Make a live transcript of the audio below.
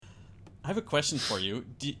I have a question for you.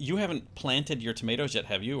 You haven't planted your tomatoes yet,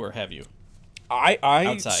 have you, or have you?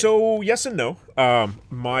 Outside. So yes and no.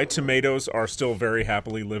 My tomatoes are still very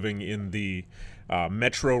happily living in the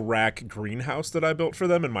Metro Rack greenhouse that I built for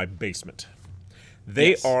them in my basement.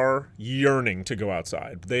 They Yes. are yearning to go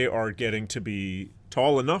outside. They are getting to be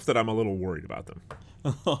tall enough that I'm a little worried about them.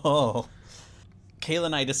 Oh. Kayla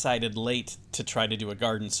and I decided late to try to do a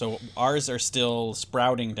garden, so ours are still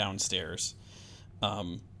sprouting downstairs.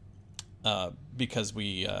 Um, because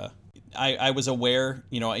I was aware,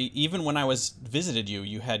 even when I was visited you,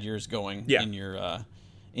 you had yours going Yeah. in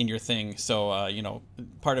your thing. So,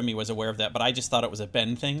 part of me was aware of that, but I just thought it was a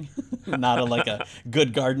Ben thing, not like a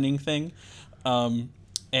good gardening thing. Um,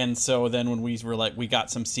 and so then when we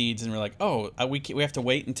got some seeds and we're like, oh, we have to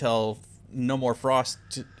wait until no more frost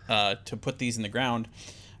to put these in the ground.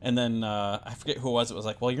 And then I forget who it was. It was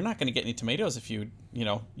like, well, you're not going to get any tomatoes if you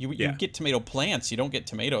Yeah. get tomato plants. You don't get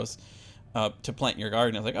tomatoes to plant in your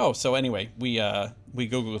garden. I was like, oh, so anyway, we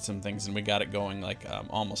Googled some things and we got it going like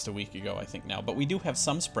almost a week ago, I think now. But we do have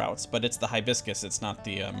some sprouts, but it's the hibiscus. It's not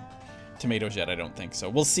the tomatoes yet, I don't think. So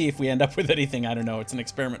we'll see if we end up with anything. I don't know. It's an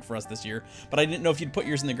experiment for us this year. But I didn't know if you'd put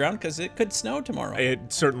yours in the ground because it could snow tomorrow. It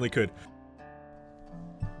certainly could.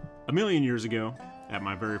 A million years ago, at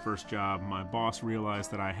my very first job, my boss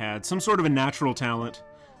realized that I had some sort of a natural talent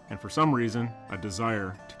and for some reason, a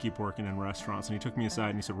desire to keep working in restaurants. And he took me aside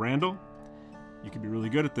and he said, Randall, you could be really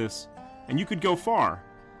good at this, and you could go far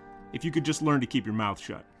if you could just learn to keep your mouth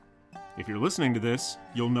shut. If you're listening to this,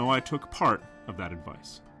 you'll know I took part of that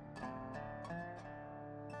advice.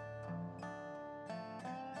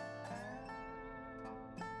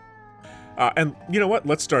 And you know what?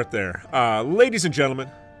 Let's start there. Ladies and gentlemen,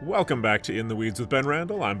 welcome back to In the Weeds with Ben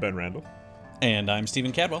Randall. I'm Ben Randall. And I'm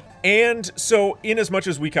Stephen Cadwell. And so, in as much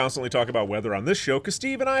as we constantly talk about weather on this show, because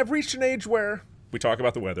Steve and I have reached an age where we talk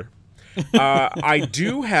about the weather,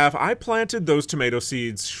 I planted those tomato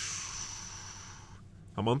seeds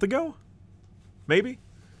a month ago, maybe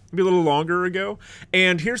a little longer ago.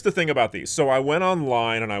 And here's the thing about these. So I went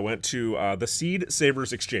online and I went to the Seed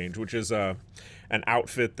Savers Exchange, which is an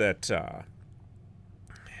outfit that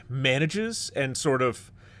manages and sort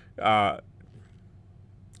of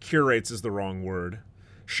curates is the wrong word,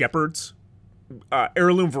 shepherds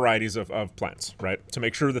heirloom varieties of plants, right? To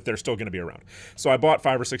make sure that they're still going to be around. So I bought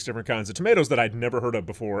 5 or 6 different kinds of tomatoes that I'd never heard of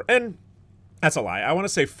before. And that's a lie. I want to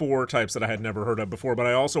say 4 types that I had never heard of before, but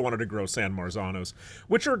I also wanted to grow San Marzanos,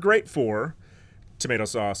 which are great for tomato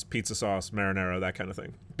sauce, pizza sauce, marinara, that kind of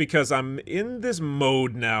thing. Because I'm in this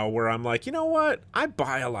mode now where I'm like, you know what? I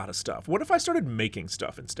buy a lot of stuff. What if I started making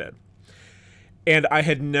stuff instead? And I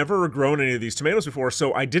had never grown any of these tomatoes before,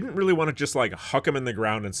 so I didn't really want to just like huck them in the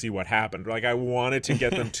ground and see what happened. Like I wanted to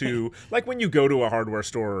get them to, like when you go to a hardware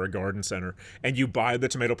store or a garden center and you buy the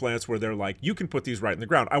tomato plants where they're like, you can put these right in the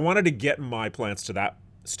ground. I wanted to get my plants to that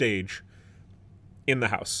stage in the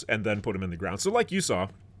house and then put them in the ground. So like you saw,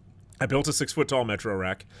 I built a 6-foot tall Metro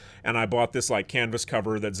Rack and I bought this like canvas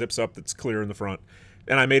cover that zips up that's clear in the front.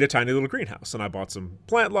 And I made a tiny little greenhouse and I bought some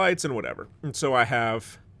plant lights and whatever. And so I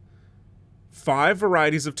have 5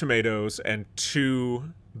 varieties of tomatoes and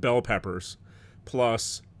 2 bell peppers,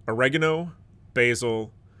 plus oregano,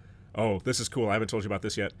 basil. Oh, this is cool. I haven't told you about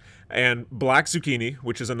this yet. And black zucchini,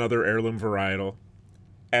 which is another heirloom varietal,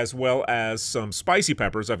 as well as some spicy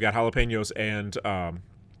peppers. I've got jalapenos and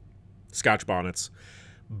scotch bonnets.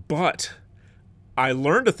 But I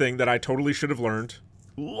learned a thing that I totally should have learned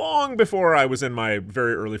long before I was in my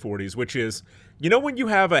very early 40s, which is, you know when you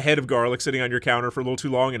have a head of garlic sitting on your counter for a little too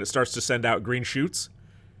long and it starts to send out green shoots?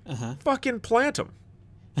 Uh-huh. Fucking plant them.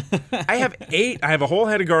 I have 8. I have a whole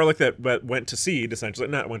head of garlic that went to seed, essentially.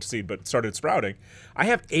 Not went to seed, but started sprouting. I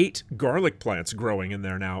have 8 garlic plants growing in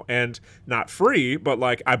there now. And not free, but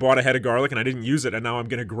like I bought a head of garlic and I didn't use it, and now I'm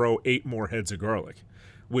going to grow 8 more heads of garlic,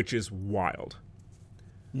 which is wild.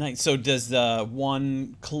 Nice. So does the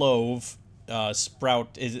one clove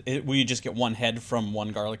sprout, will you just get one head from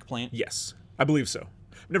one garlic plant? Yes, I believe so.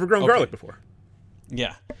 I've never grown garlic before.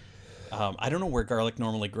 Yeah. I don't know where garlic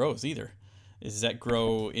normally grows either. Does that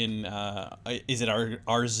grow in, is it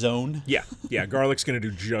our zone? Yeah, garlic's going to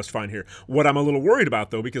do just fine here. What I'm a little worried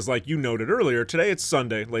about, though, because like you noted earlier, today it's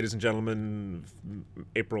Sunday, ladies and gentlemen,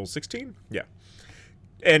 April 16? Yeah.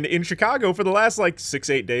 And in Chicago, for the last like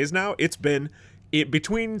 6-8 days now, it's been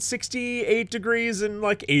between 68 degrees and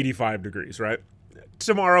like 85 degrees, right?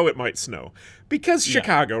 Tomorrow it might snow. Because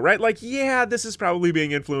Chicago, right? Like, yeah, this is probably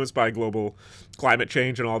being influenced by global climate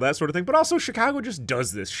change and all that sort of thing, but also Chicago just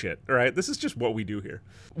does this shit, right? This is just what we do here.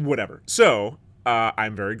 Whatever. So,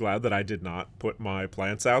 I'm very glad that I did not put my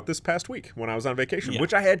plants out this past week when I was on vacation, Yeah.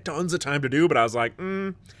 which I had tons of time to do, but I was like,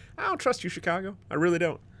 I don't trust you, Chicago. I really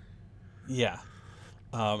don't. Yeah.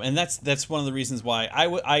 And that's one of the reasons why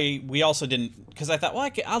we also didn't, because I thought, well,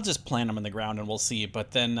 I'll just plant them in the ground and we'll see.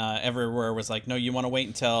 But then everywhere was like, no, you want to wait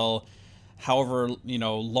until however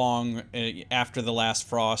long after the last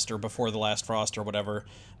frost or before the last frost or whatever.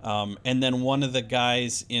 And then one of the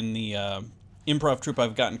guys in the improv troupe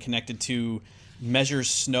I've gotten connected to measures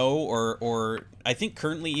snow, or I think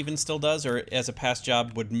currently even still does, or as a past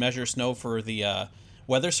job would measure snow for the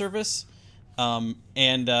weather service. And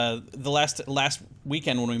the last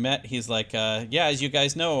weekend when we met, he's like, yeah, as you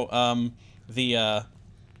guys know,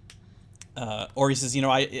 or he says,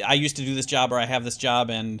 I used to do this job, or I have this job,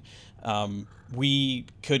 and we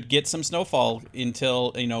could get some snowfall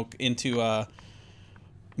until into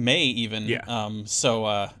May even. Yeah.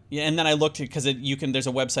 Yeah, and then I looked because there's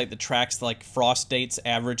a website that tracks like frost dates,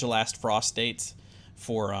 average last frost dates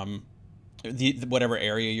for the whatever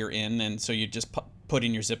area you're in, and so you just put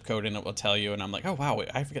in your zip code and it will tell you. And I'm like, oh wow,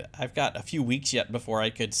 I've got a few weeks yet before I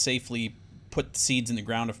could safely put seeds in the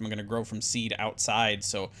ground if I'm going to grow from seed outside.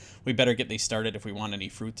 So we better get these started if we want any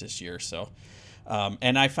fruit this year. So.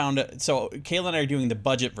 And I found so Kayla and I are doing the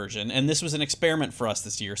budget version, and this was an experiment for us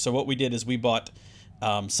this year. So what we did is we bought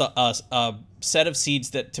a set of seeds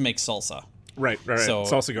to make salsa. Right. So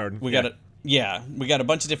salsa garden. We got a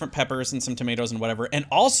bunch of different peppers and some tomatoes and whatever. And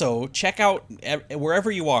also check out wherever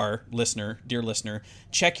you are, dear listener,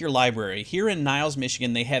 check your library. Here in Niles,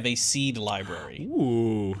 Michigan, they have a seed library.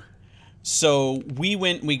 Ooh. So we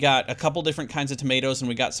got a couple different kinds of tomatoes, and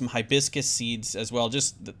we got some hibiscus seeds as well,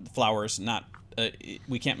 just the flowers, not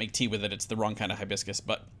we can't make tea with it. It's the wrong kind of hibiscus,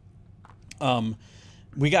 but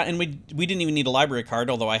we didn't even need a library card,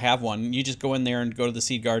 although I have one. You just go in there and go to the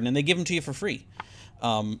seed garden, and they give them to you for free.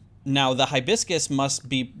 Now, the hibiscus must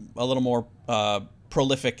be a little more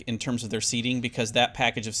prolific in terms of their seeding, because that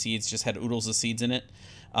package of seeds just had oodles of seeds in it.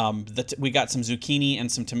 We got some zucchini and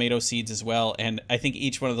some tomato seeds as well, and I think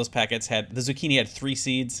each one of those packets the zucchini had 3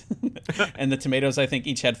 seeds, and the tomatoes I think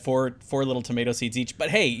each had four little tomato seeds each. But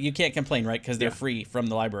hey, you can't complain, right? Because they're free from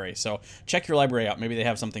the library. So check your library out. Maybe they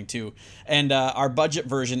have something too. And our budget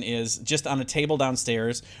version is just on a table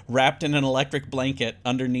downstairs, wrapped in an electric blanket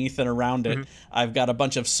underneath and around it. I've got a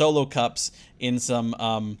bunch of Solo cups in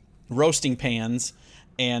some roasting pans,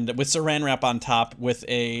 and with saran wrap on top, with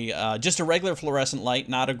just a regular fluorescent light,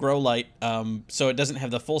 not a grow light, so it doesn't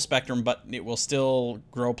have the full spectrum, but it will still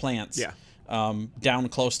grow plants. Yeah. Down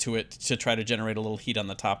close to it to try to generate a little heat on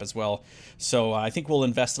the top as well. So I think we'll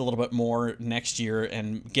invest a little bit more next year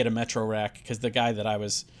and get a Metro rack, because the guy that I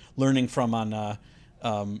was learning from on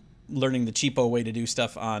learning the cheapo way to do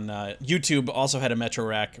stuff on YouTube also had a Metro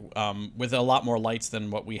rack with a lot more lights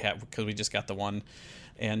than what we have, because we just got the one.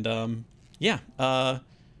 And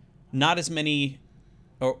not as many,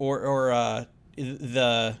 I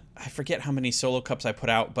forget how many Solo cups I put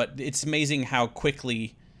out, but it's amazing how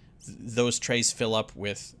quickly those trays fill up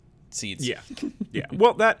with seeds. Yeah.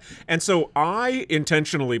 Well, and so I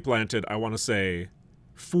intentionally planted, I want to say,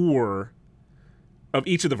 4 of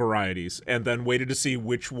each of the varieties, and then waited to see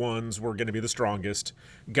which ones were going to be the strongest,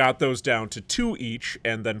 got those down to 2 each,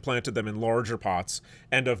 and then planted them in larger pots.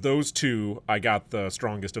 And of those 2, I got the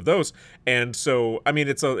strongest of those. And so, I mean,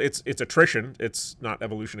 it's attrition. It's not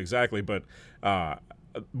evolution exactly, but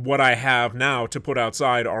what I have now to put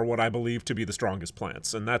outside are what I believe to be the strongest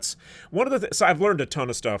plants. And that's one of the things. So I've learned a ton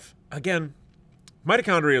of stuff. Again,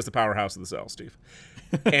 mitochondria is the powerhouse of the cell, Steve.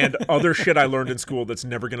 And other shit I learned in school that's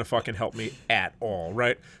never going to fucking help me at all,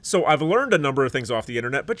 right? So I've learned a number of things off the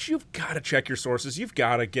internet, but you've got to check your sources. You've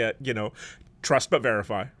got to get, trust but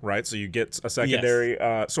verify, right? So you get a secondary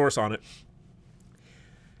source on it.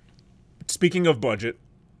 Speaking of budget,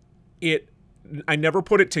 I never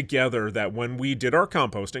put it together that when we did our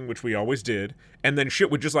composting, which we always did, and then shit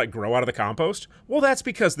would just grow out of the compost. Well, that's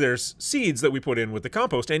because there's seeds that we put in with the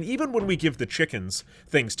compost. And even when we give the chickens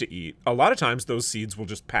things to eat, a lot of times those seeds will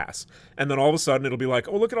just pass. And then all of a sudden it'll be like,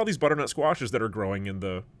 oh, look at all these butternut squashes that are growing in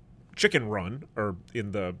the chicken run or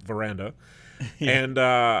in the veranda. And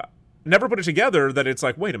never put it together that it's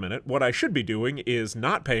like, wait a minute, what I should be doing is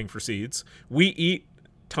not paying for seeds. We eat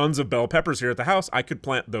tons of bell peppers here at the house. I could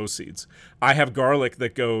plant those seeds. I have garlic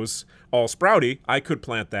that goes all sprouty. I could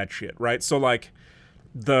plant that shit, right? So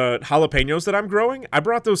the jalapenos that I'm growing, I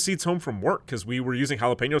brought those seeds home from work because we were using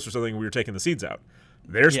jalapenos for something and we were taking the seeds out.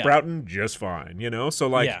 They're sprouting just fine,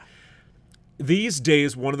 So these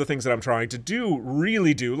days, one of the things that I'm trying to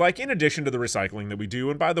really do, in addition to the recycling that we do,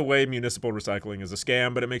 and by the way, municipal recycling is a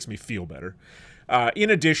scam, but it makes me feel better. In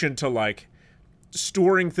addition to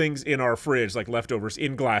storing things in our fridge, like leftovers,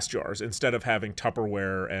 in glass jars instead of having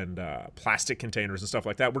Tupperware and plastic containers and stuff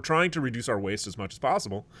like that. We're trying to reduce our waste as much as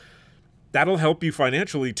possible. That'll help you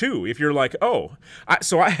financially too. If you're like,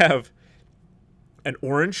 so I have an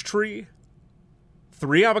orange tree,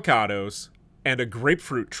 3 avocados, and a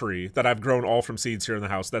grapefruit tree that I've grown all from seeds here in the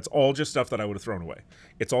house. That's all just stuff that I would have thrown away.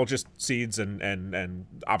 It's all just seeds and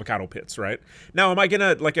avocado pits, right? Now,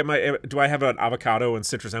 do I have an avocado and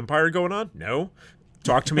citrus empire going on? No.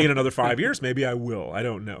 Talk to me in another 5 years. Maybe I will. I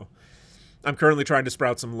don't know. I'm currently trying to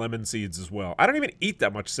sprout some lemon seeds as well. I don't even eat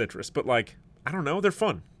that much citrus, but like, I don't know. They're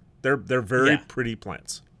fun. They're very pretty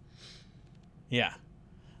plants. Yeah.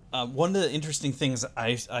 One of the interesting things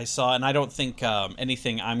I saw, and I don't think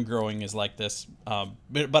anything I'm growing is like this,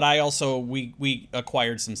 but I also, we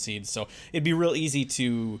acquired some seeds, so it'd be real easy to,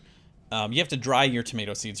 you have to dry your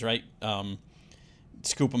tomato seeds, right?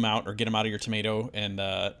 Scoop them out or get them out of your tomato and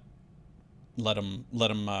let them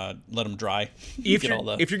dry. If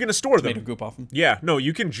you're going to store them, goop off them. Yeah, no,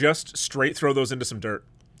 you can just straight throw those into some dirt,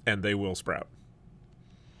 and they will sprout.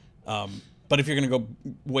 But if you're going to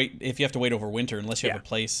if you have to wait over winter, unless you have a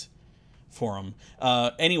place for them.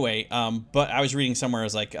 Anyway, but I was reading somewhere, I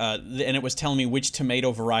was like, and it was telling me which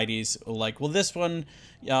tomato varieties, like, well, this one,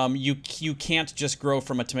 you can't just grow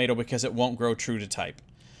from a tomato because it won't grow true to type.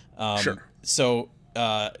 Sure. So,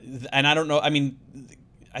 and I don't know, I mean,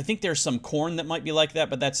 I think there's some corn that might be like that,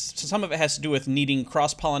 but some of it has to do with needing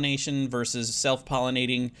cross-pollination versus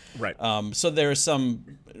self-pollinating. Right. So there's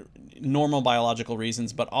some normal biological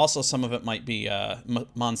reasons, but also some of it might be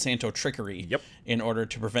Monsanto trickery in order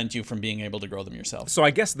to prevent you from being able to grow them yourself. So I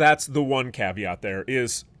guess that's the one caveat there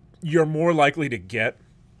is you're more likely to get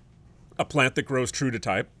a plant that grows true to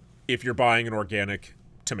type if you're buying an organic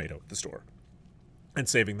tomato at the store and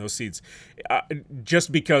saving those seeds.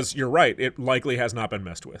 Just because you're right, it likely has not been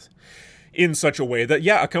messed with in such a way that,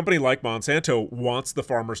 a company like Monsanto wants the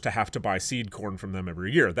farmers to have to buy seed corn from them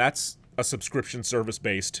every year. That's a subscription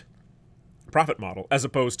service-based profit model, as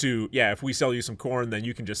opposed to, if we sell you some corn, then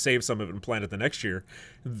you can just save some of it and plant it the next year.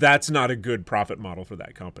 That's not a good profit model for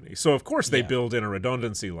that company. So, of course, they build in a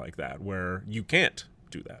redundancy like that where you can't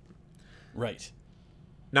do that. Right.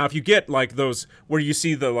 Now, if you get like those where you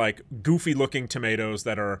see the like goofy looking tomatoes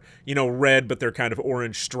that are, red, but they're kind of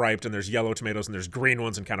orange striped, and there's yellow tomatoes and there's green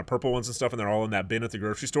ones and kind of purple ones and stuff, and they're all in that bin at the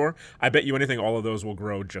grocery store, I bet you anything all of those will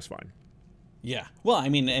grow just fine. Yeah. Well, I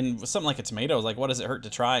mean, and something like a tomato, like, what does it hurt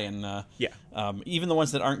to try? And even the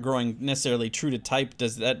ones that aren't growing necessarily true to type,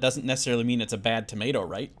 doesn't necessarily mean it's a bad tomato,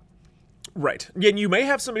 right? Right. And you may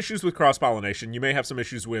have some issues with cross-pollination. You may have some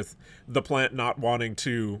issues with the plant not wanting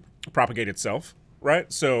to propagate itself,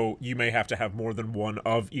 right? So you may have to have more than one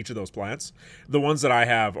of each of those plants. The ones that I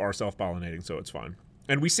have are self-pollinating, so it's fine.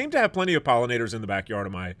 And we seem to have plenty of pollinators in the backyard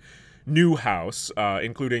of my new house,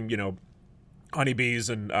 including, honeybees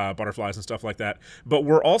and butterflies and stuff like that. But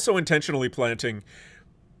we're also intentionally planting,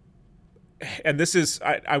 and this is,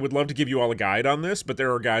 I would love to give you all a guide on this, but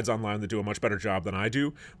there are guides online that do a much better job than I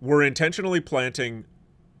do. We're intentionally planting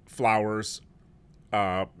flowers,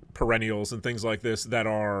 perennials and things like this that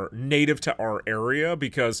are native to our area,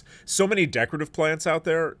 because so many decorative plants out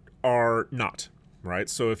there are not, right?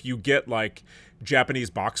 So if you get like Japanese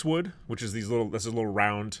boxwood, which is this is a little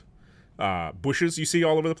round bushes you see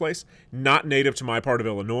all over the place, not native to my part of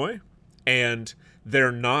Illinois, and they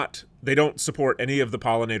don't support any of the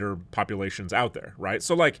pollinator populations out there, right?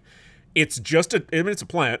 So like, it's a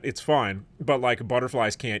plant, it's fine, but like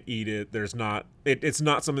butterflies can't eat it. It's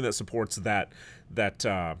not something that supports that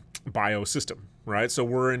biosystem, right? So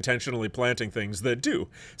we're intentionally planting things that do.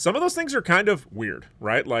 Some of those things are kind of weird,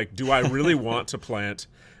 right? Like, do I really want to plant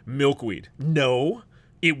milkweed? No.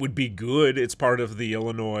 It would be good. It's part of the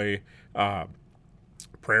Illinois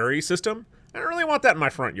prairie system. I don't really want that in my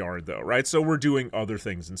front yard, though, right? So we're doing other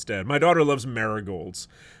things instead. My daughter loves marigolds,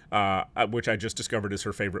 which I just discovered is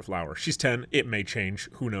her favorite flower. She's 10. It may change.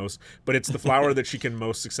 Who knows? But it's the flower that she can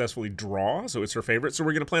most successfully draw, so it's her favorite. So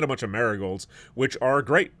we're going to plant a bunch of marigolds, which are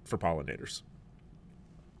great for pollinators.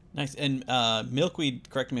 Nice. And milkweed,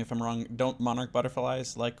 correct me if I'm wrong, don't monarch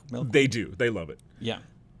butterflies like milkweed? They do. They love it. Yeah.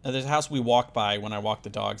 There's a house we walked by when I walked the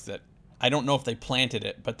dogs that I don't know if they planted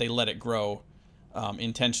it, but they let it grow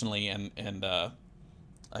intentionally, and I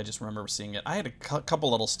just remember seeing it. I had a couple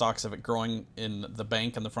little stalks of it growing in the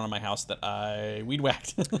bank in the front of my house that I weed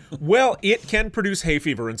whacked. Well, it can produce hay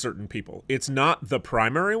fever in certain people. It's not the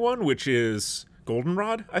primary one, which is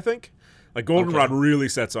goldenrod, I think. Like, goldenrod really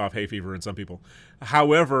sets off hay fever in some people.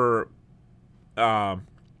 However,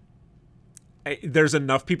 there's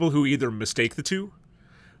enough people who either mistake the two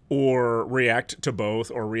or react to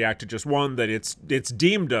both or react to just one that it's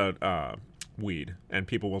deemed a weed, and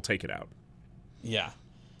people will take it out. Yeah.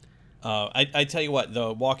 I tell you what,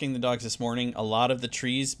 though, walking the dogs this morning, a lot of the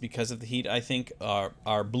trees, because of the heat, I think,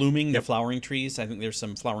 are blooming, the flowering trees. I think there's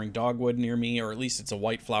some flowering dogwood near me, or at least it's a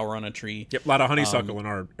white flower on a tree. Yep, a lot of honeysuckle in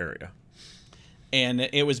our area. And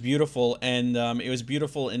it was beautiful, and it was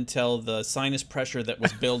beautiful until the sinus pressure that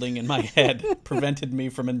was building in my head prevented me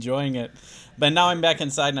from enjoying it. But now I'm back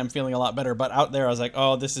inside, and I'm feeling a lot better. But out there, I was like,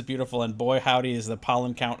 oh, this is beautiful, and boy, howdy, is the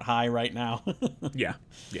pollen count high right now. Yeah.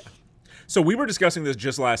 So we were discussing this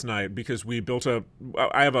just last night because we built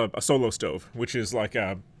I have a solo stove, which is like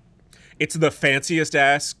it's the fanciest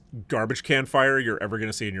ass garbage can fire you're ever going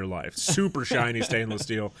to see in your life. Super shiny stainless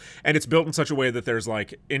steel. And it's built in such a way that there's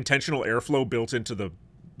like intentional airflow built into the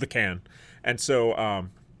can. And so,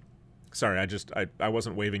 sorry, I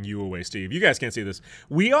wasn't waving you away, Steve. You guys can't see this.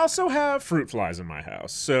 We also have fruit flies in my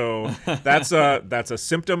house. So that's a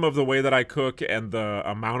symptom of the way that I cook and the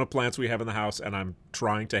amount of plants we have in the house. And I'm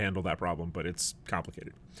trying to handle that problem, but it's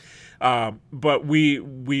complicated. But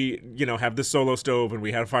we have this solo stove, and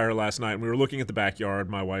we had a fire last night, and we were looking at the backyard,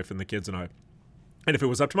 my wife and the kids and I. And if it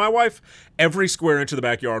was up to my wife, every square inch of the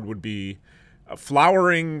backyard would be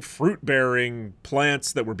flowering, fruit-bearing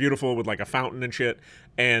plants that were beautiful with like a fountain and shit.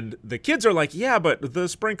 And the kids are like, yeah, but the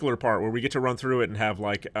sprinkler part where we get to run through it and have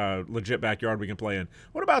like a legit backyard we can play in.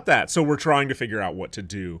 What about that? So we're trying to figure out what to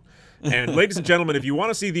do. And ladies and gentlemen, if you want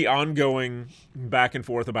to see the ongoing back and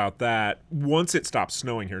forth about that, once it stops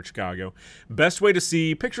snowing here in Chicago, best way to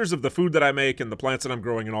see pictures of the food that I make and the plants that I'm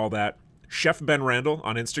growing and all that, Chef Ben Randall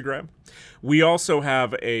on Instagram. We also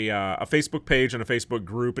have a Facebook page and a Facebook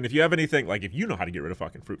group. And if you have anything, like if you know how to get rid of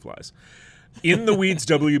fucking fruit flies,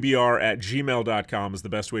 intheweedswbr@gmail.com is the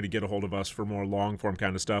best way to get a hold of us for more long-form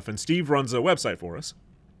kind of stuff. And Steve runs a website for us.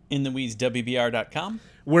 intheweedswbr.com,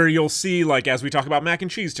 where you'll see, like, as we talk about mac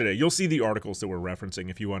and cheese today, you'll see the articles that we're referencing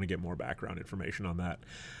if you want to get more background information on that.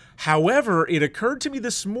 However, it occurred to me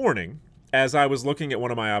this morning, as I was looking at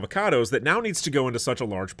one of my avocados, that now needs to go into such a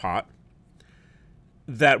large pot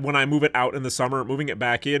that when I move it out in the summer, moving it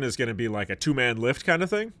back in is going to be like a two-man lift kind of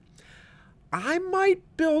thing. I might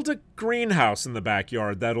build a greenhouse in the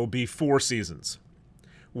backyard that'll be 4 seasons.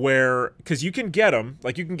 Because you can get them,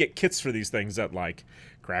 like you can get kits for these things at like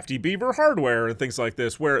Crafty Beaver Hardware and things like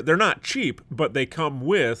this, where they're not cheap, but they come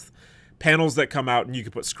with panels that come out and you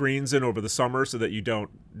can put screens in over the summer so that you don't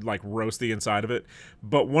like roast the inside of it.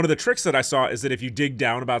 But one of the tricks that I saw is that if you dig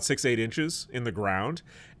down about 6-8 inches in the ground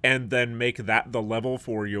and then make that the level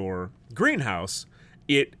for your greenhouse,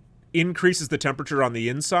 it increases the temperature on the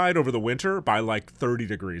inside over the winter by like 30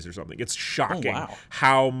 degrees or something. It's shocking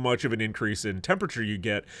how much of an increase in temperature you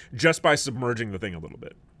get just by submerging the thing a little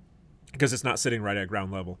bit, because it's not sitting right at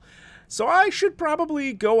ground level. So I should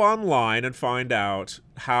probably go online and find out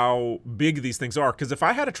how big these things are, because if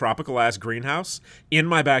I had a tropical-ass greenhouse in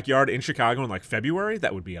my backyard in Chicago in like February,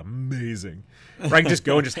 that would be amazing. Where I can just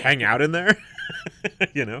go and just hang out in there,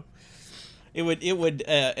 you know?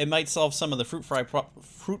 It might solve some of the fruit fly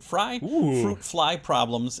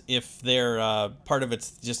problems if they're part of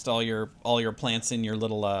it's just all your plants in your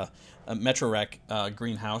little Metro Rec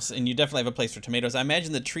greenhouse, and you definitely have a place for tomatoes. I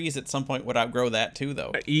imagine the trees at some point would outgrow that too,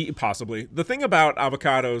 though. Possibly. The thing about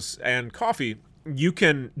avocados and coffee, you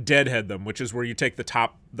can deadhead them, which is where you take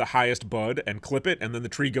the highest bud and clip it, and then the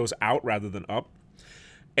tree goes out rather than up.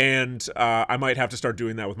 And I might have to start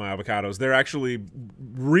doing that with my avocados. They're actually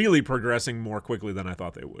really progressing more quickly than I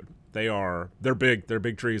thought they would. They're big. They're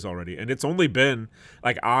big trees already. And it's only been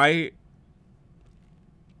like I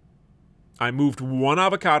moved one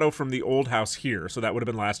avocado from the old house here, so that would have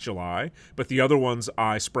been last July. But the other ones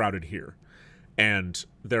I sprouted here, and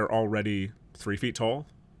they're already 3 feet tall.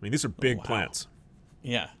 I mean, these are big plants.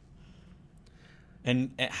 Yeah.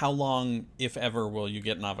 And how long, if ever, will you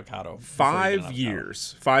get an avocado? 5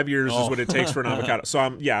 years. 5 years is what it takes for an avocado. So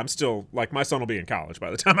I'm still, like, my son will be in college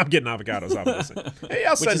by the time I'm getting avocados, obviously. Hey,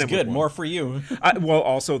 I'll send him good. one. More for you. Well,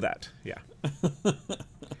 also that, yeah.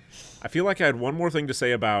 I feel like I had one more thing to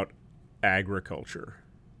say about agriculture,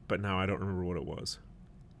 but now I don't remember what it was.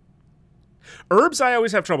 Herbs I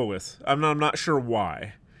always have trouble with. I'm not sure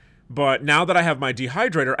why. But now that I have my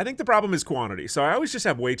dehydrator, I think the problem is quantity. So I always just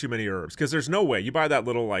have way too many herbs, because there's no way. You buy that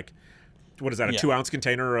little, like, what is that, a 2-ounce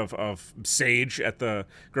container of sage at the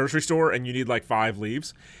grocery store, and you need like 5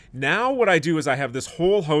 leaves. Now what I do is I have this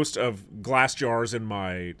whole host of glass jars in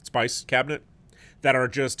my spice cabinet that are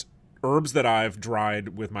just herbs that I've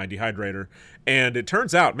dried with my dehydrator. And it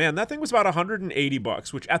turns out, man, that thing was about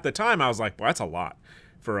 $180, which at the time I was like, well, that's a lot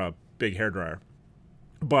for a big hairdryer.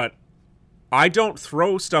 But I don't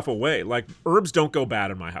throw stuff away. Like, herbs don't go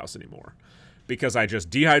bad in my house anymore because I just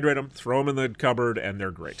dehydrate them, throw them in the cupboard, and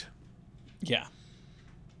they're great. Yeah.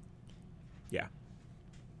 Yeah.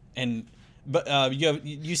 But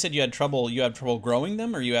you said you have trouble growing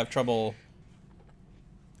them, or you have trouble.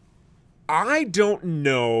 I don't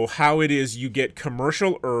know how it is you get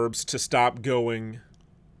commercial herbs to stop going.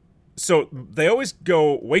 So they always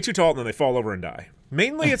go way too tall and then they fall over and die.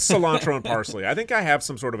 Mainly it's cilantro and parsley. I think I have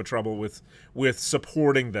some sort of a trouble with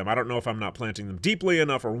supporting them. I don't know if I'm not planting them deeply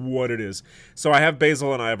enough or what it is. So I have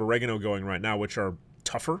basil and I have oregano going right now, which are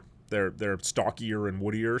tougher. They're stockier and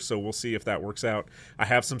woodier, so we'll see if that works out. I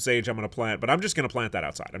have some sage I'm going to plant, but I'm just going to plant that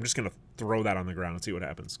outside. I'm just going to throw that on the ground and see what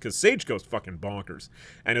happens. Because sage goes fucking bonkers,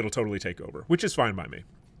 and it'll totally take over, which is fine by me.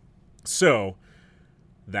 So,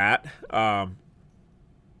 that.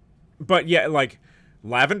 But yeah, like,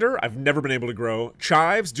 lavender, I've never been able to grow.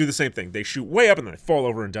 Chives do the same thing. They shoot way up and then they fall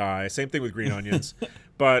over and die. Same thing with green onions.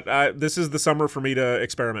 But this is the summer for me to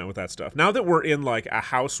experiment with that stuff. Now that we're in like a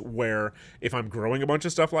house where if I'm growing a bunch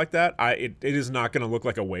of stuff like that, it is not going to look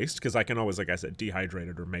like a waste because I can always, like I said, dehydrate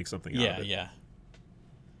it or make something out of it.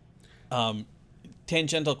 Yeah.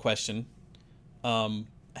 Tangential question.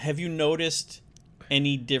 Have you noticed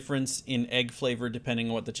any difference in egg flavor depending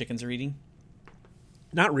on what the chickens are eating?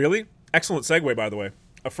 Not really. Excellent segue, by the way.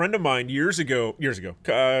 A friend of mine year and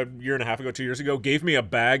a half ago, 2 years ago, gave me a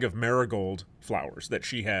bag of marigold flowers that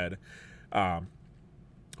she had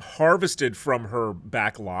harvested from her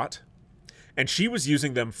back lot, and she was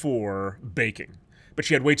using them for baking. But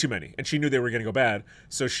she had way too many, and she knew they were going to go bad,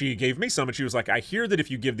 so she gave me some, and she was like, I hear that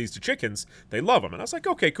if you give these to chickens, they love them. And I was like,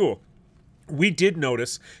 okay, cool. We did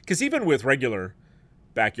notice, because even with regular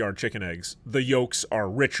backyard chicken eggs, the yolks are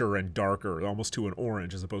richer and darker, almost to an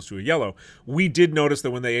orange as opposed to a yellow. We did notice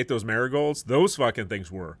that when they ate those marigolds, those fucking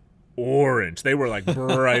things were orange. They were like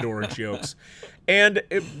bright orange yolks. And,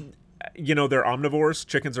 they're omnivores.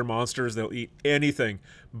 Chickens are monsters. They'll eat anything.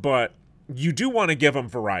 But you do want to give them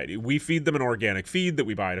variety. We feed them an organic feed that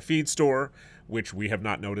we buy at a feed store, which we have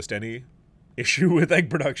not noticed any issue with egg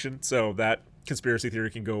production. So that conspiracy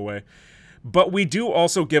theory can go away. But we do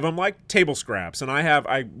also give them, like, table scraps. And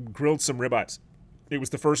I grilled some ribeyes. It was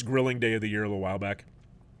the first grilling day of the year a little while back.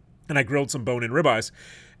 And I grilled some bone-in ribeyes.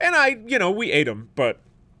 And we ate them, but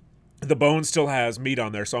the bone still has meat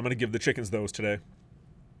on there, so I'm going to give the chickens those today.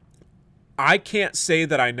 I can't say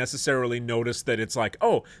that I necessarily noticed that it's like,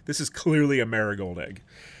 oh, this is clearly a marigold egg.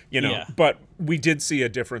 Yeah. But we did see a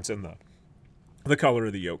difference in the color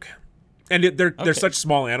of the yolk. And they're such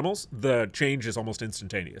small animals, the change is almost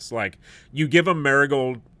instantaneous. Like, you give them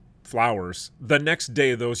marigold flowers, the next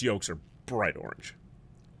day those yolks are bright orange.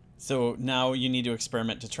 So now you need to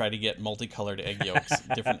experiment to try to get multicolored egg yolks,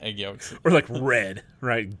 different egg yolks. Or like red,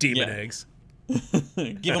 right? Demon eggs.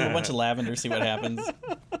 Give them a bunch of lavender, see what happens.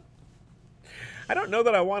 I don't know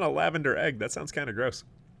that I want a lavender egg. That sounds kind of gross.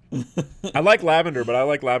 I like lavender, but I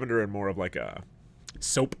like lavender in more of like a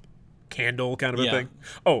soap candle kind of a thing.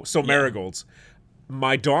 Oh, so marigolds.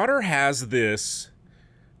 My daughter has this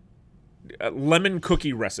lemon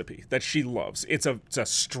cookie recipe that she loves. It's a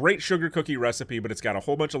straight sugar cookie recipe, but it's got a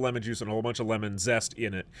whole bunch of lemon juice and a whole bunch of lemon zest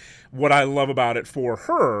in it. What I love about it for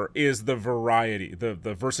her is the variety, the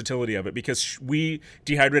versatility of it, because we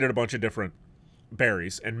dehydrated a bunch of different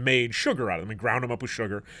berries and made sugar out of them and ground them up with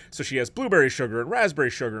sugar. So she has blueberry sugar and raspberry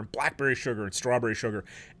sugar and blackberry sugar and strawberry sugar.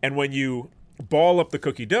 And when you ball up the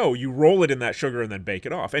cookie dough, you roll it in that sugar and then bake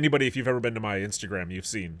it off. Anybody, if you've ever been to my Instagram, you've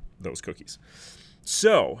seen those cookies.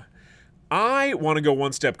 So I want to go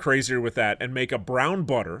one step crazier with that and make a brown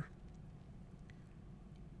butter,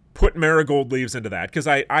 put marigold leaves into that, because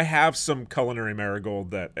I have some culinary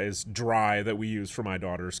marigold that is dry that we use for my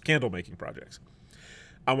daughter's candle making projects.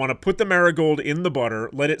 I want to put the marigold in the butter,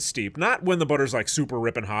 let it steep. Not when the butter's like super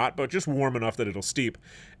ripping hot, but just warm enough that it'll steep.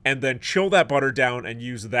 And then chill that butter down and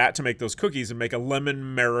use that to make those cookies and make a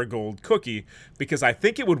lemon marigold cookie, because I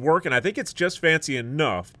think it would work, and I think it's just fancy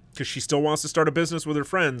enough, because she still wants to start a business with her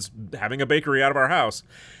friends, having a bakery out of our house.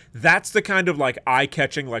 That's the kind of like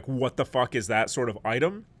eye-catching, like what the fuck is that sort of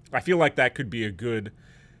item. I feel like that could be a good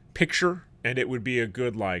picture, and it would be a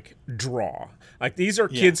good, like, draw. Like, these are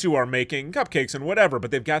kids who are making cupcakes and whatever, but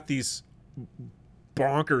they've got these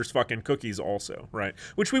bonkers fucking cookies also, right?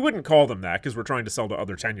 Which we wouldn't call them that, because we're trying to sell to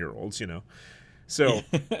other 10-year-olds, So,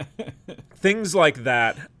 things like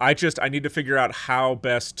that, I need to figure out how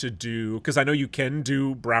best to do, because I know you can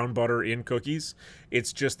do brown butter in cookies.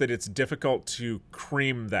 It's just that it's difficult to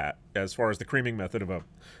cream that, as far as the creaming method of a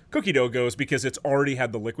cookie dough goes, because it's already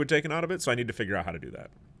had the liquid taken out of it, so I need to figure out how to do that.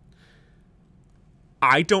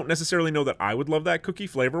 I don't necessarily know that I would love that cookie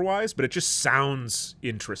flavor-wise, but it just sounds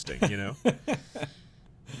interesting,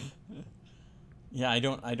 Yeah, I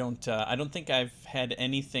don't think I've had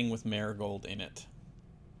anything with marigold in it.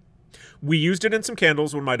 We used it in some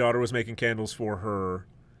candles when my daughter was making candles for her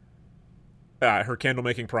candle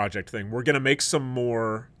making project thing. We're gonna make some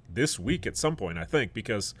more this week at some point, I think,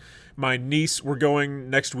 because my niece, we're going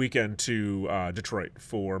next weekend to Detroit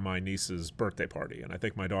for my niece's birthday party, and I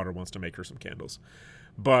think my daughter wants to make her some candles.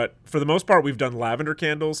 But for the most part, we've done lavender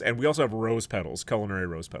candles, and we also have rose petals, culinary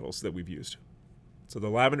rose petals that we've used. So the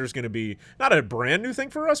lavender is going to be not a brand new thing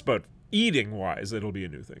for us, but eating wise, it'll be a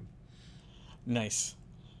new thing. Nice.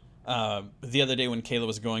 The other day when Kayla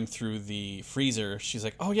was going through the freezer, she's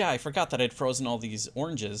like, "Oh yeah, I forgot that I'd frozen all these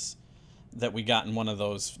oranges that we got in one of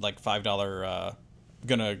those like $5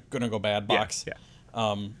 gonna go bad box."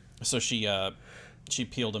 Yeah. So she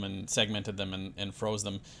peeled them and segmented them and froze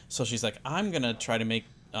them. So she's like, "I'm gonna try to make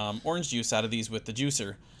orange juice out of these with the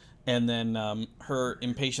juicer." And then her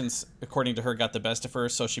impatience, according to her, got the best of her,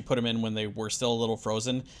 so she put them in when they were still a little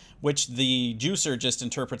frozen, which the juicer just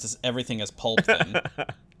interprets as everything as pulp then.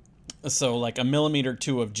 So like a millimeter or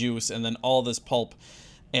two of juice and then all this pulp.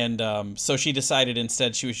 And so she decided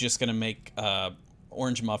instead she was just going to make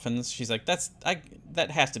orange muffins. She's like,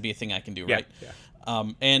 that has to be a thing I can do, right?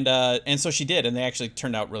 Yeah. And so she did, and they actually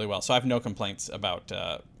turned out really well. So I have no complaints about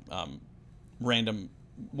random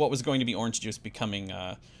what was going to be orange juice becoming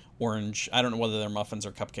orange. I don't know whether they're muffins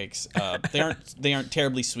or cupcakes. They aren't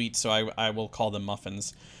terribly sweet, so I will call them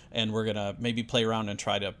muffins. And we're gonna maybe play around and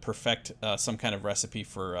try to perfect some kind of recipe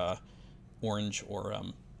for orange or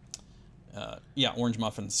orange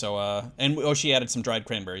muffins. So she added some dried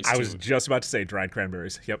cranberries. I too. was just about to say dried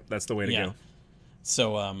cranberries. Yep, that's the way to go.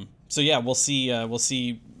 So we'll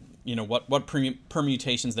see. You know what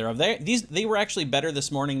permutations there of. They were actually better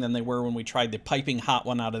this morning than they were when we tried the piping hot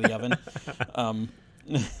one out of the oven.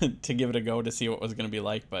 To give it a go to see what it was going to be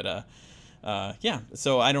like, but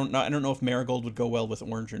so I don't know if marigold would go well with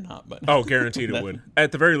orange or not, but guaranteed it would.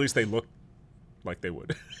 At the very least, they look like they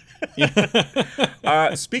would.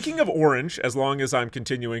 Speaking of orange, as long as I'm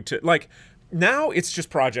continuing to now it's just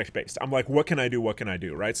project based. I'm like, what can I do,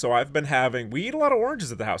 right? So I've been we eat a lot of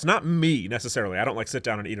oranges at the house. Not me necessarily, I don't sit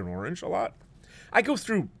down and eat an orange a lot. I go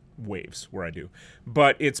through waves where I do,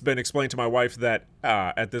 but it's been explained to my wife that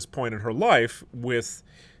at this point in her life, with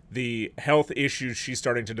the health issues she's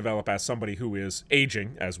starting to develop as somebody who is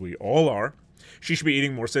aging, as we all are, she should be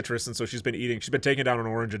eating more citrus, and so she's been taking down an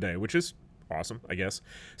orange a day, which is awesome, I guess.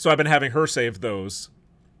 So I've been having her save those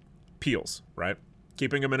peels, right?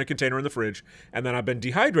 Keeping them in a container in the fridge, and then I've been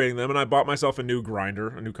dehydrating them, and I bought myself a new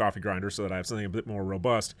coffee grinder, so that I have something a bit more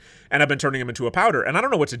robust, and I've been turning them into a powder, and I don't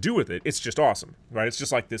know what to do with it. It's just awesome, right? It's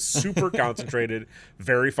just like this super concentrated,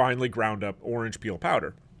 very finely ground up orange peel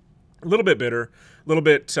powder. A little bit bitter, a little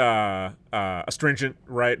bit astringent,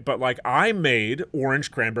 right? But I made orange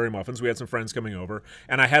cranberry muffins. We had some friends coming over,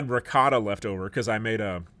 and I had ricotta left over because I made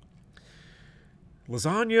a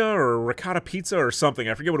lasagna or ricotta pizza or something.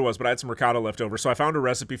 I forget what it was, but I had some ricotta left over. So I found a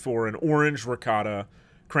recipe for an orange ricotta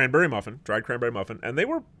cranberry muffin, dried cranberry muffin, and they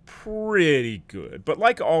were pretty good. But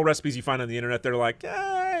like all recipes you find on the internet, they're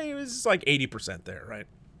it was 80% there, right?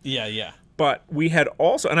 Yeah. But we had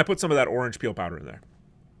also, and I put some of that orange peel powder in there.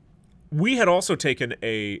 We had also taken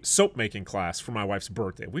a soap making class for my wife's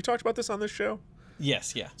birthday. We talked about this on this show?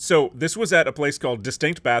 Yes, yeah. So this was at a place called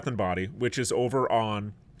Distinct Bath and Body, which is over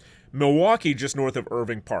on Milwaukee, just north of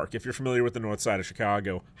Irving Park. If you're familiar with the north side of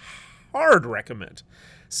Chicago, hard recommend.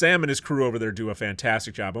 Sam and his crew over there do a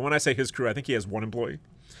fantastic job. And when I say his crew, I think he has one employee.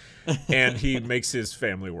 And he makes his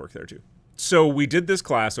family work there too. So we did this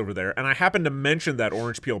class over there, and I happened to mention that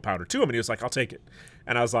orange peel powder to him, and he was like, I'll take it.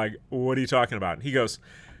 And I was like, what are you talking about? And he goes,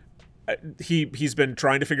 he's been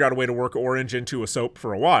trying to figure out a way to work orange into a soap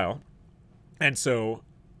for a while. And so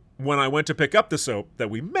when I went to pick up the soap that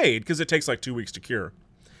we made, because it takes 2 weeks to cure,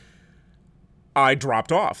 I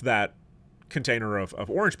dropped off that container of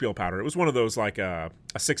orange peel powder. It was one of those a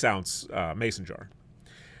 6-ounce mason jar.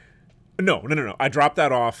 No. I dropped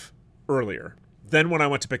that off earlier. Then when I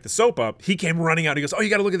went to pick the soap up, he came running out. He goes, oh, you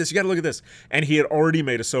got to look at this. And he had already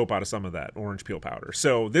made a soap out of some of that orange peel powder.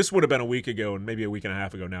 So this would have been a week ago and maybe a week and a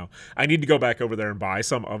half ago now. I need to go back over there and buy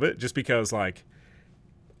some of it just because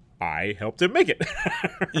I helped him make it,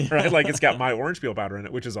 right? It's got my orange peel powder in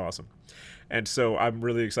it, which is awesome. And so I'm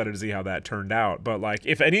really excited to see how that turned out. But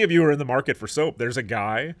if any of you are in the market for soap, there's a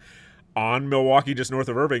guy on Milwaukee, just north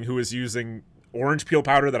of Irving, who is using orange peel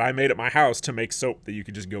powder that I made at my house to make soap that you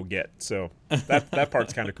could just go get. So that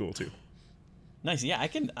part's kind of cool too. Nice. Yeah, I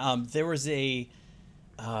can. There was a.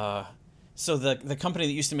 So the company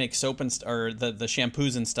that used to make soap or the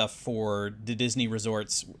shampoos and stuff for the Disney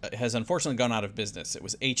resorts has unfortunately gone out of business. It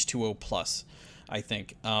was H2O Plus, I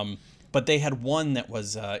think. But they had one that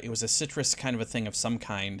was it was a citrus kind of a thing of some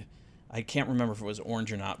kind. I can't remember if it was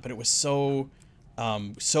orange or not, but it was so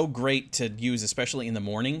great to use, especially in the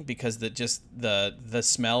morning, because the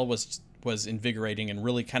smell was invigorating and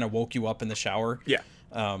really kind of woke you up in the shower. Yeah.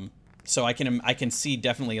 So I can see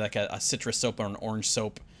definitely like a citrus soap or an orange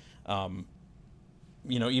soap.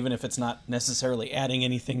 Even if it's not necessarily adding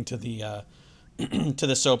anything to the to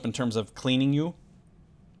the soap in terms of cleaning you,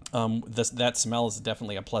 that smell is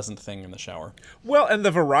definitely a pleasant thing in the shower. Well, and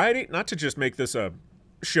the variety, not to just make this a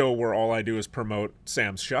show where all I do is promote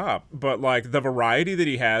Sam's shop, but like the variety that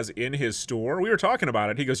he has in his store, we were talking about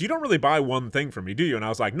it. He goes, "You don't really buy one thing from me, do you?" And I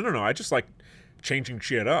was like, no, I just like changing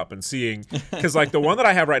shit up and seeing, because like the one that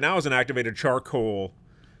I have right now is an activated charcoal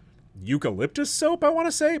eucalyptus soap, I want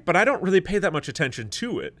to say, but I don't really pay that much attention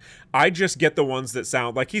to it. I just get the ones that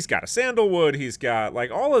sound like, he's got a sandalwood, he's got like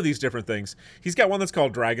all of these different things. He's got one that's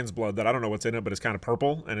called Dragon's Blood that I don't know what's in it, but it's kind of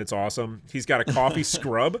purple and it's awesome. He's got a coffee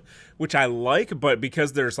scrub, which I like, but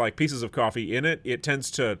because there's like pieces of coffee in it, it tends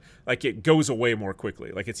to, like, it goes away more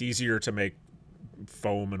quickly. Like it's easier to make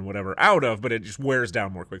foam and whatever out of, but it just wears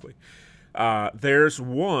down more quickly. There's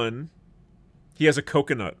one, he has a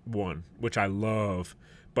coconut one, which I love,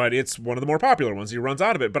 but it's one of the more popular ones. He runs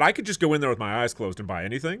out of it, but I could just go in there with my eyes closed and buy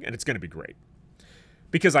anything, and it's going to be great.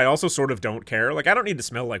 Because I also sort of don't care. Like, I don't need to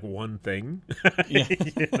smell like one thing, Yeah.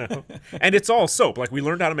 you know? And it's all soap. Like, we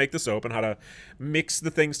learned how to make the soap and how to mix the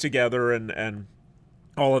things together and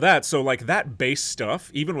all of that. So, like, that base stuff,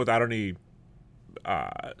 even without any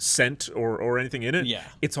scent or anything in it, Yeah.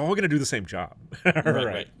 it's all going to do the same job.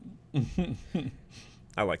 Right.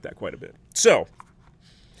 I like that quite a bit. So,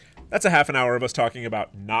 that's a half an hour of us talking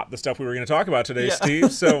about not the stuff we were going to talk about today, Yeah.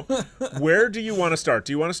 Steve. So, where do you want to start?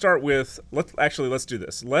 Do you want to start with? Let's do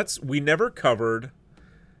this. We never covered.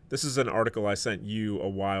 This is an article I sent you a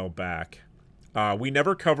while back. We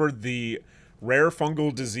never covered the rare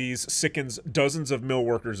fungal disease sickens dozens of mill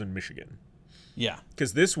workers in Michigan. Yeah.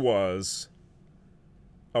 Because this was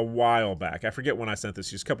a while back. I forget when I sent this.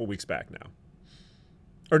 Just a couple weeks back now.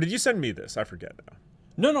 Or did you send me this? I forget now.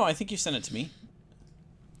 No, I think you sent it to me.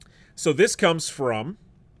 So this comes from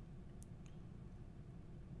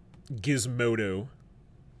Gizmodo.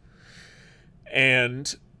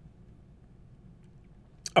 And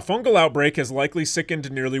a fungal outbreak has likely sickened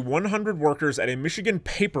nearly 100 workers at a Michigan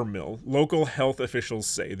paper mill, local health officials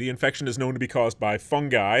say. The infection is known to be caused by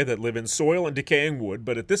fungi that live in soil and decaying wood,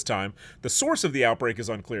 but at this time, the source of the outbreak is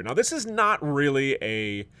unclear. Now, this is not really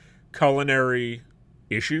a culinary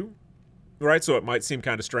issue, right? So it might seem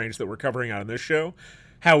kind of strange that we're covering it on this show.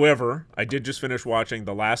 However, I did just finish watching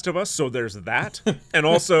The Last of Us, so there's that. And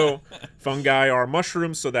also, fungi are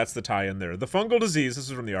mushrooms, so that's the tie-in there. The fungal disease, this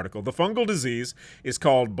is from the article, the fungal disease is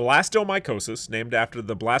called blastomycosis, named after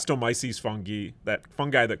the blastomyces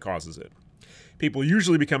fungi that causes it. People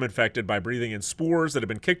usually become infected by breathing in spores that have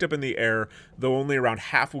been kicked up in the air, though only around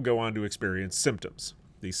half will go on to experience symptoms.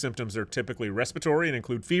 These symptoms are typically respiratory and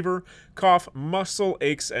include fever, cough, muscle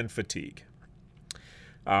aches, and fatigue.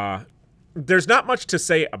 There's not much to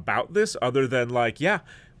say about this other than, like, yeah,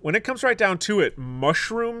 when it comes right down to it,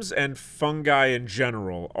 mushrooms and fungi in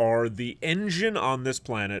general are the engine on this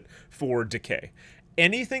planet for decay.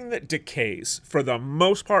 Anything that decays, for the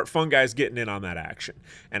most part, fungi is getting in on that action.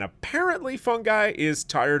 And apparently fungi is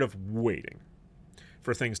tired of waiting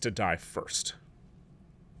for things to die first.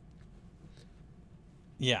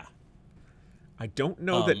 Yeah. I don't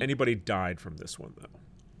know that anybody died from this one,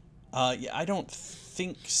 though. Yeah, I don't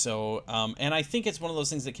think so. And I think it's one of those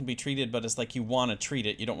things that can be treated, but it's like you want to treat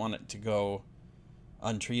it. You don't want it to go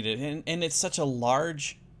untreated. And it's such a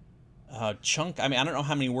large chunk. I mean, I don't know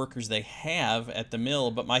how many workers they have at the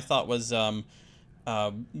mill, but my thought was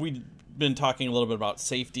we'd been talking a little bit about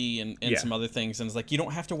safety and some other things. And it's like, you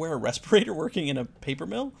don't have to wear a respirator working in a paper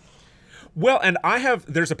mill? Well, and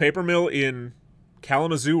there's a paper mill in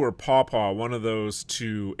Kalamazoo or Paw Paw, one of those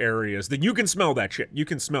two areas, that you can smell that shit. You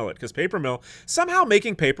can smell it, because paper mill, somehow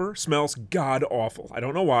making paper smells god-awful. I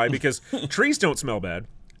don't know why, because trees don't smell bad,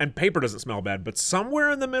 and paper doesn't smell bad, but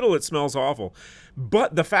somewhere in the middle it smells awful.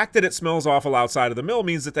 But the fact that it smells awful outside of the mill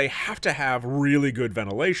means that they have to have really good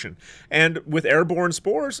ventilation. And with airborne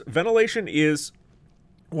spores, ventilation is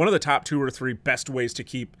one of the top 2 or 3 best ways to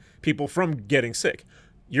keep people from getting sick.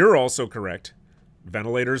 You're also correct.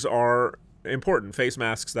 Ventilators are important, face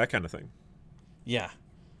masks, that kind of thing. Yeah.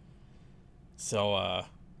 So, I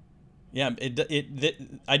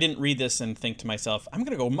didn't read this and think to myself, I'm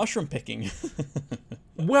going to go mushroom picking.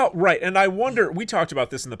 Well, right, and I wonder, we talked about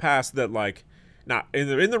this in the past, that like, not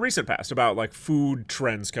in the recent past, about like food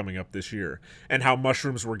trends coming up this year and how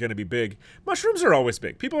mushrooms were going to be big. Mushrooms are always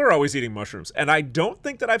big. People are always eating mushrooms, and I don't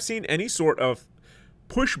think that I've seen any sort of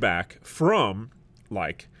pushback from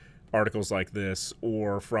like articles like this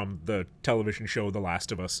or from the television show The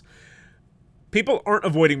Last of Us, people aren't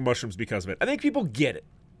avoiding mushrooms because of it. I think people get it.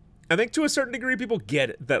 I think to a certain degree people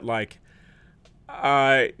get it that, like,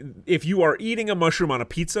 if you are eating a mushroom on a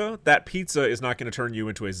pizza, that pizza is not going to turn you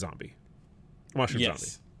into a zombie. Mushroom zombie.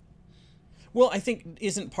 Well, I think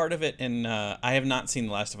isn't part of it, and I have not seen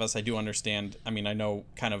The Last of Us. I do understand. I mean, I know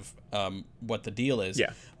kind of what the deal is.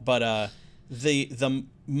 Yeah. But the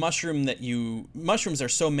mushrooms are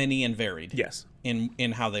so many and varied. Yes.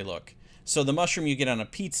 In how they look. So the mushroom you get on a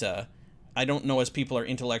pizza, I don't know as people are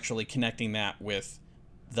intellectually connecting that with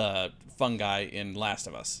the fungi in Last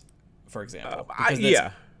of Us, for example.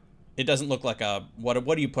 Yeah. It doesn't look like a what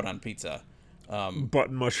do you put on pizza?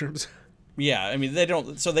 Button mushrooms. Yeah, I mean they don't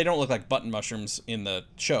look like button mushrooms in the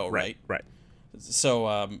show, right? Right. So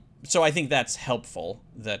I think that's helpful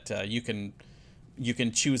that you can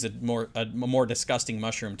choose a more disgusting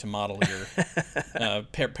mushroom to model your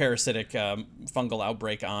parasitic fungal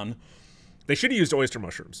outbreak on. They should have used oyster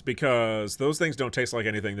mushrooms because those things don't taste like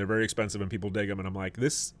anything. They're very expensive and people dig them. And I'm like,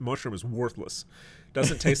 this mushroom is worthless.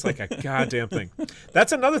 Doesn't taste like a goddamn thing.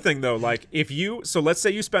 That's another thing though. Like so let's say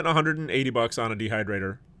you spent $180 on a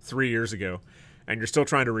dehydrator 3 years ago and you're still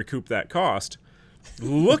trying to recoup that cost.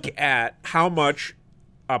 Look at how much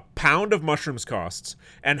a pound of mushrooms costs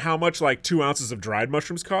and how much like 2 ounces of dried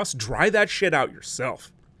mushrooms cost. Dry that shit out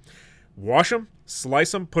yourself. Wash them,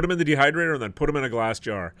 slice them, put them in the dehydrator, and then put them in a glass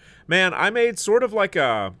jar. Man, I made sort of like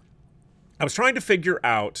I was trying to figure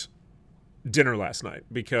out dinner last night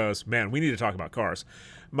because, man, we need to talk about cars.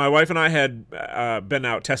 My wife and I had been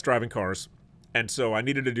out test driving cars, and so I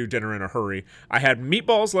needed to do dinner in a hurry. I had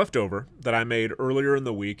meatballs left over that I made earlier in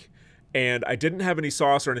the week, and I didn't have any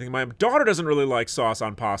sauce or anything. My daughter doesn't really like sauce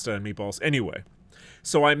on pasta and meatballs anyway.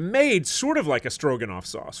 So I made sort of like a stroganoff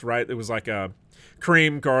sauce, right? It was like a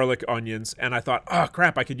cream, garlic, onions, and I thought, oh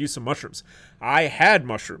crap, I could use some mushrooms. I had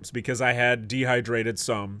mushrooms because I had dehydrated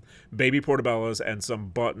some baby portobellos and some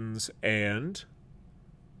buttons, and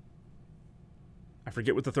I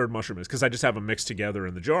forget what the third mushroom is because I just have them mixed together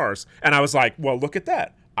in the jars. And I was like, well, look at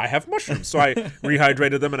that. I have mushrooms. So I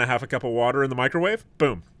rehydrated them in a half a cup of water in the microwave.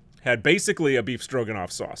 Boom. Had basically a beef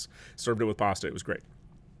stroganoff sauce. Served it with pasta. It was great.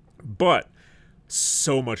 But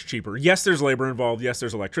so much cheaper. Yes, there's labor involved. Yes,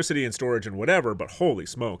 there's electricity and storage and whatever, but holy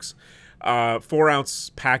smokes.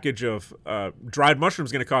 4-ounce package of dried mushrooms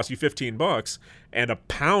is going to cost you $15, and a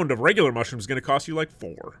pound of regular mushrooms is going to cost you like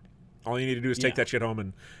 $4. All you need to do is take that shit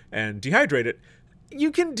home and dehydrate it.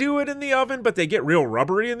 You can do it in the oven, but they get real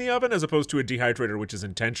rubbery in the oven as opposed to a dehydrator, which is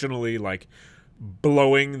intentionally like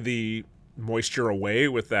blowing the moisture away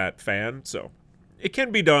with that fan. So it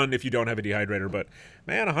can be done if you don't have a dehydrator, but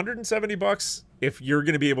man, $170 if you're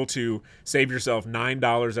going to be able to save yourself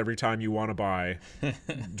 $9 every time you want to buy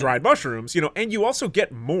dried mushrooms, and you also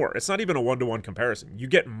get more. It's not even a 1-to-1 comparison. You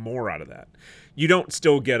get more out of that. You don't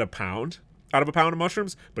still get a pound out of a pound of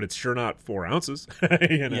mushrooms, but it's sure not 4 ounces.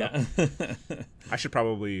 Yeah. I should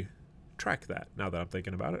probably track that now that I'm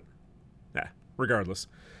thinking about it. Regardless.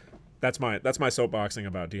 That's my soapboxing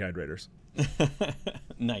about dehydrators.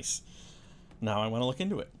 Nice. Now I want to look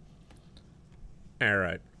into it. All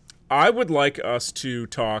right. I would like us to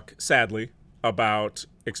talk, sadly, about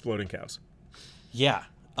exploding cows. Yeah.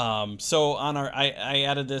 So on I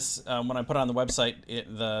added this when I put it on the website.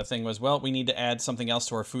 The thing was, well, we need to add something else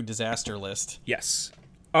to our food disaster list. Yes.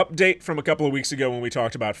 Update from a couple of weeks ago when we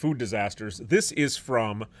talked about food disasters. This is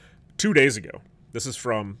from 2 days ago. This is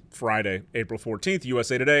from Friday, April 14th,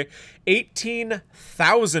 USA Today.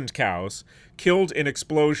 18,000 cows killed in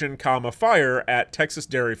explosion, fire at Texas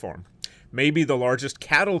dairy farm. Maybe the largest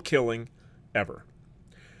cattle killing ever.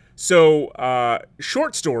 So,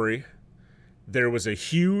 short story, there was a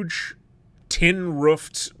huge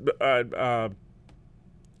tin-roofed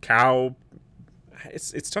cow.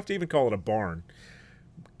 It's tough to even call it a barn.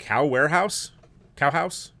 Cow warehouse? Cow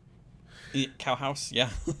house? Cow house, yeah.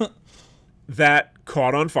 That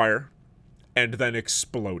caught on fire and then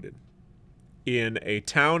exploded in a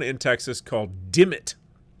town in Texas called Dimmitt,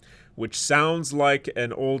 which sounds like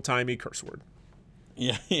an old-timey curse word.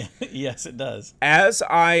 Yeah, yes, it does. As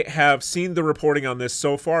I have seen the reporting on this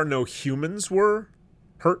so far, no humans were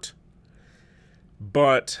hurt,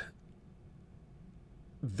 but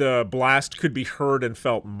the blast could be heard and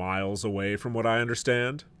felt miles away from what I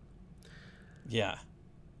understand. Yeah.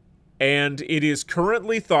 And it is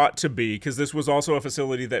currently thought to be, because this was also a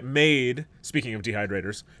facility that made, speaking of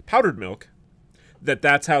dehydrators, powdered milk,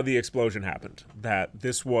 that's how the explosion happened. That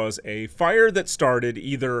this was a fire that started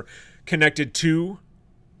either connected to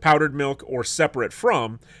powdered milk or separate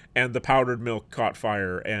from, and the powdered milk caught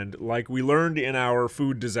fire. And like we learned in our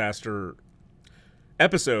food disaster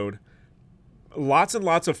episode, lots and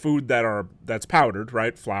lots of food that's powdered,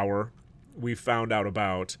 right? Flour. We found out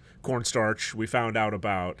about cornstarch. We found out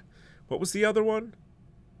about, what was the other one?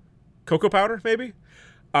 Cocoa powder, maybe?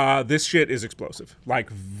 This shit is explosive. Like,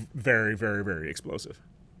 very, very, very explosive.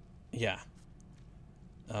 Yeah.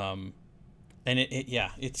 And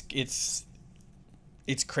it's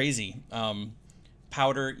crazy.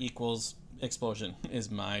 Powder equals explosion is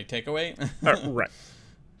my takeaway. Right.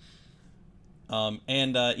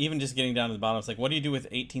 And even just getting down to the bottom, it's like, what do you do with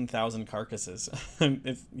 18,000 carcasses?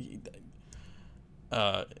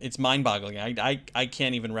 It's mind-boggling. I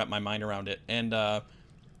can't even wrap my mind around it. And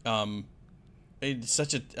it's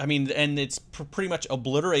such a, I mean, and it's pretty much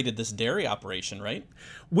obliterated this dairy operation, right?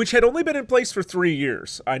 Which had only been in place for 3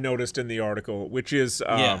 years, I noticed in the article, which is,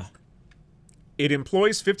 it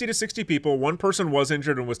employs 50 to 60 people. One person was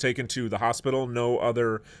injured and was taken to the hospital. No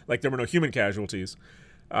other, like, there were no human casualties.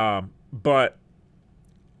 But,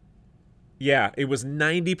 yeah, it was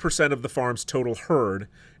 90% of the farm's total herd.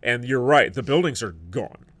 And you're right, the buildings are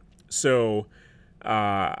gone. So,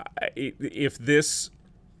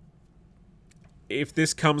 if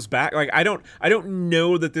this comes back, like, I don't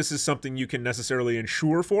know that this is something you can necessarily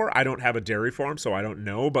insure for. I don't have a dairy farm, so I don't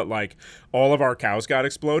know, but like all of our cows got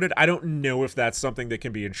exploded. I don't know if that's something that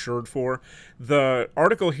can be insured for. The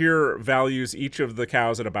article here values each of the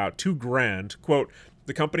cows at about $2,000. Quote,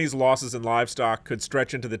 the company's losses in livestock could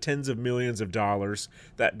stretch into the tens of millions of dollars.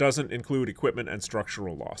 That doesn't include equipment and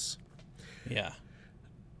structural loss. Yeah.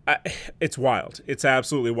 It's wild. It's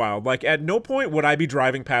absolutely wild. Like, at no point would I be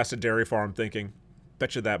driving past a dairy farm thinking,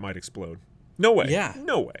 bet you that might explode. No way. Yeah.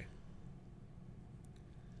 No way.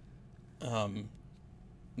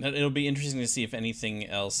 It'll be interesting to see if anything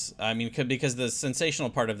else. I mean, because the sensational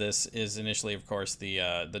part of this is initially, of course,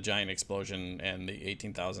 the giant explosion and the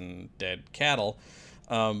 18,000 dead cattle.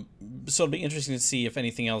 So it'll be interesting to see if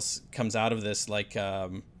anything else comes out of this, like,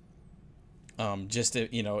 just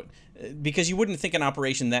to, because you wouldn't think an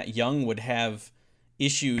operation that young would have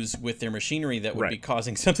issues with their machinery that would be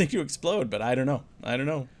causing something to explode, but I don't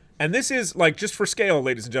know. And this is, like, just for scale,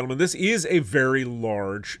 ladies and gentlemen, this is a very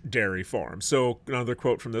large dairy farm. So, another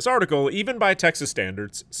quote from this article, even by Texas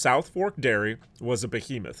standards, South Fork Dairy was a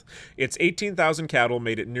behemoth. Its 18,000 cattle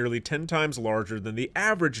made it nearly 10 times larger than the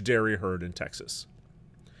average dairy herd in Texas.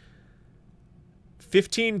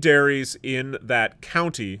 15 dairies in that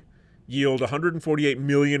county yield 148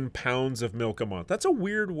 million pounds of milk a month. That's a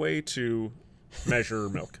weird way to measure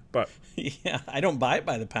milk, but yeah, I don't buy it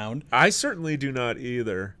by the pound. I certainly do not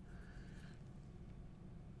either.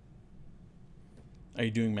 Are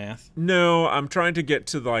you doing math? No, I'm trying to get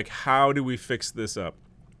to, like, how do we fix this up?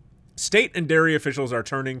 State and dairy officials are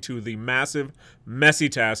turning to the massive, messy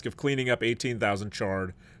task of cleaning up 18,000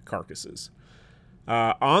 charred carcasses.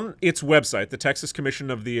 On its website, the Texas Commission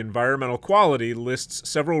of the Environmental Quality lists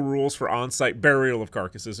several rules for on-site burial of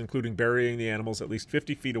carcasses, including burying the animals at least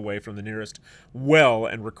 50 feet away from the nearest well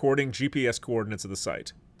and recording GPS coordinates of the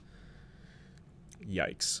site.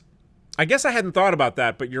 Yikes. I guess I hadn't thought about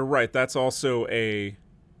that, but you're right. That's also a...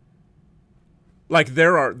 Like,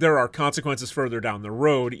 there are consequences further down the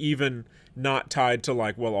road, even not tied to,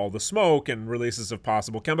 like, well, all the smoke and releases of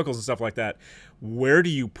possible chemicals and stuff like that. Where do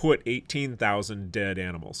you put 18,000 dead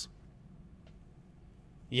animals?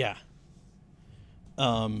 Yeah.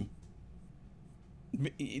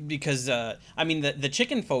 Because, I mean, the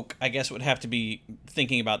chicken folk, I guess, would have to be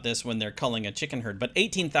thinking about this when they're culling a chicken herd. But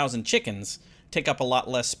 18,000 chickens take up a lot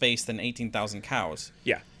less space than 18,000 cows.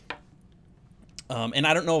 Yeah. And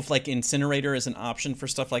I don't know if, like, incinerator is an option for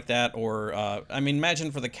stuff like that, or, I mean,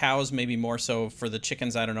 imagine for the cows, maybe more so. For the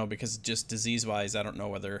chickens, I don't know, because just disease-wise, I don't know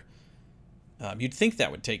whether... you'd think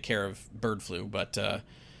that would take care of bird flu, but...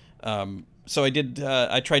 so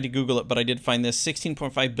I tried to Google it, but I did find this.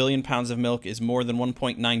 16.5 billion pounds of milk is more than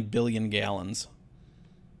 1.9 billion gallons.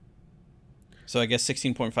 So I guess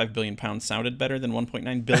 16.5 billion pounds sounded better than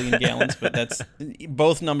 1.9 billion gallons, but that's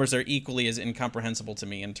both numbers are equally as incomprehensible to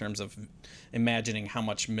me in terms of imagining how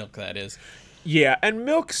much milk that is. Yeah, and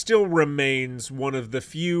milk still remains one of the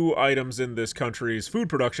few items in this country's food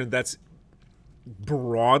production that's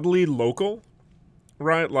broadly local,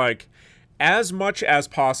 right? Like, as much as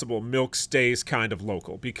possible, milk stays kind of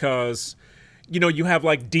local because... you have,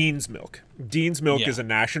 like, Dean's Milk. Dean's Milk is a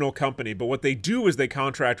national company, but what they do is they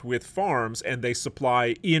contract with farms and they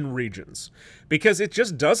supply in regions because it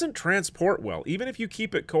just doesn't transport well. Even if you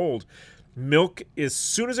keep it cold, milk, as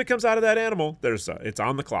soon as it comes out of that animal, it's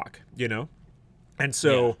on the clock, And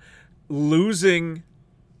so losing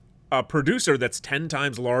a producer that's 10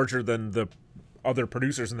 times larger than the other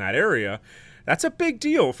producers in that area That's a big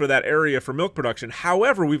deal for that area for milk production.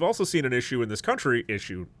 However, we've also seen an issue in this country. I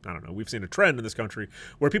don't know. We've seen a trend in this country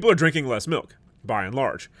where people are drinking less milk, by and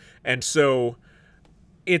large. And so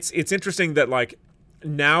it's interesting that, like,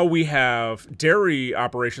 now we have dairy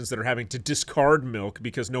operations that are having to discard milk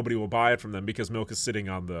because nobody will buy it from them because milk is sitting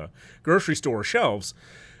on the grocery store shelves.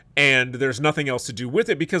 And there's nothing else to do with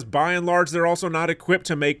it because, by and large, they're also not equipped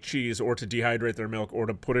to make cheese or to dehydrate their milk or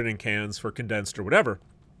to put it in cans for condensed or whatever.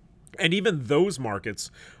 And even those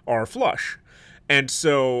markets are flush. And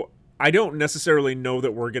so I don't necessarily know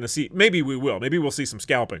that we're going to see... Maybe we will. Maybe we'll see some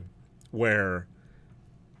scalping where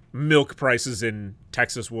milk prices in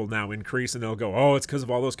Texas will now increase and they'll go, oh, it's because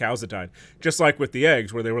of all those cows that died. Just like with the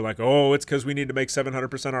eggs where they were like, oh, it's because we need to make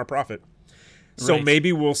 700% our profit. So Right.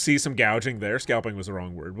 maybe we'll see some gouging there. Scalping was the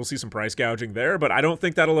wrong word. We'll see some price gouging there, but I don't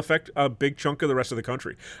think that'll affect a big chunk of the rest of the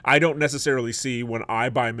country. I don't necessarily see when I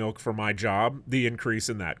buy milk for my job the increase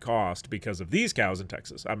in that cost because of these cows in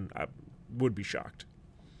Texas. I would be shocked.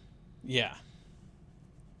 Yeah.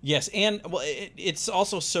 Yes, and well, it's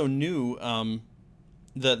also so new.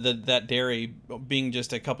 That dairy being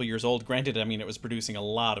just a couple years old. Granted, I mean it was producing a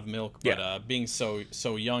lot of milk, but being so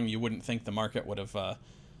young, you wouldn't think the market would have,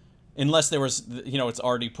 unless there was, it's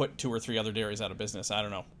already put 2 or 3 other dairies out of business. I don't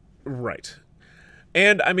know. Right.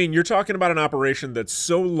 And, I mean, you're talking about an operation that's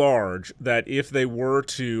so large that if they were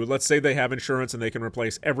to, let's say they have insurance and they can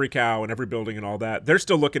replace every cow and every building and all that, they're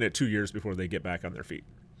still looking at 2 years before they get back on their feet.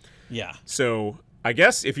 Yeah. So I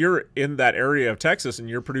guess if you're in that area of Texas and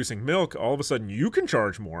you're producing milk, all of a sudden you can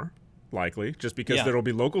charge more, likely, just because there'll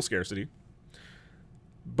be local scarcity.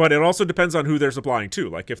 But it also depends on who they're supplying to.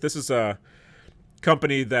 Like if this is a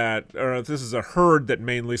company or if this is a herd that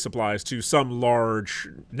mainly supplies to some large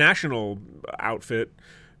national outfit,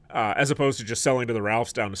 as opposed to just selling to the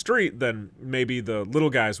Ralphs down the street, then maybe the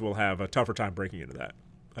little guys will have a tougher time breaking into that.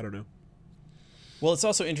 I don't know. Well, it's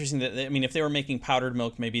also interesting that, I mean, if they were making powdered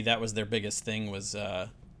milk, maybe that was their biggest thing was,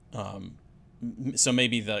 so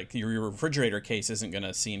maybe your refrigerator case isn't going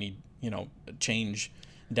to see any, change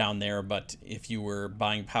down there. But if you were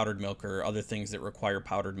buying powdered milk or other things that require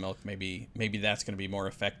powdered milk, maybe that's going to be more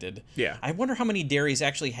affected. Yeah. I wonder how many dairies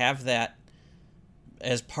actually have that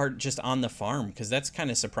as part just on the farm, because that's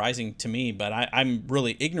kind of surprising to me. But I'm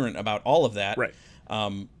really ignorant about all of that. Right.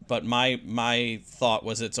 But my thought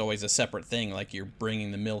was it's always a separate thing. Like you're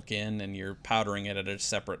bringing the milk in and you're powdering it at a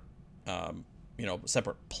separate,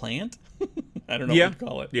 separate plant. I don't know what to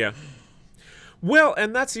call it. Yeah. Well,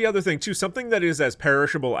 and that's the other thing too. Something that is as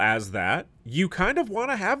perishable as that, you kind of want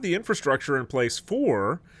to have the infrastructure in place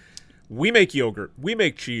for. We make yogurt, we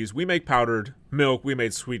make cheese, we make powdered milk, we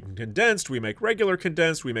make sweetened condensed, we make regular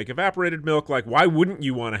condensed, we make evaporated milk. Like, why wouldn't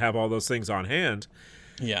you want to have all those things on hand?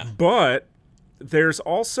 Yeah. But there's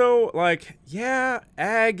also, like,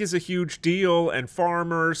 ag is a huge deal, and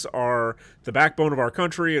farmers are the backbone of our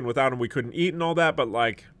country, and without them we couldn't eat and all that, but,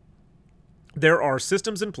 like, there are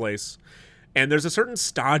systems in place, and there's a certain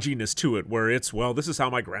stodginess to it, where it's, well, this is how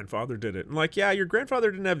my grandfather did it. And, like, your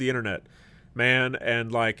grandfather didn't have the internet, man,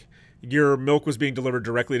 and, like, your milk was being delivered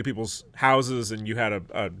directly to people's houses, and you had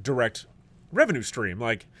a direct revenue stream.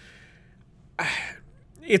 Like,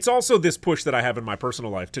 it's also this push that I have in my personal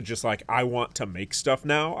life to just, like, I want to make stuff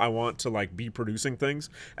now. I want to, like, be producing things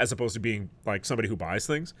as opposed to being, like, somebody who buys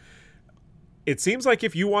things. It seems like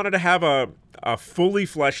if you wanted to have a fully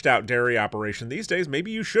fleshed out dairy operation these days, maybe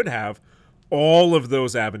you should have all of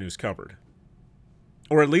those avenues covered.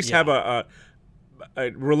 Or at least have a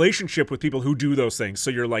relationship with people who do those things.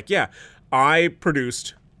 So you're like, I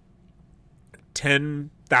produced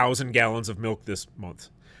 10,000 gallons of milk this month,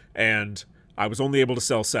 and I was only able to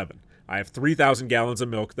sell 7. I have 3,000 gallons of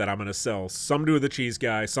milk that I'm going to sell, some to the cheese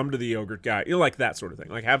guy, some to the yogurt guy, like that sort of thing.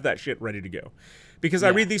 Like, have that shit ready to go. Because I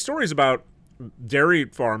read these stories about dairy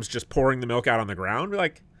farms just pouring the milk out on the ground.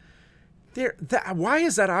 Like, why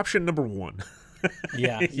is that option number 1?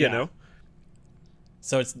 You know?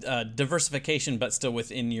 So it's diversification, but still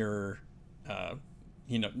within your,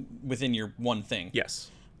 within your one thing.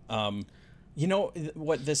 Yes.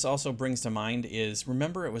 What this also brings to mind is,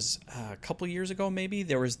 remember it was a couple years ago, maybe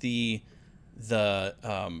there was the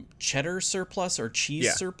cheddar surplus or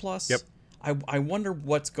cheese surplus. Yep. I wonder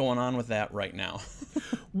what's going on with that right now.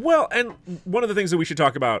 Well, and one of the things that we should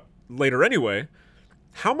talk about later anyway,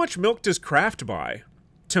 how much milk does Kraft buy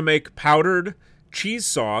to make powdered cheese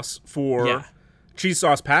sauce for cheese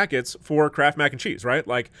sauce packets for Kraft mac and cheese, right?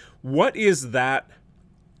 Like, what is that?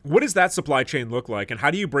 What does that supply chain look like, and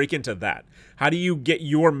how do you break into that? How do you get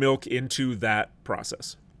your milk into that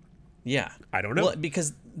process? Yeah. I don't know. Well,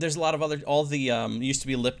 because there's a lot of other, all the, used to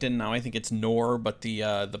be Lipton, now I think it's Knorr, but the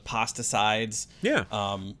pesticides. Yeah.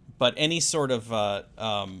 but any sort of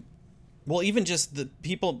well, even just the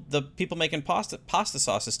people making pasta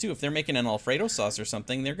sauces too. If they're making an Alfredo sauce or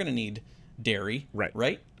something, they're going to need dairy,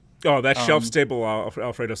 right? Oh, that shelf-stable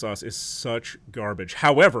Alfredo sauce is such garbage.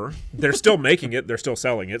 However, they're still making it. They're still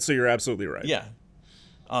selling it. So you're absolutely right. Yeah.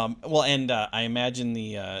 Well, and I imagine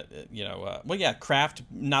the, Kraft,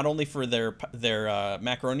 not only for their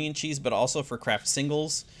macaroni and cheese, but also for Kraft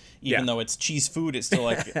singles. Even though it's cheese food, it still,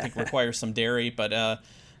 I think, requires some dairy. But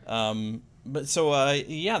there's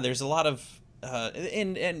a lot of...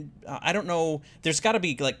 and I don't know. There's got to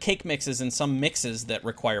be like cake mixes and some mixes that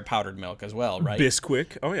require powdered milk as well, right?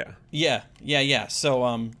 Bisquick. Oh yeah. Yeah.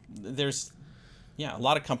 So there's a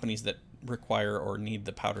lot of companies that require or need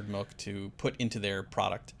the powdered milk to put into their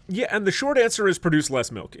product. Yeah, and the short answer is produce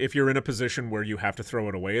less milk if you're in a position where you have to throw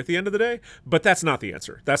it away at the end of the day. But that's not the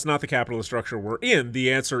answer. That's not the capitalist structure we're in.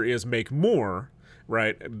 The answer is make more,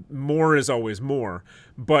 right? More is always more.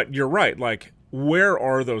 But you're right. Like, where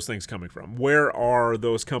are those things coming from? Where are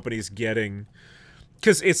those companies getting...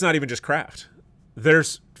 Because it's not even just Kraft.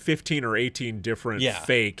 There's 15 or 18 different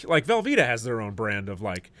fake... Like, Velveeta has their own brand of,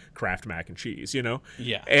 like, Kraft mac and cheese, you know?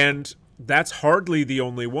 Yeah. And that's hardly the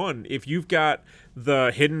only one. If you've got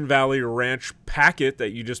the Hidden Valley Ranch packet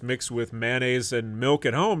that you just mix with mayonnaise and milk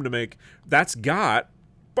at home to make... That's got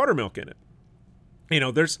buttermilk in it. You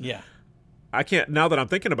know, there's... Yeah. I can't... Now that I'm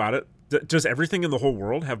thinking about it, does everything in the whole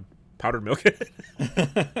world have powdered milk in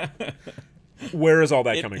it? Where is all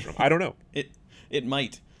that coming from? I don't know. It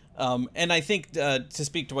might. And I think to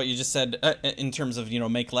speak to what you just said in terms of,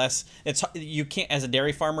 make less, you can't, as a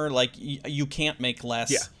dairy farmer, like you can't make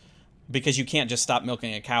less because you can't just stop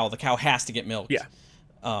milking a cow. The cow has to get milked.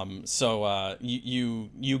 Yeah. So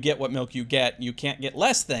you get what milk you get. You can't get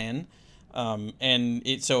less than. You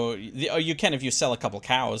can if you sell a couple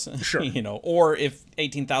cows, sure. Or if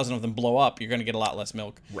 18,000 of them blow up, you're going to get a lot less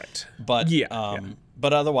milk. Right. But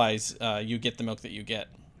but otherwise, you get the milk that you get.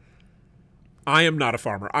 I am not a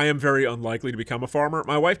farmer. I am very unlikely to become a farmer.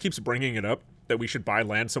 My wife keeps bringing it up that we should buy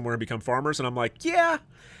land somewhere and become farmers, and I'm like, yeah,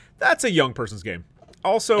 that's a young person's game.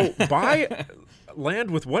 Also, buy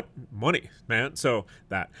land with what money, man? So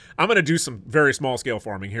that I'm going to do some very small scale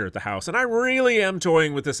farming here at the house, and I really am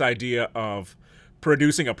toying with this idea of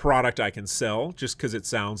producing a product I can sell just because it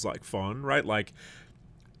sounds like fun, right? Like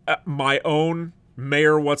my own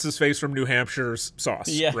Mayor What's-His-Face from New Hampshire's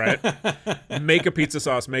sauce, right? Make a pizza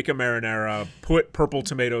sauce, make a marinara, put purple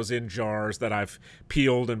tomatoes in jars that I've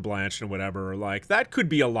peeled and blanched and whatever. Like, that could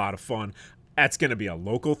be a lot of fun. That's going to be a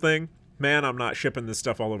local thing. Man, I'm not shipping this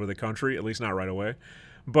stuff all over the country, at least not right away.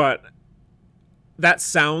 But that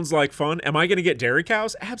sounds like fun. Am I going to get dairy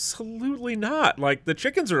cows? Absolutely not. Like, the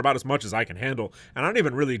chickens are about as much as I can handle, and I don't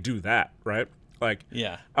even really do that, right? Like,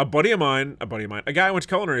 a guy I went to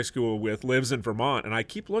culinary school with lives in Vermont, and I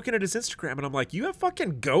keep looking at his Instagram, and I'm like, you have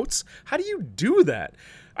fucking goats? How do you do that?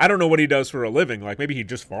 I don't know what he does for a living. Like, maybe he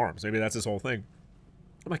just farms. Maybe that's his whole thing.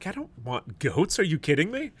 I'm like, I don't want goats. Are you kidding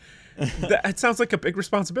me? That sounds like a big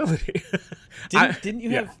responsibility. Didn't you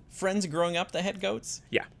have friends growing up that had goats?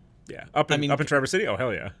 Yeah. Up in Traverse City? Oh,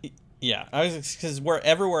 hell yeah. Yeah, because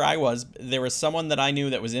everywhere I was, there was someone that I knew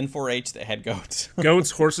that was in 4-H that had goats. Goats,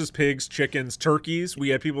 horses, pigs, chickens, turkeys. We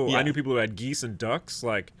had people. I knew people who had geese and ducks.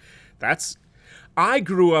 Like, I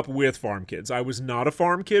grew up with farm kids. I was not a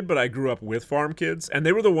farm kid, but I grew up with farm kids, and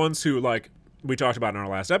they were the ones who, like, we talked about in our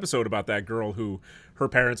last episode about that girl who her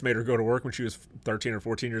parents made her go to work when she was 13 or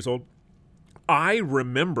 14 years old. I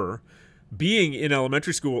remember being in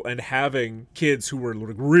elementary school and having kids who were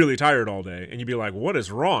really tired all day, and you'd be like, what is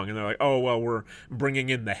wrong? And they're like, oh, well, we're bringing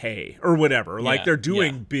in the hay or whatever. Like, they're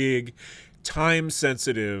doing big,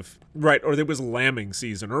 time-sensitive, right? Or there was lambing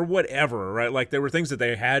season or whatever, right? Like, there were things that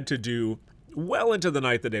they had to do well into the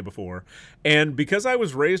night the day before. And because I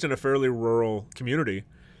was raised in a fairly rural community,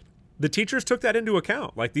 the teachers took that into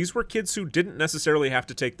account. Like, these were kids who didn't necessarily have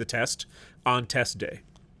to take the test on test day.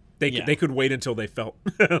 They could wait until they felt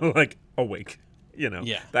like awake,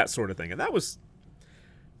 that sort of thing. And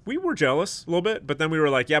we were jealous a little bit, but then we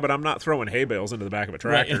were like, yeah, but I'm not throwing hay bales into the back of a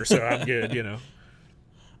tractor, right. So I'm good,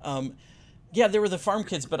 Yeah, there were the farm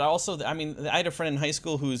kids, but I had a friend in high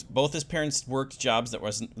school whose both his parents worked jobs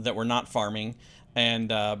that were not farming, and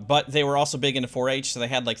but they were also big into 4-H, so they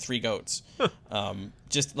had like 3 goats.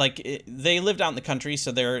 They lived out in the country,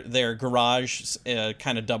 so their garage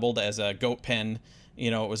kind of doubled as a goat pen.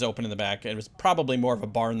 It was open in the back. It was probably more of a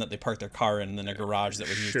barn that they parked their car in than a garage that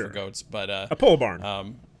was used for goats. But a pole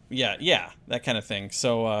barn. Yeah, that kind of thing.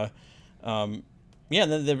 So,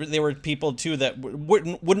 there were people too that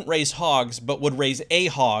wouldn't raise hogs, but would raise a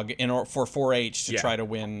hog for 4-H to try to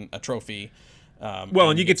win a trophy.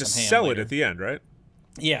 And you get to sell it at the end, right?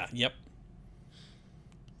 Yeah. Yep.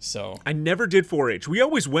 So I never did 4-H. We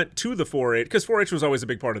always went to the 4-H because 4-H was always a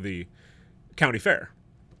big part of the county fair.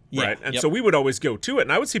 yeah. Right. And Yep. so we would always go to it,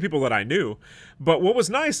 and I would see people that I knew. But what was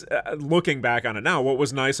nice, looking back on it now, what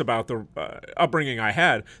was nice about the upbringing I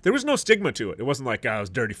had, there was no stigma to it. It wasn't like, oh, it was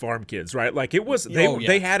dirty farm kids, right? Like it was,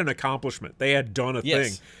 they had an accomplishment. They had done a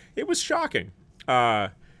Yes. thing. It was shocking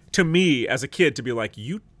to me as a kid to be like,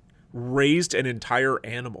 you raised an entire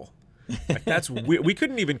animal. Like that's we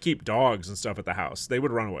couldn't even keep dogs and stuff at the house. They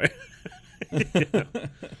would run away. You know?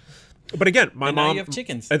 But again, my And mom. now you have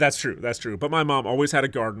chickens. That's true. That's true. But my mom always had a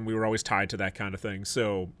garden. We were always tied to that kind of thing.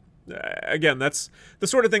 So, again, that's the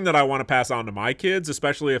sort of thing that I want to pass on to my kids,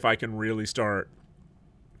 especially if I can really start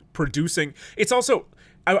producing. It's also,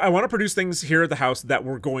 I want to produce things here at the house that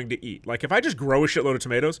we're going to eat. Like, if I just grow a shitload of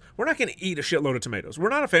tomatoes, we're not going to eat a shitload of tomatoes. We're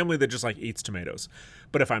not a family that just, like, eats tomatoes.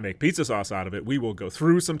 But if I make pizza sauce out of it, we will go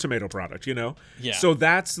through some tomato product, you know? Yeah. So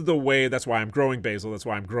that's the way, that's why I'm growing basil. That's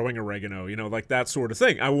why I'm growing oregano, you know, like that sort of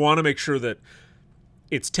thing. I want to make sure that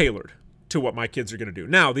it's tailored to what my kids are going to do.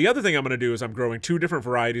 Now, the other thing I'm going to do is I'm growing 2 different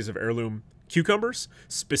varieties of heirloom cucumbers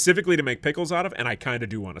specifically to make pickles out of, and I kind of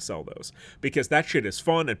do want to sell those because that shit is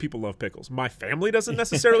fun and people love pickles. My family doesn't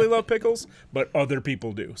necessarily love pickles, but other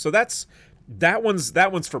people do. So that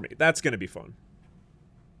one's for me. That's going to be fun.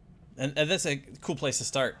 And that's a cool place to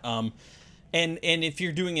start. And if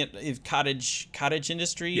you're doing it if cottage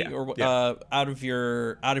industry Yeah, or yeah. out of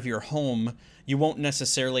your home, you won't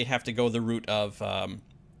necessarily have to go the route of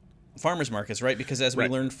farmers markets, right? Because as we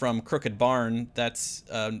Right. learned from Crooked Barn, that's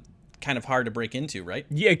kind of hard to break into, right?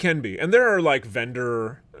 Yeah, it can be. And there are like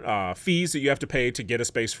vendor fees that you have to pay to get a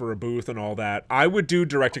space for a booth and all that. I would do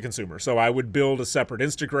direct to consumer. So I would build a separate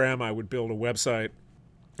Instagram. I would build a website.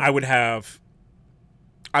 I would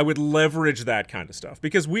leverage that kind of stuff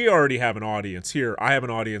because we already have an audience here. I have an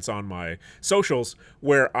audience on my socials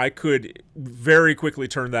where I could very quickly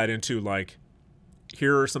turn that into like,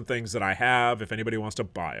 here are some things that I have if anybody wants to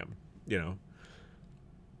buy them, you know.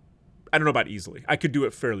 I don't know about easily. I could do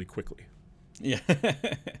it fairly quickly. Yeah.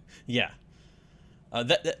 Yeah.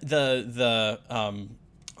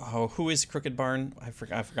 Who is Crooked Barn? I've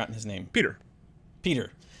forgotten his name. Peter.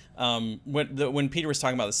 When Peter was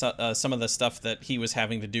talking about some of the stuff that he was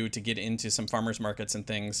having to do to get into some farmers markets and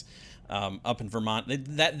things up in Vermont,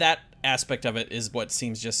 that aspect of it is what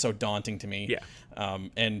seems just so daunting to me. Yeah.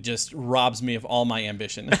 And just robs me of all my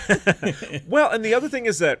ambition. Well, and the other thing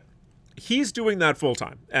is that he's doing that full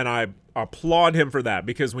time, and I applaud him for that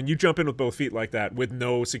because when you jump in with both feet like that with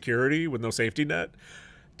no security, with no safety net,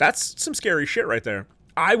 that's some scary shit right there.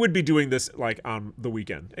 I would be doing this like on the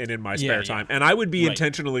weekend and in my spare time, and I would be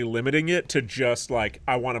intentionally limiting it to just like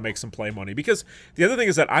I want to make some play money because the other thing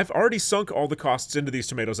is that I've already sunk all the costs into these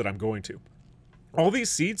tomatoes that I'm going to. All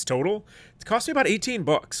these seeds total, it cost me about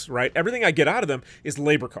 $18, right? Everything I get out of them is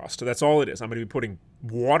labor cost. So that's all it is. I'm going to be putting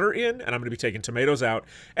water in, and I'm going to be taking tomatoes out,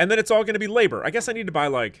 and then it's all going to be labor. I guess I need to buy,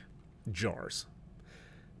 like, jars.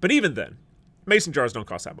 But even then, mason jars don't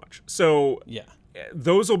cost that much. So Yeah.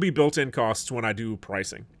 those will be built-in costs when I do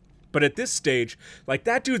pricing. But at this stage, like,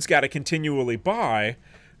 that dude's got to continually buy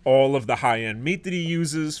all of the high-end meat that he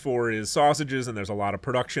uses for his sausages, and there's a lot of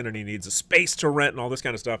production, and he needs a space to rent and all this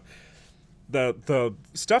kind of stuff. The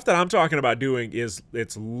stuff that I'm talking about doing is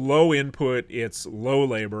it's low input, it's low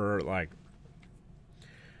labor, like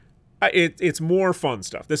it's more fun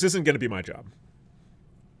stuff. This isn't going to be my job.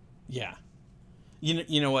 Yeah.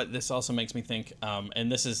 You know what? This also makes me think,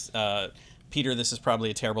 and this is, Peter, this is probably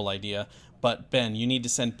a terrible idea, but Ben, you need to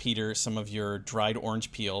send Peter some of your dried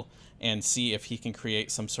orange peel and see if he can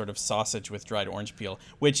create some sort of sausage with dried orange peel,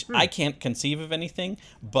 which I can't conceive of anything,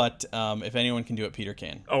 but if anyone can do it, Peter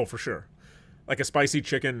can. Oh, for sure. Like a spicy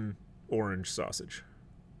chicken orange sausage.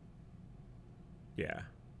 Yeah.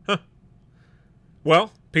 Huh.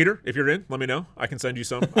 Well, Peter, if you're in, let me know. I can send you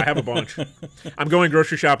some. I have a bunch. I'm going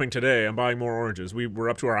grocery shopping today. I'm buying more oranges. We're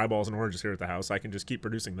up to our eyeballs in oranges here at the house. I can just keep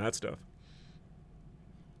producing that stuff.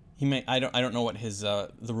 He may. I don't know what his the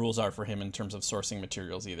rules are for him in terms of sourcing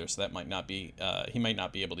materials either. So that might not be. He might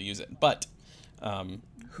not be able to use it. But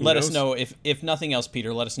let us know if nothing else,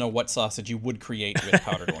 Peter. Let us know what sausage you would create with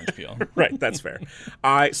powdered orange peel. Right, that's fair.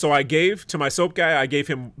 So I gave to my soap guy. I gave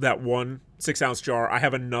him that 1 6-ounce jar. I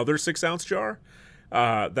have another 6-ounce jar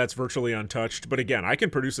that's virtually untouched. But again, I can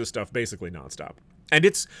produce this stuff basically nonstop. And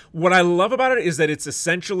it's what I love about it is that it's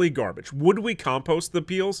essentially garbage. Would we compost the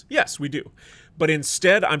peels? Yes, we do. But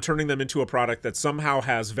instead, I'm turning them into a product that somehow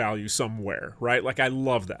has value somewhere, right? Like, I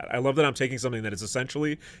love that. I love that I'm taking something that is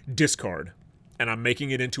essentially discard, and I'm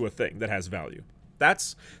making it into a thing that has value.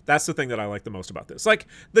 That's the thing that I like the most about this. Like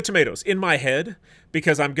the tomatoes in my head,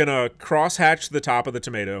 because I'm gonna cross hatch the top of the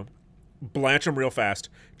tomato, blanch them real fast,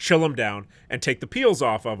 chill them down, and take the peels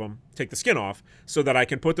off of them, take the skin off, so that I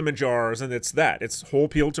can put them in jars, and it's whole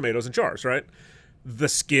peeled tomatoes in jars, right? The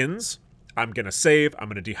skins, I'm going to save, I'm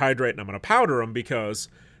going to dehydrate, and I'm going to powder them, because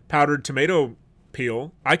powdered tomato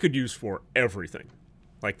peel I could use for everything.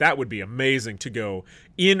 Like, that would be amazing to go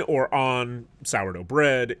in or on sourdough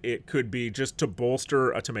bread. It could be just to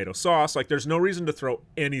bolster a tomato sauce. Like, there's no reason to throw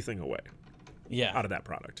anything away out of that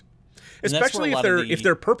product. And especially if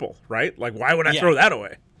they're purple, right? Like, why would I throw that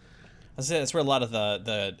away? I say that's where a lot of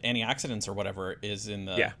the antioxidants or whatever is in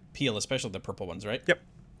the peel, especially the purple ones, right? Yep.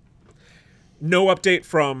 No update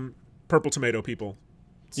from purple tomato people.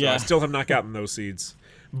 So I still have not gotten those seeds.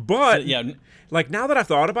 But like, now that I've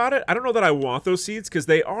thought about it, I don't know that I want those seeds, because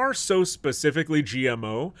they are so specifically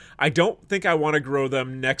GMO. I don't think I want to grow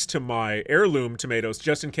them next to my heirloom tomatoes,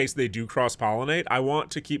 just in case they do cross-pollinate. I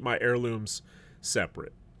want to keep my heirlooms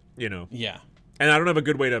separate, you know? Yeah. And I don't have a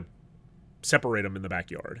good way to separate them in the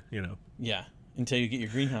backyard, you know? Yeah. Until you get your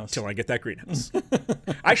greenhouse. Till I get that greenhouse.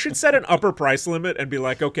 I should set an upper price limit and be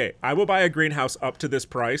like, okay, I will buy a greenhouse up to this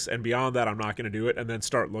price, and beyond that, I'm not going to do it, and then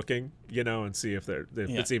start looking, you know, and see if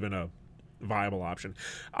it's even a viable option.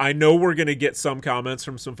 I know we're going to get some comments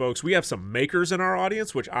from some folks. We have some makers in our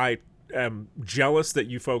audience, which I am jealous that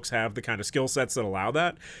you folks have the kind of skill sets that allow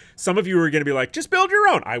that. Some of you are going to be like, just build your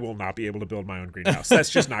own. I will not be able to build my own greenhouse. That's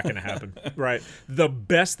just not going to happen, right? The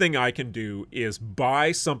best thing I can do is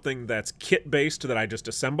buy something that's kit-based that I just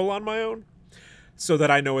assemble on my own, so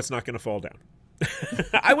that I know it's not going to fall down.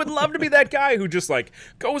 I would love to be that guy who just like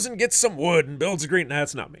goes and gets some wood and builds a green.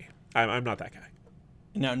 That's not me. I'm not that guy.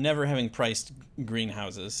 Now, never having priced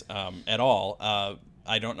greenhouses at all,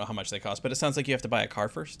 I don't know how much they cost, but it sounds like you have to buy a car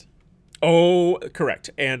first. Oh,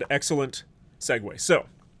 correct. And excellent segue. So,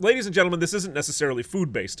 ladies and gentlemen, this isn't necessarily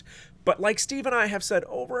food-based, but like Steve and I have said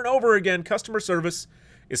over and over again, customer service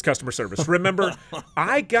is customer service. Remember,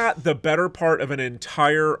 I got the better part of an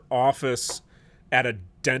entire office at a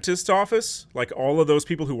dentist's office, like all of those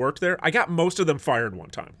people who worked there. I got most of them fired one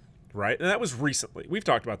time, right? And that was recently. We've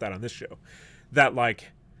talked about that on this show. That,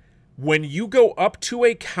 like, when you go up to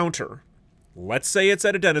a counter, let's say it's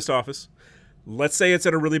at a dentist office, let's say it's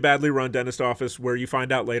at a really badly run dentist office where you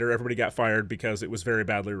find out later everybody got fired because it was very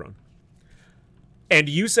badly run. And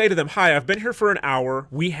you say to them, hi, I've been here for an hour.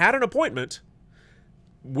 We had an appointment,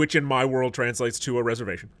 which in my world translates to a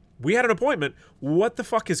reservation. We had an appointment. What the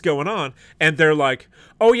fuck is going on? And they're like,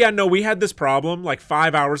 oh yeah, no, we had this problem like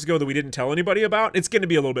 5 hours ago that we didn't tell anybody about. It's going to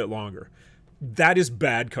be a little bit longer. That is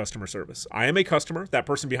bad customer service. I am a customer. That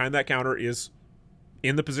person behind that counter is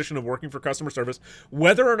in the position of working for customer service.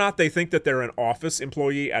 Whether or not they think that they're an office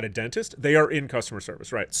employee at a dentist, they are in customer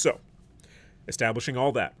service, right? So, establishing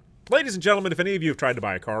all that. Ladies and gentlemen, if any of you have tried to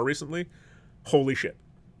buy a car recently, holy shit.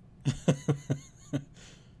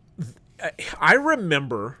 I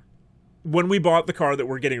remember when we bought the car that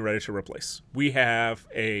we're getting ready to replace. We have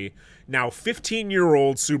a now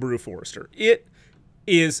 15-year-old Subaru Forester. It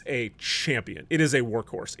is a champion. It is a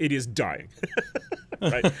workhorse. It is dying.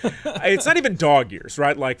 Right? It's not even dog years,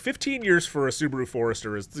 right? Like 15 years for a Subaru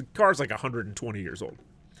Forester the car's like 120 years old.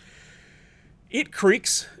 It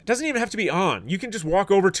creaks. It doesn't even have to be on. You can just walk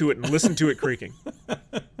over to it and listen to it creaking.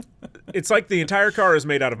 It's like the entire car is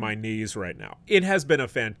made out of my knees right now. It has been a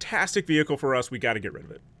fantastic vehicle for us. We got to get rid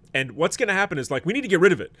of it. And what's going to happen is, like, we need to get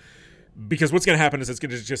rid of it, because what's going to happen is it's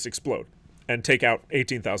going to just explode and take out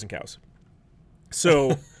 18,000 cows.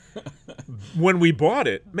 So when we bought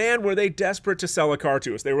it, man, were they desperate to sell a car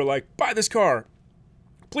to us. They were like, buy this car.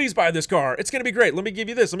 Please buy this car. It's going to be great. Let me give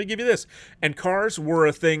you this. Let me give you this. And cars were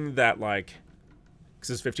a thing that, like, this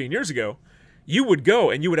is 15 years ago, you would go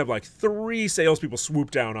and you would have like 3 salespeople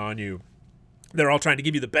swoop down on you. They're all trying to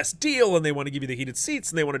give you the best deal, and they want to give you the heated seats,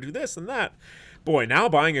 and they want to do this and that. Boy, now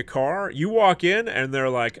buying a car, you walk in and they're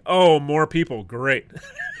like, oh, more people. Great.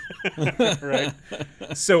 Right?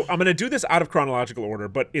 So I'm going to do this out of chronological order,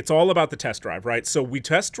 but it's all about the test drive, right? So we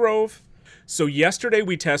test drove. So yesterday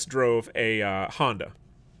we test drove a Honda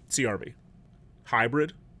CR-V.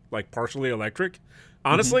 Hybrid, like partially electric.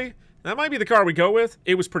 Honestly, that might be the car we go with.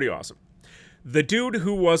 It was pretty awesome. The dude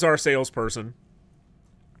who was our salesperson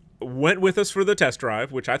went with us for the test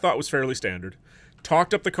drive, which I thought was fairly standard.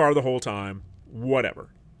 Talked up the car the whole time. Whatever.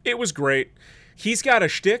 It was great. He's got a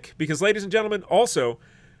shtick because, ladies and gentlemen, also,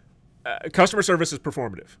 customer service is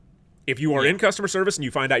performative. If you are in customer service and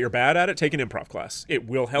you find out you're bad at it, take an improv class. It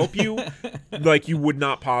will help you like you would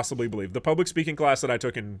not possibly believe. The public speaking class that I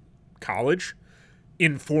took in college,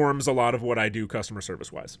 informs a lot of what I do customer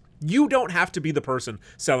service wise. You don't have to be the person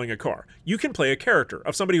selling a car. You can play a character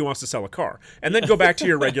of somebody who wants to sell a car and then go back to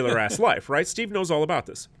your regular ass life, right? Steve knows all about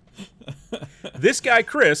this. This guy,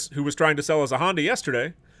 Chris, who was trying to sell us a Honda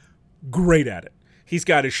yesterday, great at it. He's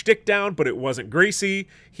got his shtick down, but it wasn't greasy.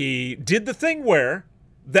 He did the thing where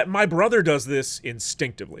that my brother does this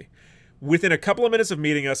instinctively. Within a couple of minutes of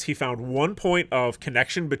meeting us, he found one point of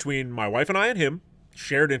connection between my wife and I and him,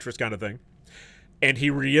 shared interest kind of thing. And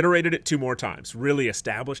he reiterated it 2 more times, really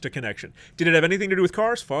established a connection. Did it have anything to do with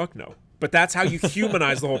cars? Fuck no. But that's how you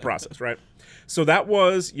humanize the whole process, right? So that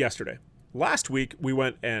was yesterday. Last week, we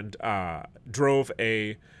went and drove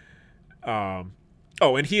a...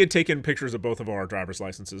 and he had taken pictures of both of our driver's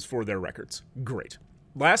licenses for their records. Great.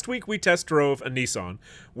 Last week, we test drove a Nissan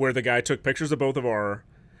where the guy took pictures of both of our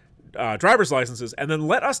driver's licenses and then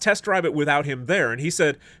let us test drive it without him there. And he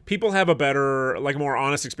said people have a better, like, more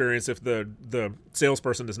honest experience if the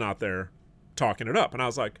salesperson is not there talking it up. And I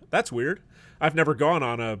was like, that's weird. I've never gone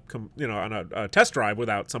on a test drive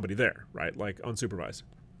without somebody there, right? Like unsupervised.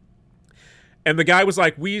 And the guy was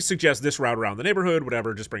like, we suggest this route around the neighborhood,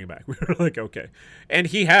 whatever, just bring it back. We were like, okay. And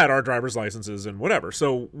he had our driver's licenses and whatever.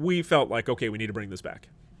 So we felt like, okay, we need to bring this back.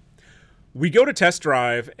 We go to test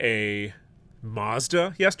drive a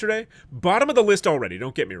Mazda yesterday. Bottom of the list already,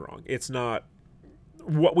 don't get me wrong. It's not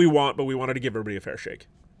what we want, but we wanted to give everybody a fair shake.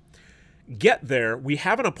 Get there, we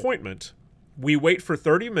have an appointment. We wait for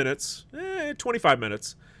 30 minutes, 25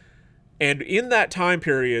 minutes. And in that time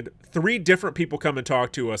period, 3 different people come and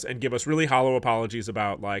talk to us and give us really hollow apologies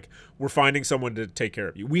about, like, we're finding someone to take care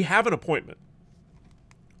of you. We have an appointment.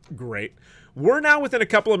 Great. We're now within a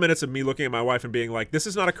couple of minutes of me looking at my wife and being like, this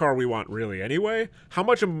is not a car we want really anyway. How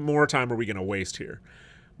much more time are we going to waste here?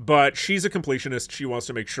 But she's a completionist. She wants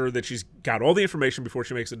to make sure that she's got all the information before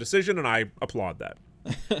she makes a decision, and I applaud that.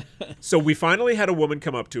 So we finally had a woman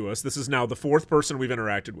come up to us. This is now the 4th person we've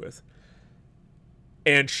interacted with.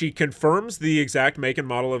 And she confirms the exact make and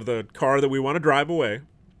model of the car that we want to drive away,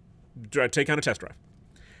 take on a test drive.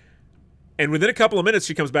 And within a couple of minutes,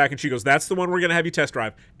 she comes back and she goes, that's the one we're going to have you test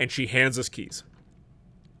drive. And she hands us keys.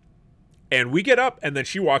 And we get up, and then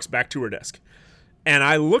she walks back to her desk. And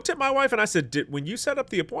I looked at my wife and I said, when you set up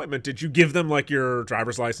the appointment, did you give them, like, your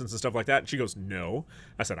driver's license and stuff like that? And she goes, no.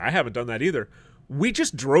 I said, I haven't done that either. We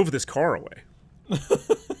just drove this car away.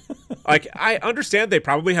 Like, I understand they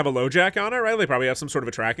probably have a low jack on it, right? They probably have some sort of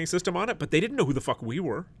a tracking system on it, but they didn't know who the fuck we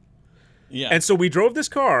were. Yeah. And so we drove this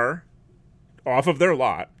car off of their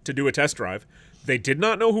lot to do a test drive. They did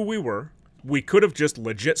not know who we were. We could have just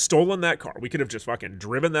legit stolen that car. We could have just fucking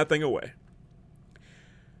driven that thing away.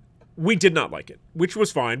 We did not like it, which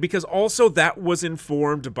was fine, because also that was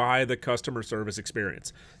informed by the customer service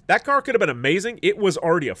experience. That car could have been amazing. It was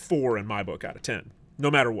already a 4 in my book out of 10. No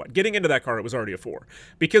matter what. Getting into that car, it was already a 4.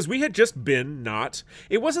 Because we had just been not...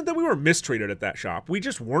 It wasn't that we were mistreated at that shop. We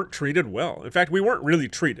just weren't treated well. In fact, we weren't really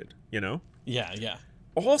treated, you know? Yeah, yeah.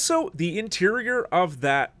 Also, the interior of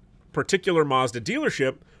that particular Mazda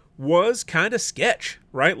dealership was kind of sketch,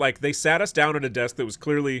 right? Like, they sat us down at a desk that was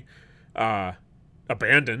clearly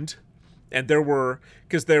abandoned. And there were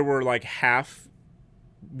like half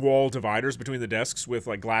wall dividers between the desks with,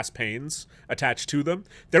 like, glass panes attached to them.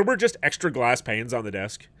 There were just extra glass panes on the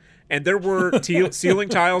desk. And there were ceiling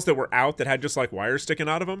tiles that were out that had just, like, wires sticking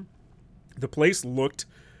out of them. The place looked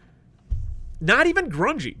not even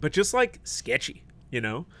grungy, but just, like, sketchy, you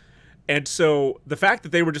know? And so the fact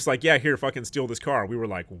that they were just like, yeah, here, fucking steal this car, we were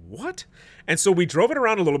like, what? And so we drove it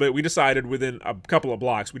around a little bit. We decided within a couple of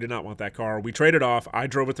blocks we did not want that car. We traded off. I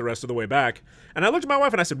drove it the rest of the way back. And I looked at my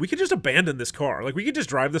wife and I said, we could just abandon this car. Like, we could just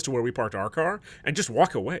drive this to where we parked our car and just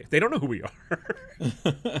walk away. They don't know who we are.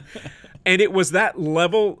 And it was that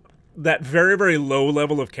level, that very, very low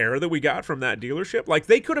level of care that we got from that dealership. Like,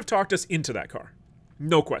 they could have talked us into that car.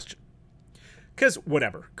 No question. Because,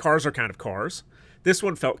 whatever. Cars are kind of cars. This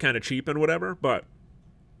one felt kind of cheap and whatever, but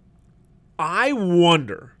I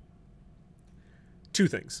wonder 2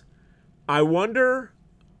 things. I wonder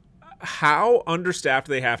how understaffed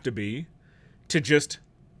they have to be to just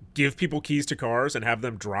give people keys to cars and have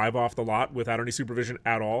them drive off the lot without any supervision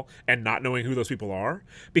at all and not knowing who those people are.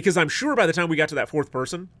 Because I'm sure by the time we got to that 4th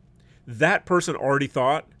person, that person already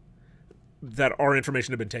thought that our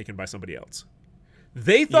information had been taken by somebody else.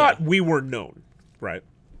 They thought we were known, right?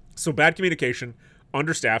 So bad communication,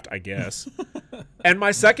 understaffed, I guess. And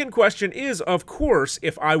my second question is, of course,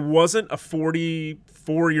 if I wasn't a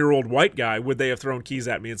 44-year-old white guy, would they have thrown keys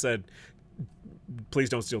at me and said, please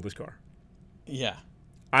don't steal this car? Yeah.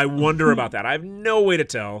 I wonder about that. I have no way to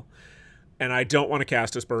tell. and I don't want to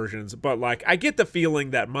cast aspersions, but like I get the feeling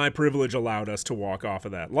that my privilege allowed us to walk off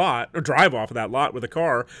of that lot or drive off of that lot with a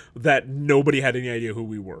car that nobody had any idea who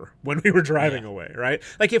we were when we were driving away, right?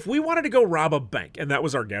 Like if we wanted to go rob a bank and that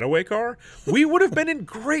was our getaway car, we would have been in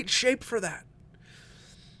great shape for that.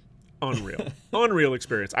 Unreal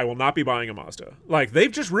experience. I will not be buying a Mazda. Like,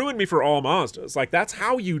 they've just ruined me for all Mazdas. Like, that's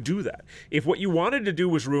how you do that. If what you wanted to do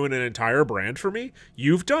was ruin an entire brand for me,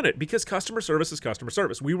 you've done it, because customer service is customer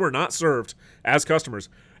service. We were not served as customers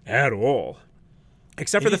at all,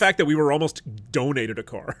 except for the fact that we were almost donated a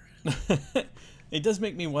car. It does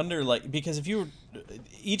make me wonder, like, because if you,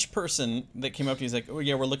 each person that came up to you is like, oh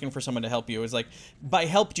yeah, we're looking for someone to help you. It's like, by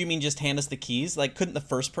help, do you mean just hand us the keys? Like, couldn't the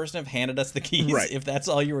first person have handed us the keys if that's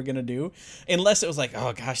all you were going to do? Unless it was like,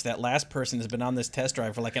 oh gosh, that last person has been on this test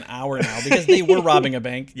drive for like an hour now because they were robbing a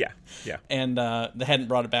bank. Yeah. And they hadn't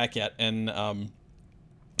brought it back yet. And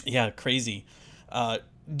crazy.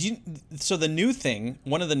 So the new thing,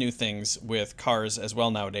 one of the new things with cars as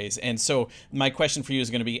well nowadays, and so my question for you is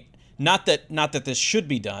going to be, not that this should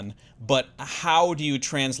be done, but how do you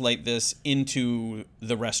translate this into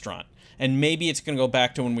the restaurant? And maybe it's going to go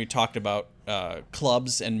back to when we talked about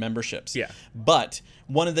clubs and memberships. Yeah. But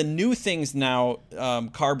one of the new things now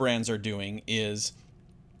car brands are doing is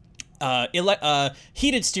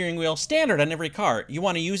heated steering wheel, standard on every car. You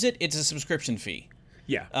want to use it, it's a subscription fee.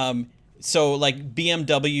 Yeah. So like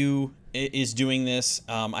BMW is doing this.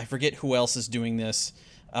 I forget who else is doing this.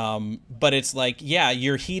 But it's like, yeah,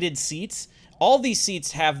 your heated seats, all these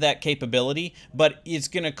seats have that capability, but it's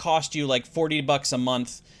going to cost you like $40 a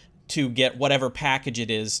month to get whatever package it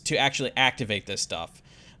is to actually activate this stuff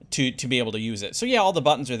to be able to use it. So yeah, all the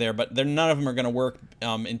buttons are there, but none of them are going to work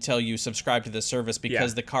until you subscribe to this service,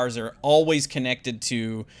 because the cars are always connected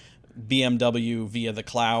to BMW via the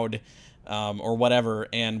cloud. Or whatever,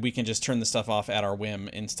 and we can just turn the stuff off at our whim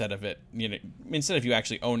instead of you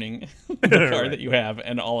actually owning the car that you have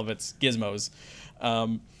and all of its gizmos.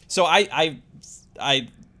 So I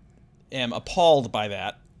am appalled by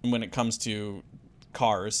that when it comes to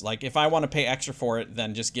cars. Like, if I want to pay extra for it,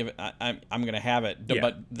 then just give it. I'm going to have it. Yeah.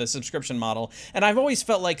 But the subscription model, and I've always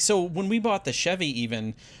felt like, so when we bought the Chevy,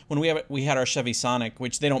 even when we had our Chevy Sonic,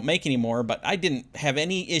 which they don't make anymore, but I didn't have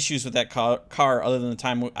any issues with that car other than the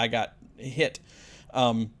time I got hit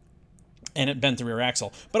and it bent the rear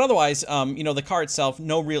axle, but otherwise the car itself,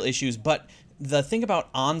 no real issues. But the thing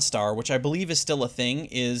about OnStar, which I believe is still a thing,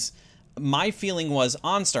 is my feeling was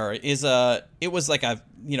OnStar is it was like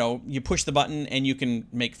you push the button and you can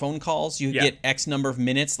make phone calls, you get X number of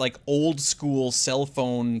minutes, like old school cell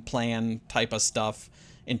phone plan type of stuff,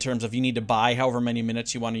 in terms of you need to buy however many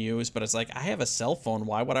minutes you want to use. But it's like, I have a cell phone,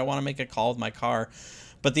 why would I want to make a call with my car?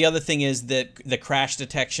 But the other thing is that the crash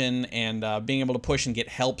detection and being able to push and get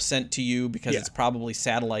help sent to you, because it's probably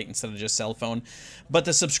satellite instead of just cell phone. But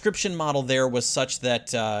the subscription model there was such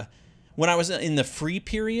that when I was in the free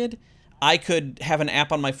period, I could have an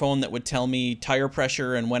app on my phone that would tell me tire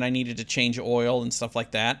pressure and when I needed to change oil and stuff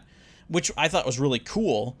like that, which I thought was really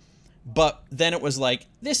cool. But then it was like,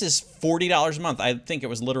 this is $40 a month. I think it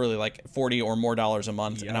was literally like $40 or more a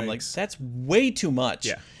month. Yikes. And I'm like, that's way too much.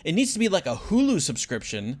 Yeah. It needs to be like a Hulu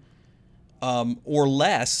subscription or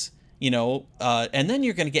less, and then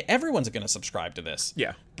you're going to get, everyone's going to subscribe to this.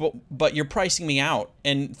 Yeah. But you're pricing me out,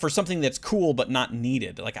 and for something that's cool but not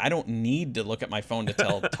needed. Like, I don't need to look at my phone to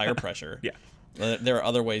tell tire pressure. Yeah. There are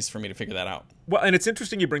other ways for me to figure that out. Well, and it's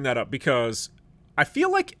interesting you bring that up, because I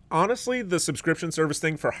feel like, honestly, the subscription service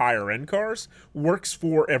thing for higher-end cars works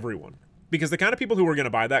for everyone. Because the kind of people who are going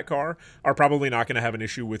to buy that car are probably not going to have an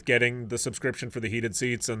issue with getting the subscription for the heated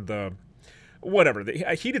seats and the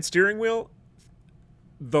heated steering wheel.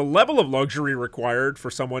 The level of luxury required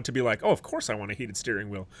for someone to be like, oh, of course I want a heated steering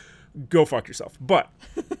wheel. Go fuck yourself. But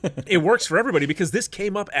it works for everybody, because this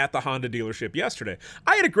came up at the Honda dealership yesterday.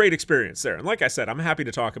 I had a great experience there. And like I said, I'm happy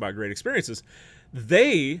to talk about great experiences.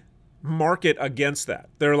 They market against that.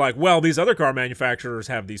 They're like, well, these other car manufacturers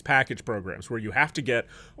have these package programs where you have to get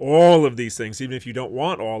all of these things, even if you don't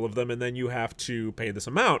want all of them, and then you have to pay this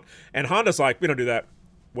amount. And Honda's like, we don't do that.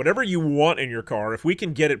 Whatever you want in your car, if we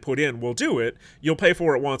can get it put in, we'll do it. You'll pay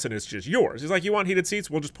for it once and it's just yours. He's like, you want heated seats?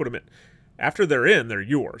 We'll just put them in. After they're in, they're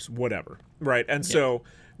yours, whatever. Right? And so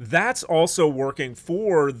that's also working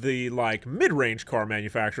for the like mid-range car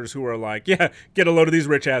manufacturers who are like, yeah, get a load of these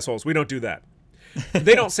rich assholes. We don't do that.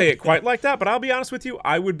 They don't say it quite like that, but I'll be honest with you,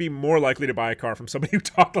 I would be more likely to buy a car from somebody who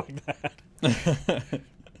talked like that.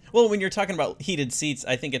 Well, when you're talking about heated seats,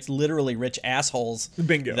 I think it's literally rich assholes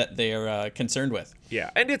Bingo. That they are concerned with. Yeah,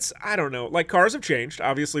 and it's, I don't know, like, cars have changed.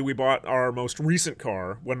 Obviously, we bought our most recent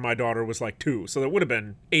car when my daughter was like 2, so that would have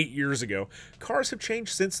been 8 years ago. Cars have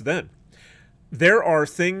changed since then. there are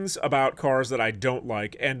things about cars that I don't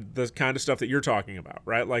like, and the kind of stuff that you're talking about,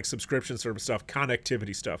 right? Like subscription service stuff,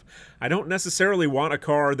 connectivity stuff. I don't necessarily want a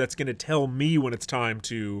car that's going to tell me when it's time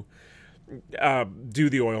to do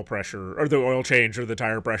the oil pressure or the oil change or the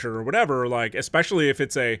tire pressure or whatever. Like, especially if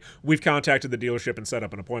it's we've contacted the dealership and set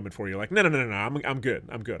up an appointment for you. Like, no, I'm good.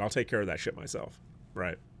 I'll take care of that shit myself,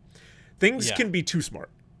 right? Things can be too smart.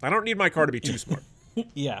 I don't need my car to be too smart.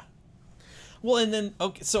 Yeah. Well, and then,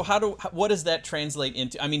 okay, so what does that translate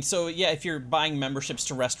into? I mean, so yeah, if you're buying memberships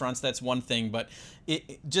to restaurants, that's one thing, but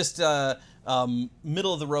just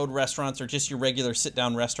middle of the road restaurants or just your regular sit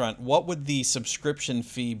down restaurant, what would the subscription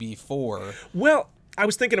fee be for? Well, I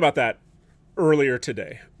was thinking about that earlier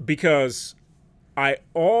today because I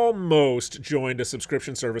almost joined a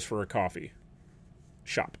subscription service for a coffee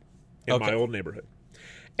shop in my old neighborhood.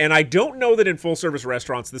 And I don't know that in full service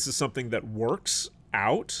restaurants this is something that works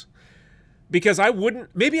out. Because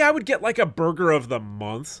maybe I would get like a burger of the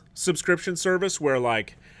month subscription service where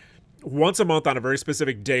like once a month on a very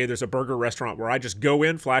specific day, there's a burger restaurant where I just go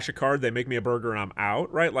in, flash a card, they make me a burger and I'm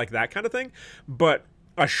out, right? Like that kind of thing. But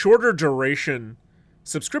a shorter duration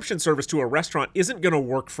subscription service to a restaurant isn't going to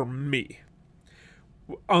work for me.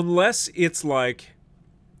 Unless it's like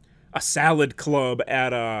a salad club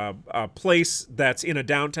at a place that's in a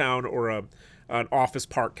downtown or an office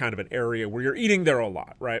park kind of an area where you're eating there a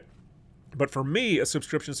lot, right? But for me, a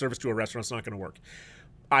subscription service to a restaurant's not going to work.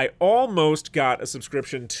 I almost got a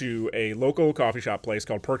subscription to a local coffee shop place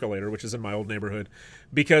called Percolator, which is in my old neighborhood,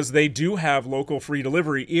 because they do have local free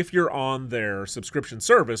delivery if you're on their subscription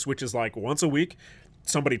service, which is like once a week,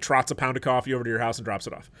 somebody trots a pound of coffee over to your house and drops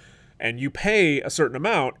it off. And you pay a certain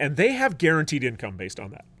amount, and they have guaranteed income based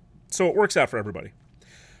on that. So it works out for everybody.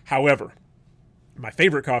 However, my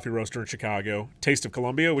favorite coffee roaster in Chicago, Taste of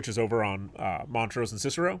Columbia, which is over on Montrose and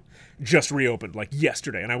Cicero, just reopened like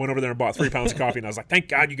yesterday. And I went over there and bought 3 pounds of coffee, and I was like, thank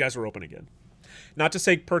God you guys are open again. Not to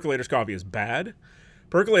say Percolator's coffee is bad.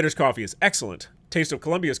 Percolator's coffee is excellent. Taste of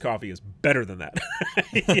Columbia's coffee is better than that.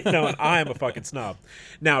 And I am a fucking snob.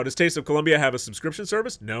 Now, does Taste of Columbia have a subscription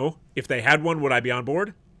service? No. If they had one, would I be on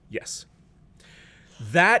board? Yes.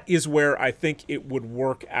 That is where I think it would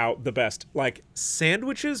work out the best. Like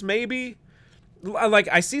sandwiches, maybe. Like,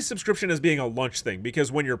 I see subscription as being a lunch thing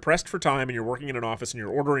because when you're pressed for time and you're working in an office and you're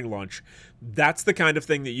ordering lunch, that's the kind of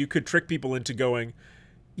thing that you could trick people into going,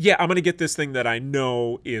 yeah, I'm going to get this thing that I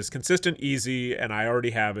know is consistent, easy, and I already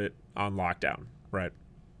have it on lockdown, right?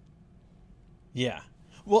 Yeah.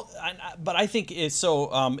 Well, but I think it's so,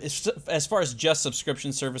 as far as just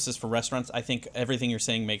subscription services for restaurants, I think everything you're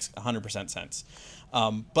saying makes 100% sense.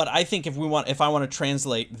 But I think if I want to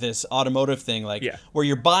translate this automotive thing, like where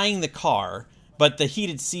you're buying the car, but the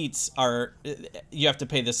heated seats you have to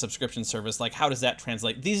pay this subscription service. Like, how does that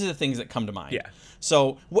translate? These are the things that come to mind. Yeah.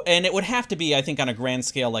 So, and it would have to be, I think, on a grand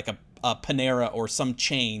scale, like a Panera or some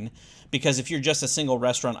chain, because if you're just a single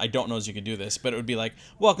restaurant, I don't know as you could do this, but it would be like,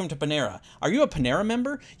 welcome to Panera. Are you a Panera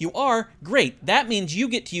member? You are? Great. That means you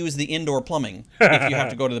get to use the indoor plumbing if you have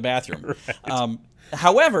to go to the bathroom. Right.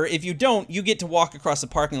 However, if you don't, you get to walk across the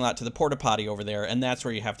parking lot to the porta potty over there, and that's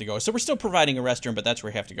where you have to go. So we're still providing a restroom, but that's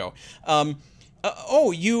where you have to go.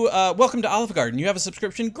 Welcome to Olive Garden. You have a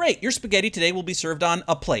subscription? Great. Your spaghetti today will be served on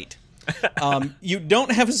a plate. You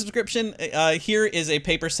don't have a subscription? Here is a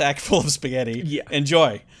paper sack full of spaghetti. Yeah.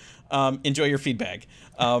 Enjoy. Enjoy your feed bag.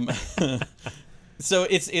 So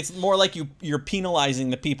it's more like you're penalizing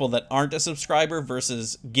the people that aren't a subscriber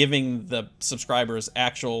versus giving the subscribers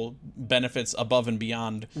actual benefits above and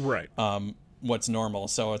beyond what's normal.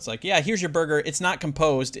 So it's like, yeah, here's your burger. It's not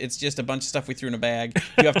composed. It's just a bunch of stuff we threw in a bag.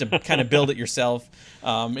 You have to kind of build it yourself.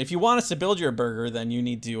 If you want us to build your burger, then you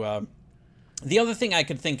need to... The other thing I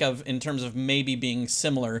could think of in terms of maybe being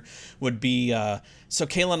similar would be, so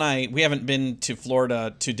Kayla and I, we haven't been to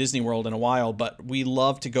Florida to Disney World in a while, but we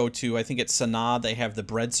love to go to, I think it's Sanaa. They have the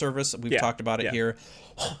bread service. We've talked about it here.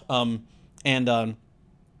 So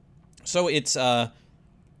it's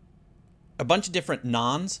a bunch of different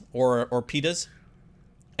naans or pitas,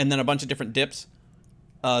 and then a bunch of different dips.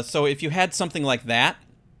 So if you had something like that,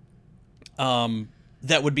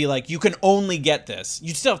 that would be like, you can only get this.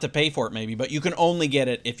 You still have to pay for it maybe, but you can only get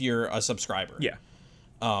it if you're a subscriber. Yeah.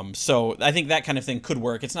 So I think that kind of thing could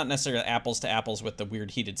work. It's not necessarily apples to apples with the weird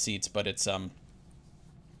heated seats, but it's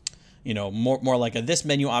more like this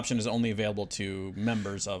menu option is only available to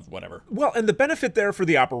members of whatever. Well, and the benefit there for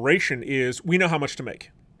the operation is we know how much to make.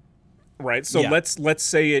 Right. So let's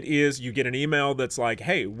say it is you get an email that's like,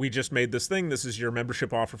 hey, we just made this thing. This is your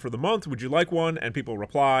membership offer for the month. Would you like one? And people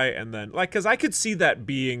reply. And then because I could see that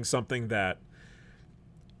being something that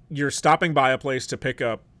you're stopping by a place to pick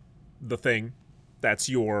up the thing that's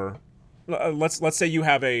your let's say you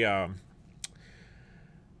have a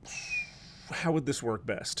how would this work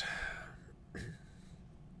best?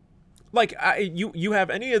 Like you have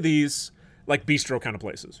any of these like bistro kind of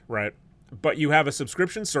places, right? But you have a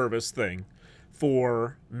subscription service thing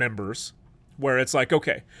for members where it's like,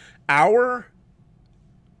 okay, our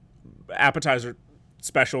appetizer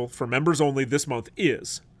special for members only this month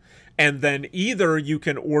is, and then either you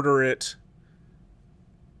can order it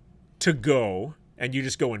to go and you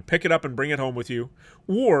just go and pick it up and bring it home with you,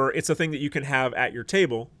 or it's a thing that you can have at your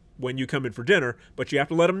table when you come in for dinner, but you have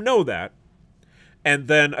to let them know that. And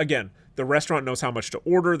then again, the restaurant knows how much to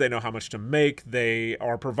order, they know how much to make, they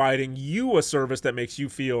are providing you a service that makes you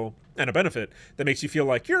feel, and a benefit that makes you feel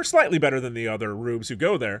like you're slightly better than the other rubes who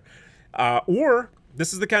go there. Or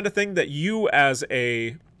this is the kind of thing that you as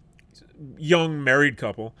a young married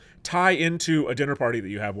couple tie into a dinner party that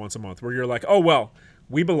you have once a month where you're like, oh, well,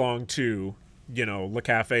 we belong to, Le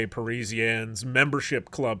Cafe Parisien's membership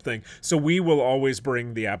club thing. So we will always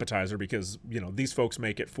bring the appetizer because, these folks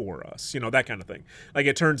make it for us, that kind of thing. Like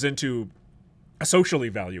it turns into a socially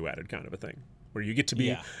value added kind of a thing where you get to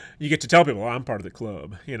be, you get to tell people, oh, I'm part of the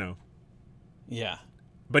club, Yeah.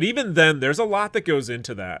 But even then, there's a lot that goes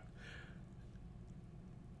into that.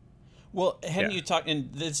 Well, hadn't you talked, and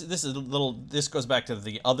this is a little, this goes back to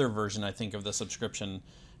the other version, I think, of the subscription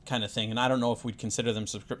kind of thing, and I don't know if we'd consider them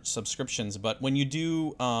subscriptions, but when you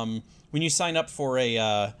do, when you sign up for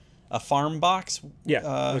a farm box, like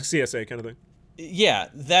CSA kind of thing. Yeah,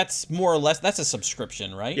 that's more or less, that's a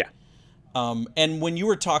subscription, right? Yeah. And when you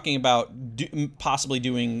were talking about possibly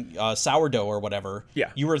doing sourdough or whatever,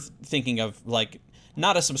 you were thinking of like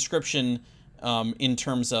not a subscription in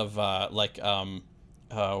terms of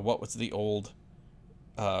what was the old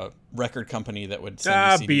record company that would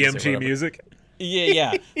send you CDs BMG Music.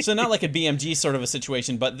 Yeah. So not like a BMG sort of a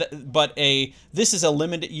situation, but this is a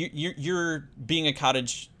limited. You're being a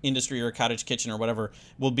cottage industry or a cottage kitchen or whatever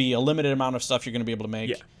will be a limited amount of stuff you're going to be able to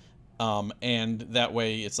make. Yeah. And that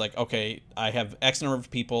way it's like, okay, I have X number of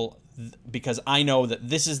people because I know that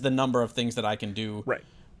this is the number of things that I can do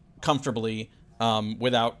comfortably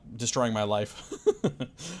without destroying my life.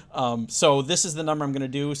 So this is the number I'm going to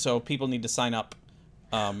do. So people need to sign up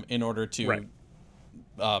in order to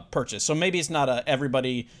purchase. So maybe it's not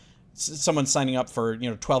someone signing up for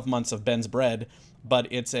 12 months of Ben's bread, but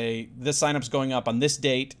it's this sign up's going up on this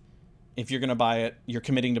date. If you're going to buy it, you're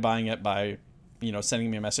committing to buying it by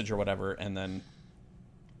sending me a message or whatever, and then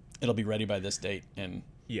it'll be ready by this date and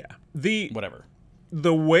whatever.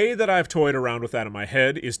 The way that I've toyed around with that in my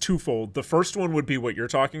head is twofold. The first one would be what you're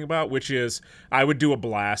talking about, which is I would do a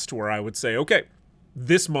blast where I would say, okay,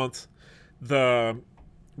 this month the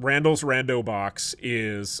Randall's Rando box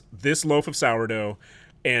is this loaf of sourdough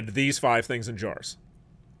and these 5 things in jars.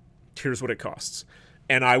 Here's what it costs.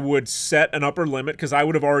 And I would set an upper limit because I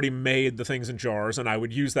would have already made the things in jars, and I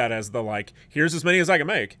would use that as the here's as many as I can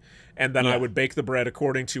make. And then I would bake the bread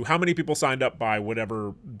according to how many people signed up by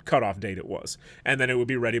whatever cutoff date it was. And then it would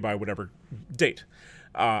be ready by whatever date.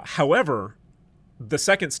 However, the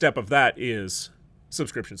second step of that is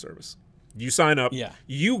subscription service. You sign up,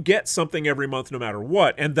 you get something every month no matter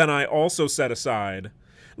what, and then I also set aside,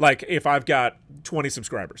 if I've got 20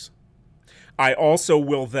 subscribers, I also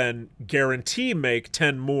will then guarantee make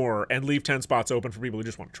 10 more and leave 10 spots open for people who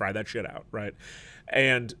just want to try that shit out, right?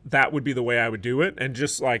 And that would be the way I would do it, and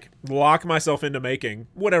just lock myself into making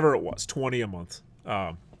whatever it was, 20 a month.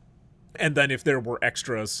 And then if there were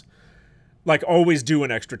extras, always do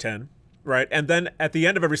an extra 10, right? And then at the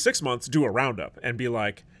end of every 6 months, do a roundup and be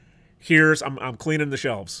like, I'm cleaning the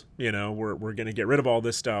shelves. We're going to get rid of all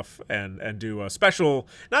this stuff and do a special,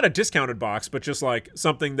 not a discounted box, but just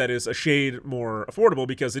something that is a shade more affordable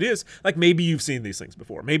because it is maybe you've seen these things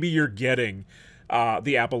before. Maybe you're getting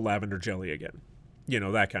the apple lavender jelly again,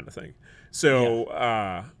 that kind of thing.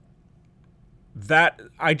 So that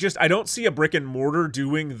I don't see a brick and mortar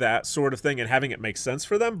doing that sort of thing and having it make sense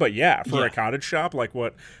for them. But for a cottage shop, like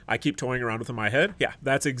what I keep toying around with in my head,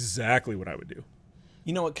 that's exactly what I would do.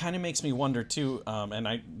 It kind of makes me wonder too, and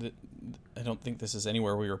I don't think this is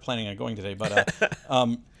anywhere we were planning on going today, but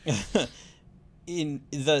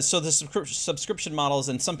the subscription models,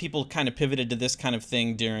 and some people kind of pivoted to this kind of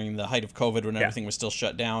thing during the height of COVID when everything was still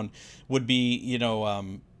shut down, would be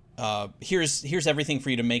here's everything for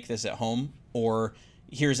you to make this at home, or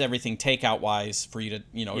here's everything takeout wise for you to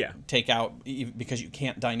take out because you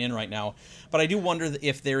can't dine in right now. But I do wonder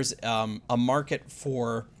if there's a market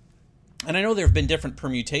for. And I know there have been different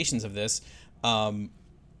permutations of this,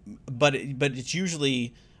 but it's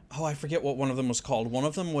usually, I forget what one of them was called. One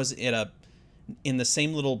of them was in the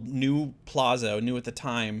same little new plaza, new at the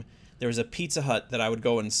time. there was a Pizza Hut that I would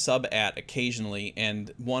go and sub at occasionally,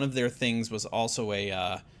 and one of their things was also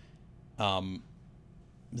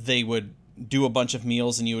they would do a bunch of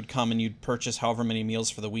meals, and you would come and you'd purchase however many meals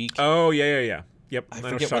for the week. Oh, yeah. Yep. I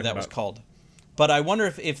forget what that was called. But I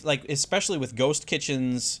wonder if like, especially with ghost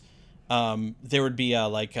kitchens, there would be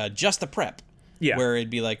just a prep. Yeah. Where it'd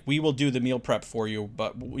be like, we will do the meal prep for you,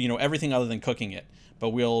 but everything other than cooking it. But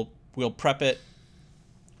we'll prep it.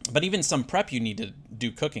 But even some prep you need to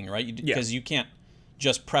do cooking, right? Because you can't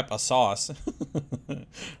just prep a sauce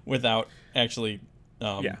without actually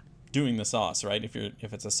doing the sauce, right? If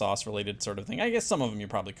it's a sauce related sort of thing. I guess some of them you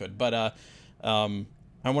probably could, but I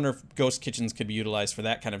wonder if ghost kitchens could be utilized for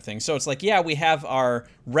that kind of thing. So it's like, we have our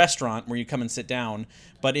restaurant where you come and sit down,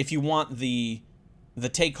 but if you want the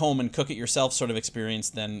take home and cook it yourself sort of experience,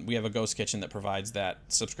 then we have a ghost kitchen that provides that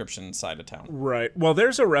subscription side of town. Right. Well,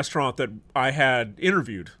 there's a restaurant that I had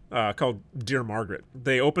interviewed called Dear Margaret.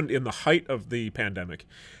 They opened in the height of the pandemic,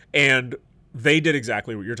 and they did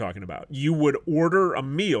exactly what you're talking about. You would order a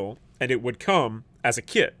meal, and it would come as a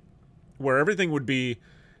kit, where everything would be,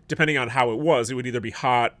 depending on how it would either be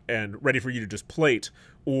hot and ready for you to just plate,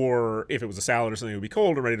 or if it was a salad or something, it would be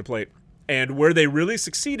cold and ready to plate. And where they really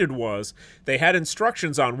succeeded was they had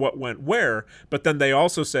instructions on what went where, but then they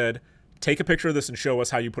also said, take a picture of this and show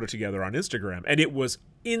us how you put it together on Instagram. And it was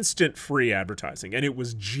instant free advertising, and it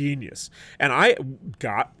was genius. And I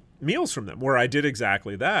got meals from them where I did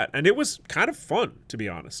exactly that. And it was kind of fun, to be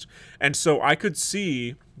honest. And so I could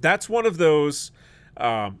see that's one of those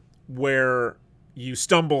where you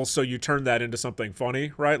stumble, so you turn that into something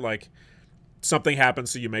funny, right? Like something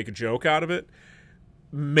happens, so you make a joke out of it.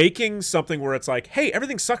 Making something where it's like, hey,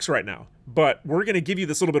 everything sucks right now, but we're going to give you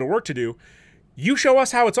this little bit of work to do. You show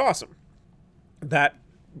us how it's awesome. That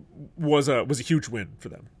was a huge win for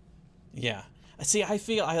them. Yeah. See, I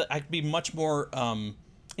feel I'd be much more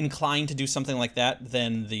inclined to do something like that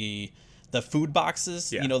than the food boxes,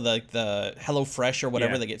 the HelloFresh or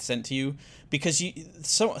whatever that get sent to you, because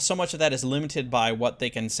so much of that is limited by what they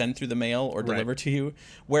can send through the mail or deliver to you.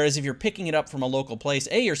 Whereas if you're picking it up from a local place,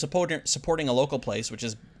 you're supporting a local place, which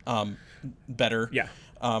is better. Yeah.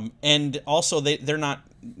 And also they're not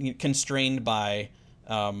constrained by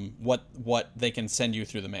what they can send you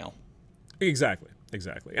through the mail. Exactly.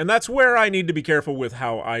 And that's where I need to be careful with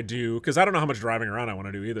how I do, because I don't know how much driving around I want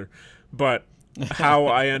to do either, but how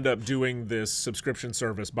I end up doing this subscription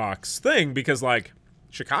service box thing, because like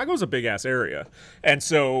Chicago's a big ass area. And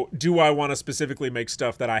so do I want to specifically make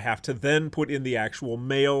stuff that I have to then put in the actual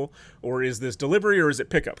mail, or is this delivery, or is it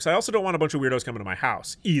pickup? Because I also don't want a bunch of weirdos coming to my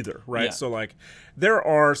house either, right? Yeah. So like there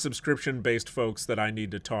are subscription based folks that I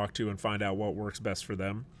need to talk to and find out what works best for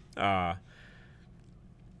them.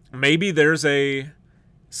 Maybe there's a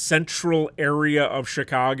central area of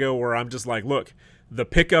Chicago where I'm just like, look, the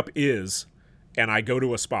pickup is, and I go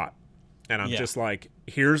to a spot and I'm just like,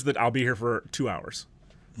 I'll be here for 2 hours.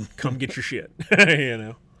 Come get your shit,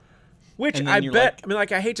 Which I bet,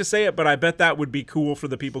 I hate to say it, but I bet that would be cool for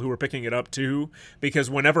the people who are picking it up too, because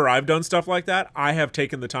whenever I've done stuff like that, I have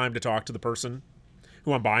taken the time to talk to the person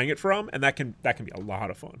who I'm buying it from, and that can be a lot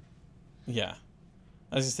of fun. Yeah.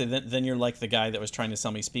 I was going to say, then you're like the guy that was trying to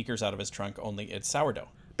sell me speakers out of his trunk, only it's sourdough.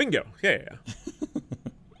 Bingo. Yeah.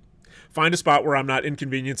 Find a spot where I'm not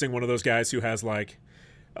inconveniencing one of those guys who has like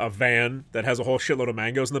a van that has a whole shitload of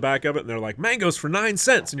mangoes in the back of it, and they're like, mangoes for 9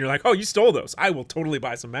 cents, and you're like, oh, you stole those. I will totally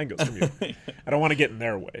buy some mangoes from you. I don't want to get in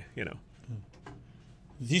their way,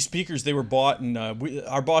 These speakers, they were bought, and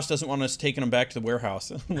our boss doesn't want us taking them back to the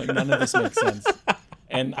warehouse. Like, none of this makes sense.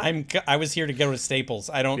 And I was here to go to Staples.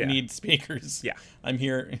 I don't need speakers. Yeah, I'm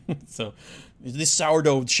here. So this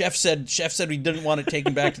sourdough, chef said we didn't want it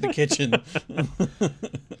taken back to the kitchen.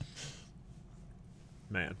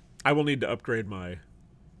 Man, I will need to upgrade my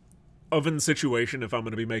oven situation if I'm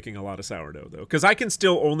going to be making a lot of sourdough, though, because I can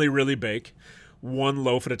still only really bake one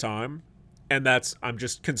loaf at a time, and I'm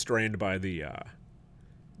just constrained by the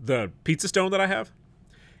pizza stone that I have.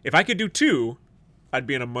 If I could do 2, I'd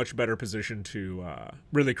be in a much better position to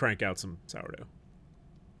really crank out some sourdough.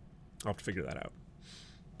 I'll have to figure that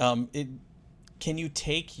out. Can you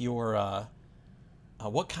take your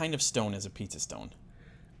what kind of stone is a pizza stone?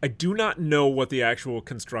 I do not know what the actual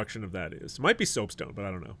construction of that is. It might be soapstone, but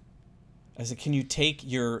I don't know. I said, can you take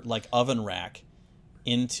your like oven rack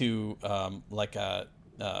into like a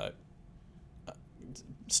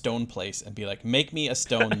stone place and be like, make me a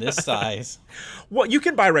stone this size? Well, you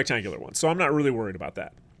can buy rectangular ones, so I'm not really worried about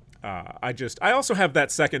that. I also have that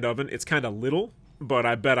second oven. It's kind of little, but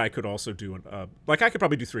I bet I could also do I could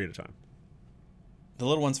probably do 3 at a time. The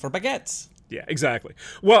little ones for baguettes. Yeah, exactly.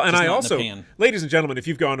 Well, and Just I not in a also, pan. ladies and gentlemen, if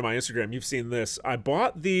you've gone to my Instagram, you've seen this. I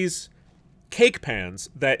bought these cake pans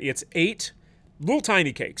that it's 8 little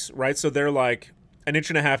tiny cakes, right? So they're like an inch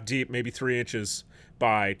and a half deep, maybe 3 inches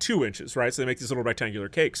by 2 inches, right? So they make these little rectangular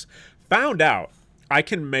cakes. Found out I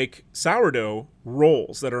can make sourdough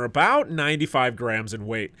rolls that are about 95 grams in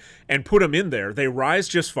weight and put them in there. They rise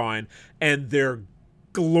just fine, and they're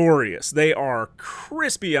glorious. They are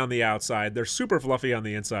crispy on the outside. They're super fluffy on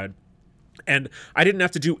the inside. And I didn't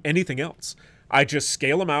have to do anything else. I just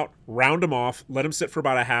scale them out, round them off, let them sit for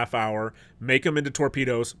about a half hour, make them into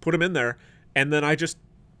torpedoes, put them in there, and then I just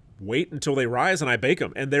wait until they rise and I bake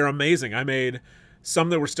them. And they're amazing. I made some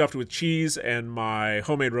that were stuffed with cheese and my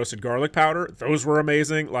homemade roasted garlic powder. Those were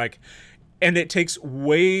amazing. And it takes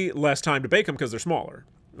way less time to bake them because they're smaller,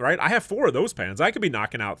 right? I have 4 of those pans. I could be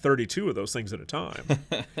knocking out 32 of those things at a time.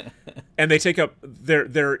 And they take up,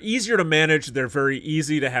 they're easier to manage. They're very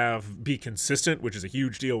easy to be consistent, which is a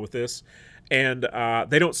huge deal with this. And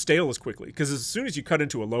they don't stale as quickly because as soon as you cut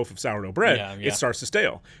into a loaf of sourdough bread, it starts to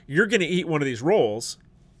stale. You're going to eat one of these rolls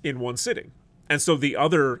in one sitting. And so the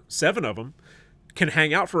other 7 of them can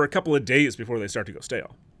hang out for a couple of days before they start to go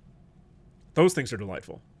stale. Those things are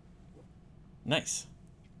delightful. Nice.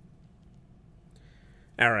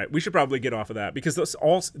 All right, we should probably get off of that because this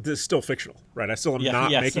is still fictional, right? I still am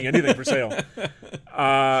not yes. making anything for sale.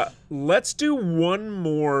 Let's do one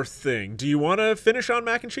more thing. Do you want to finish on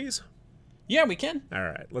mac and cheese? Yeah, we can. All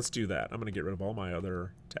right, let's do that. I'm going to get rid of all my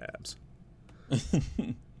other tabs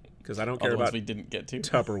because I don't care about we didn't get to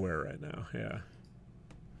Tupperware right now. Yeah.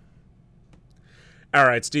 All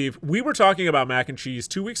right, Steve. We were talking about mac and cheese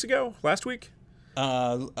 2 weeks ago. Last week.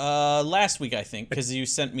 Last week I think because you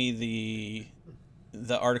sent me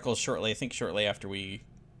the article shortly after we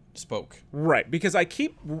spoke. Right, because I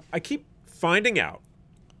keep finding out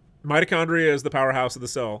mitochondria is the powerhouse of the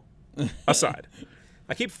cell aside.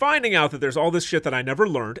 I keep finding out that there's all this shit that I never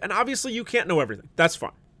learned, and obviously you can't know everything. That's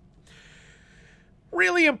fine.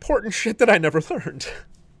 Really important shit that I never learned,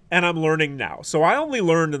 and I'm learning now. So I only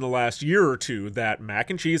learned in the last year or two that mac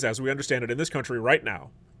and cheese, as we understand it in this country right now,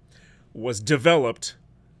 was developed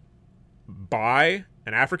by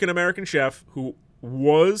an African-American chef who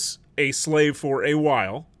was a slave for a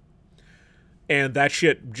while, and that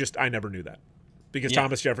shit I never knew that because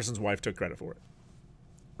Thomas Jefferson's wife took credit for it.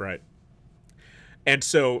 Right. And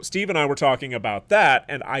so Steve and I were talking about that,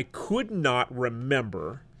 and I could not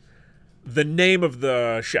remember the name of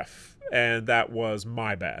the chef, and that was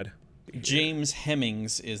my bad. James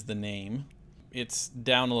Hemmings is the name. It's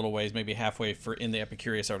down a little ways, maybe halfway in the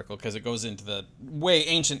Epicurious article, because it goes into the way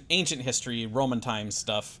ancient history, Roman times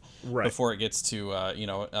stuff, before it gets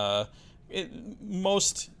to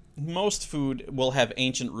most food will have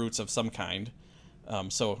ancient roots of some kind,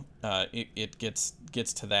 so it gets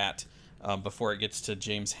to that before it gets to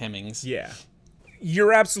James Hemmings. Yeah.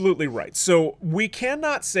 You're absolutely right. So we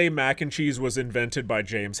cannot say mac and cheese was invented by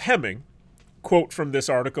James Hemming. Quote from this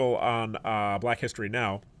article on Black History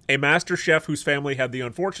Now. A master chef whose family had the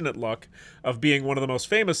unfortunate luck of being one of the most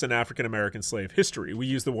famous in African-American slave history. We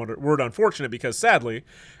use the word unfortunate because, sadly,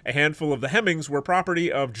 a handful of the Hemmings were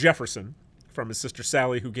property of Jefferson, from his sister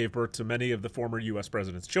Sally, who gave birth to many of the former U.S.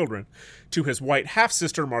 president's children, to his white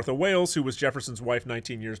half-sister Martha Wales, who was Jefferson's wife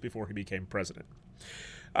 19 years before he became president.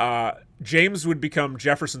 James would become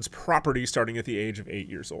Jefferson's property starting at the age of 8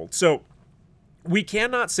 years old. So we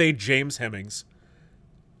cannot say James Hemmings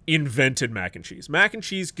invented mac and cheese. Mac and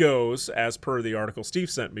cheese goes, as per the article Steve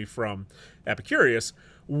sent me from Epicurious,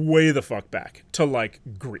 way the fuck back to like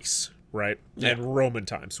Greece, right? Yeah. And Roman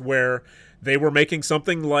times, where they were making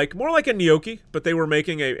something more like a gnocchi, but they were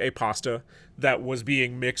making a pasta that was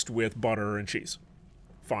being mixed with butter and cheese.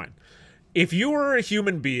 Fine. If you are a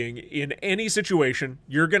human being in any situation,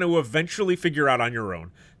 you're going to eventually figure out on your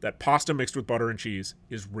own that pasta mixed with butter and cheese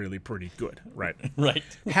is really pretty good, right? Right.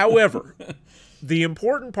 However, the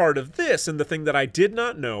important part of this, and the thing that I did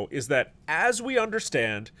not know, is that as we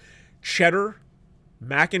understand cheddar,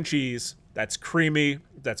 mac and cheese, that's creamy,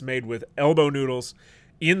 that's made with elbow noodles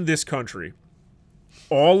in this country,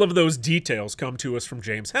 all of those details come to us from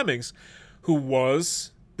James Hemmings, who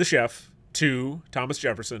was the chef to Thomas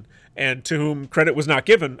Jefferson, and to whom credit was not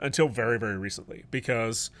given until very, very recently,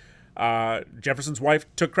 because Jefferson's wife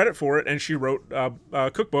took credit for it, and she wrote a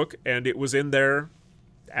cookbook, and it was in there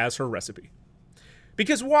as her recipe.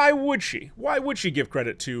 Because why would she? Why would she give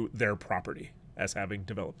credit to their property as having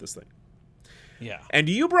developed this thing? Yeah. And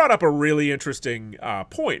you brought up a really interesting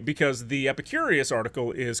point, because the Epicurious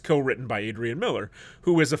article is co-written by Adrian Miller,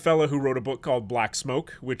 who is a fellow who wrote a book called Black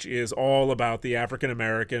Smoke, which is all about the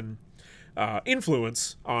African-American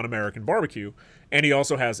influence on American barbecue. And he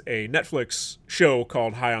also has a Netflix show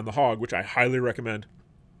called High on the Hog, which I highly recommend,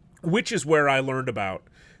 which is where I learned about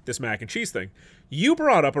this mac and cheese thing. You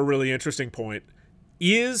brought up a really interesting point.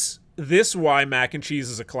 Is this why mac and cheese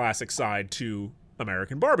is a classic side to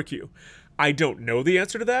American barbecue? I don't know the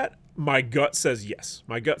answer to that. My gut says yes.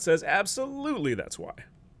 My gut says absolutely that's why.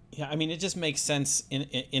 Yeah, I mean, it just makes sense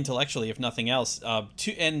intellectually, if nothing else.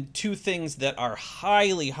 Two things that are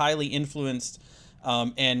highly, highly influenced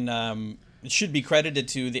and should be credited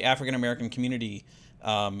to the African American community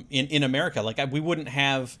in America. Like, we wouldn't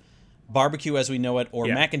have barbecue as we know it or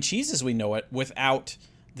mac and cheese as we know it without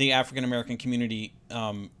the African American community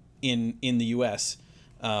in the U.S.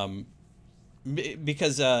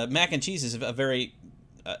 Because mac and cheese is a very,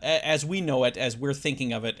 as we know it, as we're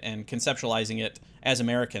thinking of it and conceptualizing it as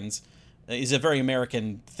Americans, is a very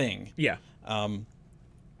American thing. Yeah.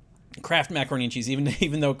 Kraft macaroni and cheese,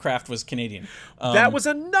 even though Kraft was Canadian. That was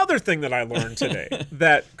another thing that I learned today.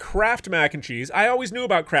 That Kraft mac and cheese, I always knew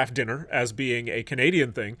about Kraft dinner as being a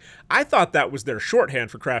Canadian thing. I thought that was their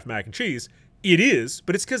shorthand for Kraft mac and cheese. It is,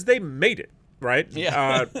 but it's because they made it, right?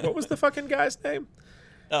 Yeah. What was the fucking guy's name?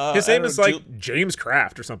 His name is like James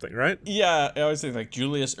Kraft or something, right? Yeah, I always think like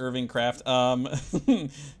Julius Irving Kraft. Let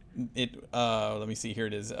me see. Here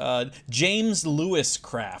it is. James Lewis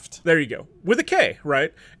Kraft. There you go. With a K,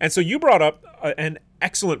 right? And so you brought up an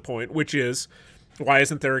excellent point, which is, why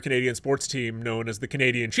isn't there a Canadian sports team known as the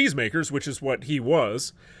Canadian Cheesemakers, which is what he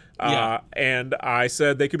was? And I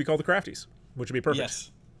said they could be called the Crafties, which would be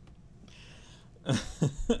perfect. Yes.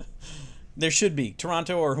 There should be.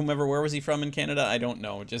 Toronto or whomever, where was he from in Canada? I don't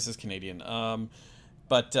know. Just as Canadian. And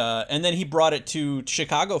then he brought it to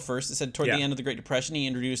Chicago first. It said toward the end of the Great Depression, he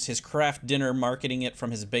introduced his Kraft dinner, marketing it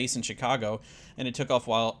from his base in Chicago, and it took off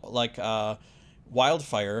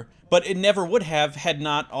wildfire. But it never would have had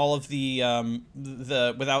not all of the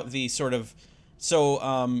without the sort of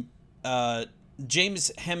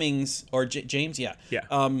James Hemmings or James,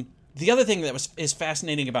 the other thing that is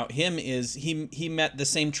fascinating about him is he met the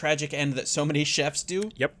same tragic end that so many chefs do.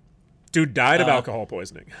 Yep, dude died of alcohol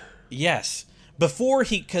poisoning. Yes. Before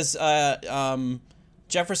because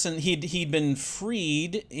Jefferson, he'd been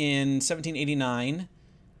freed in 1789.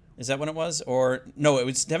 Is that when it was? Or no, it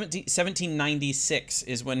was 1796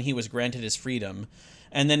 is when he was granted his freedom.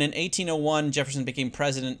 And then in 1801, Jefferson became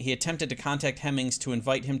president. He attempted to contact Hemmings to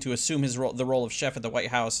invite him to assume the role of chef at the White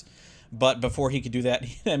House. But before he could do that,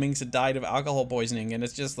 Hemmings had died of alcohol poisoning. And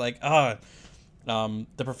it's just like, the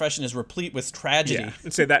profession is replete with tragedy. Yeah,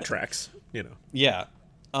 I'd say that tracks, you know. Yeah.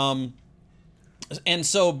 And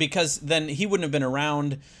so, because then he wouldn't have been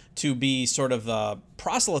around to be sort of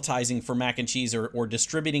proselytizing for mac and cheese or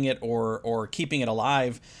distributing it or keeping it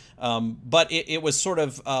alive. But it was sort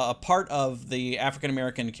of a part of the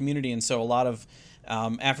African-American community. And so a lot of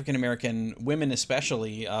African-American women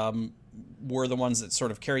especially were the ones that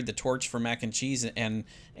sort of carried the torch for mac and cheese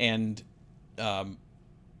and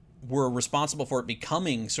were responsible for it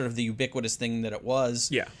becoming sort of the ubiquitous thing that it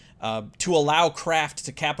was. Yeah. To allow Kraft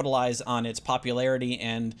to capitalize on its popularity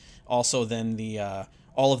and also then the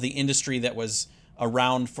all of the industry that was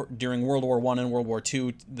around during World War I and World War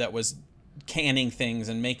II that was canning things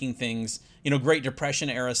and making things, Great Depression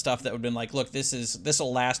era stuff that would have been like, look, this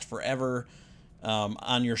will last forever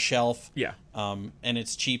on your shelf. Yeah. And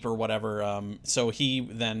it's cheap or whatever. So he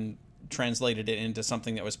then translated it into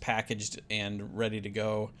something that was packaged and ready to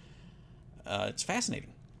go. It's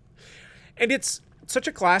fascinating. And it's such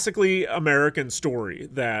a classically American story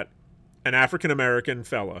that an African-American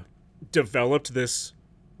fella developed this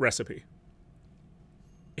recipe.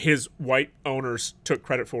 His white owners took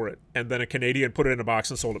credit for it, and then a Canadian put it in a box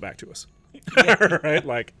and sold it back to us. Right?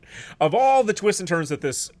 Like, of all the twists and turns that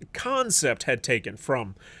this concept had taken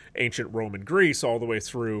from ancient Roman Greece all the way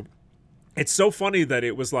through, it's so funny that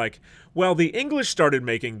it was like, well, the English started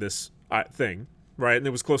making this thing, right? And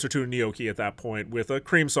it was closer to a gnocchi at that point with a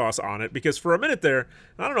cream sauce on it, because for a minute there,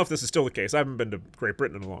 I don't know if this is still the case, I haven't been to Great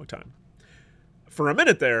Britain in a long time. For a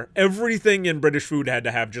minute there, everything in British food had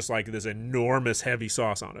to have just like this enormous heavy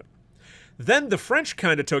sauce on it. Then the French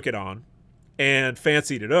kind of took it on and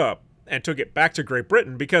fancied it up and took it back to Great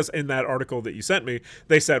Britain, because in that article that you sent me,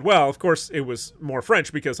 they said, well, of course it was more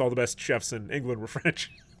French because all the best chefs in England were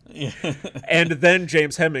French. Yeah. And then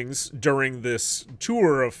James Hemmings, during this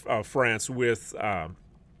tour of France with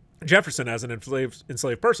Jefferson as an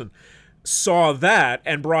enslaved person, saw that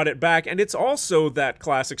and brought it back. And it's also that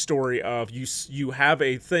classic story of you have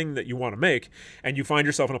a thing that you want to make and you find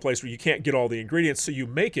yourself in a place where you can't get all the ingredients, so you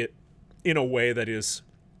make it in a way that is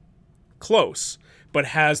close, but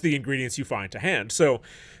has the ingredients you find to hand. So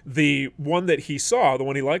the one that he saw, the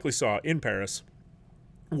one he likely saw in Paris,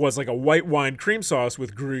 was like a white wine cream sauce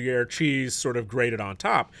with Gruyere cheese sort of grated on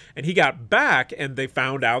top. And he got back and they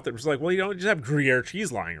found out that it was like, well, you don't just have Gruyere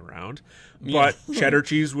cheese lying around, but cheddar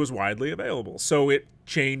cheese was widely available. So it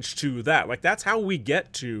changed to that. Like, that's how we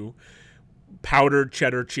get to powdered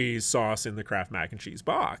cheddar cheese sauce in the Kraft mac and cheese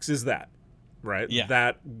box, is that, right? Yeah.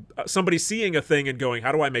 That somebody seeing a thing and going,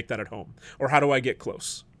 how do I make that at home? Or how do I get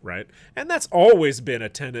close? Right? And that's always been a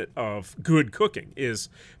tenet of good cooking, is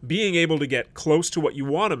being able to get close to what you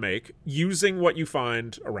want to make using what you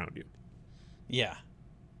find around you. Yeah.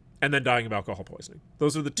 And then dying of alcohol poisoning.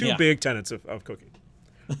 Those are the two big tenets of cooking.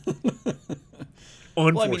 Unfortunately.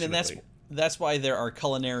 Well, I mean, and that's why there are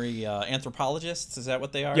culinary anthropologists. Is that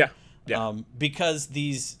what they are? Yeah. Yeah. Because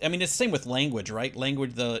these, I mean, it's the same with language, right?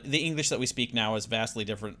 Language, the English that we speak now is vastly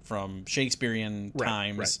different from Shakespearean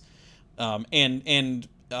times. Right.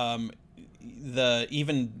 The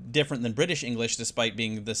even different than British English, despite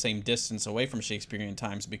being the same distance away from Shakespearean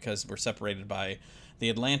times, because we're separated by the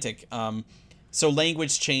Atlantic. So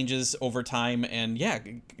language changes over time, and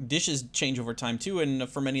dishes change over time too. And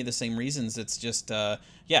for many of the same reasons, it's just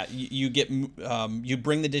you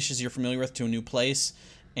bring the dishes you're familiar with to a new place,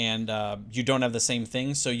 and you don't have the same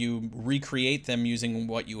thing, so you recreate them using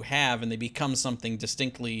what you have, and they become something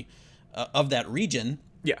distinctly of that region.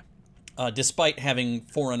 Yeah. Despite having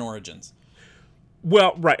foreign origins.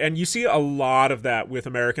 Well, right, and you see a lot of that with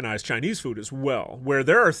Americanized Chinese food as well, where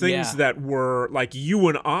there are things that were, like, you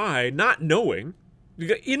and I, not knowing,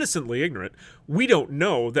 innocently ignorant, we don't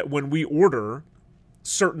know that when we order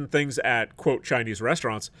certain things at, quote, Chinese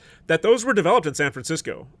restaurants, that those were developed in San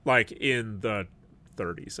Francisco, like, in the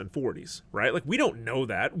 30s and 40s, right? Like, we don't know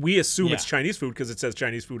that. We assume it's Chinese food because it says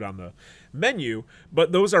Chinese food on the menu,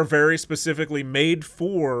 but those are very specifically made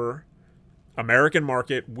for American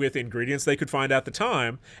market with ingredients they could find at the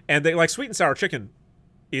time. And they, like, sweet and sour chicken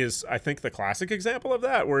is, I think, the classic example of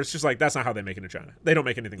that, where it's just like, that's not how they make it in China. They don't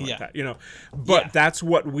make anything like that, you know? But that's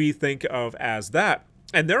what we think of as that.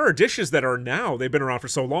 And there are dishes that are now, they've been around for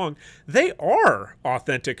so long, they are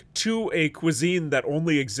authentic to a cuisine that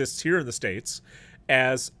only exists here in the States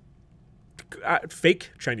as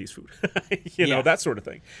fake Chinese food, you know, that sort of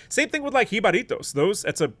thing. Same thing with, like, jibaritos.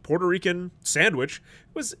 It's a Puerto Rican sandwich.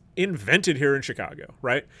 It was invented here in Chicago,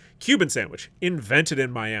 right? Cuban sandwich, invented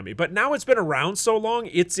in Miami. But now it's been around so long,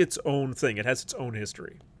 it's its own thing. It has its own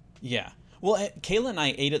history. Yeah. Well, Kayla and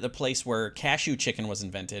I ate at the place where cashew chicken was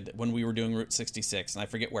invented when we were doing Route 66, and I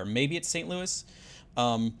forget where. Maybe it's St. Louis.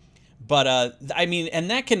 But I mean, and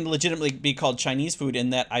that can legitimately be called Chinese food in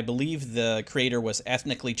that I believe the creator was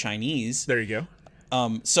ethnically Chinese. There you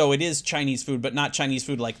go. So it is Chinese food, but not Chinese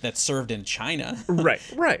food like that's served in China. Right.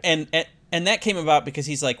 And that came about because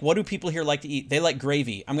he's like, what do people here like to eat? They like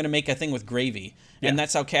gravy. I'm going to make a thing with gravy. Yeah. And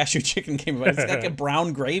that's how cashew chicken came about. It's like a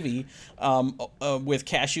brown gravy with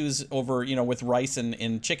cashews over, with rice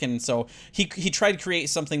and chicken. So he tried to create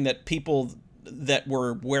something that people that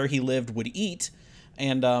were where he lived would eat.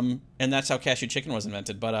 And that's how cashew chicken was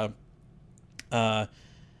invented. But they're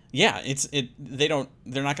not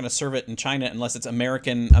going to serve it in China unless it's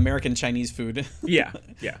American Chinese food. Yeah.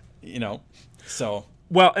 So.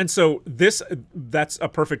 Well, and so that's a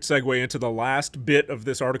perfect segue into the last bit of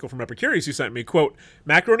this article from Epicurious you sent me. Quote,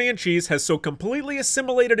 macaroni and cheese has so completely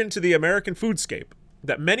assimilated into the American foodscape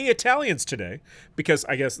that many Italians today, because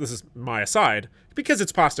I guess this is my aside, because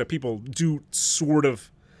it's pasta, people do sort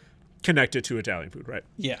of connect it to Italian food, right?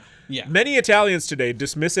 Yeah. Many Italians today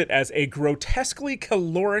dismiss it as a grotesquely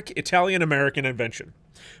caloric Italian-American invention.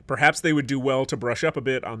 Perhaps they would do well to brush up a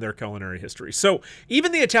bit on their culinary history. So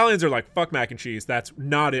even the Italians are like, fuck mac and cheese. That's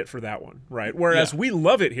not it for that one, right? Whereas we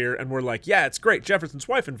love it here, and we're like, yeah, it's great. Jefferson's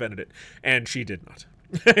wife invented it, and she did not.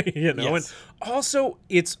 And also,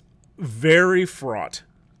 it's very fraught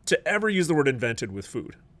to ever use the word invented with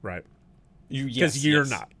food, right? Because you're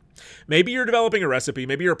not. Maybe you're developing a recipe,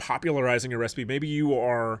 maybe you're popularizing a recipe, maybe you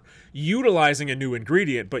are utilizing a new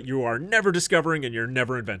ingredient, but you are never discovering and you're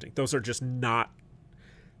never inventing. Those are just not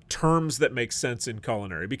terms that make sense in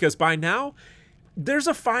culinary, because by now there's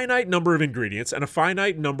a finite number of ingredients and a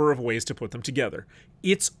finite number of ways to put them together.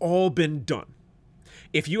 It's all been done.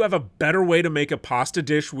 If you have a better way to make a pasta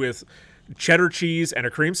dish with cheddar cheese and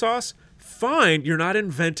a cream sauce, fine, you're not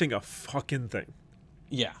inventing a fucking thing.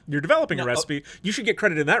 Yeah. You're developing a recipe. You should get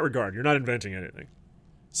credit in that regard. You're not inventing anything.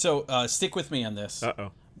 So stick with me on this.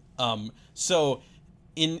 So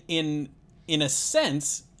in a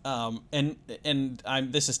sense,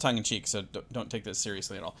 this is tongue in cheek, so don't take this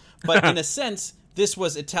seriously at all. But in a sense, this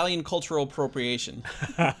was Italian cultural appropriation.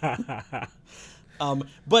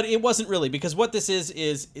 But it wasn't really, because what this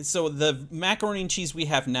is so the macaroni and cheese we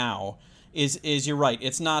have now is you're right.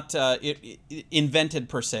 It's not invented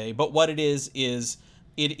per se, but what it is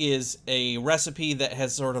it is a recipe that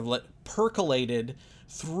has sort of percolated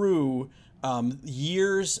through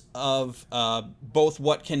years of both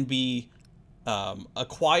what can be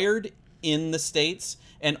acquired in the States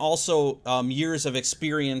and also years of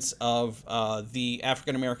experience of the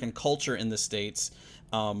African American culture in the States,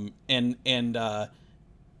 because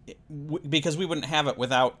we wouldn't have it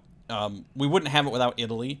without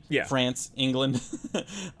Italy, Yeah. France, England,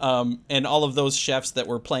 and all of those chefs that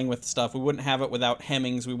were playing with stuff. We wouldn't have it without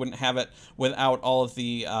Hemmings. We wouldn't have it without all of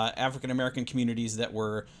the African American communities that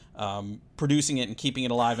were producing it and keeping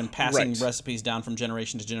it alive and passing Right. recipes down from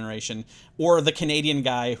generation to generation, or the Canadian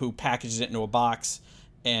guy who packages it into a box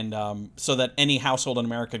and so that any household in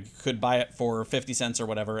America could buy it for 50 cents or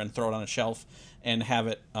whatever and throw it on a shelf and have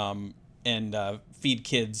it and feed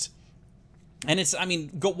kids. And it's, I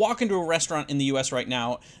mean, go walk into a restaurant in the U.S. right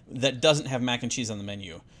now that doesn't have mac and cheese on the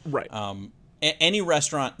menu. Right. Any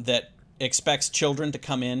restaurant that expects children to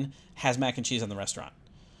come in has mac and cheese on the restaurant.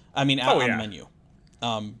 I mean, on the menu.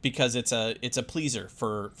 Because it's a pleaser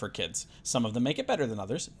for kids. Some of them make it better than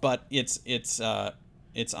others, but it's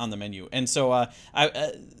on the menu. And so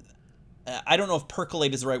I don't know if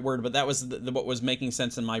percolate is the right word, but that was what was making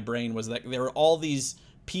sense in my brain, was that there were all these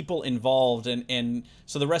people involved, and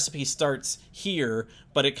so the recipe starts here,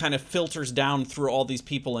 but it kind of filters down through all these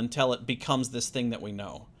people until it becomes this thing that we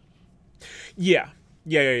know. Yeah.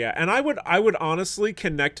 And I would honestly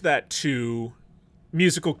connect that to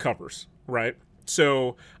musical covers, right?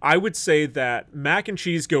 So I would say that mac and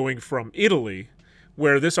cheese going from Italy,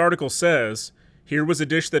 where this article says, here was a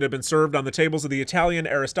dish that had been served on the tables of the Italian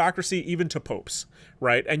aristocracy, even to popes,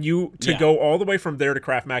 right? And go all the way from there to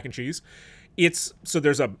Kraft mac and cheese. So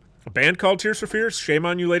there's a band called Tears for Fears. Shame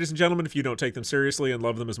on you, ladies and gentlemen, if you don't take them seriously and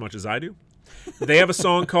love them as much as I do. They have a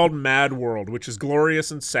song called Mad World, which is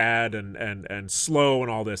glorious and sad and slow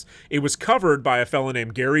and all this. It was covered by a fella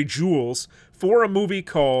named Gary Jules for a movie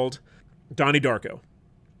called Donnie Darko.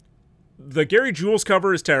 The Gary Jules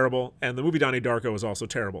cover is terrible, and the movie Donnie Darko is also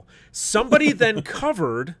terrible. Somebody then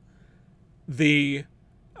covered the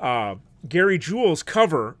Gary Jules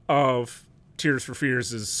cover of Tears for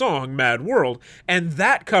Fears' song, Mad World, and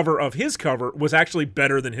that cover of his cover was actually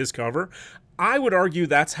better than his cover. I would argue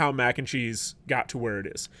that's how mac and cheese got to where it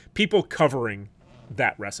is. People covering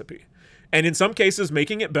that recipe. And in some cases,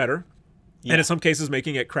 making it better, and in some cases,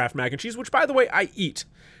 making it Kraft mac and cheese, which, by the way, I eat,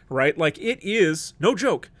 right? Like, it is, no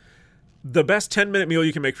joke, the best 10-minute meal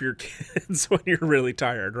you can make for your kids when you're really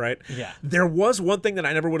tired, right? Yeah. There was one thing that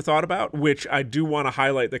I never would have thought about, which I do want to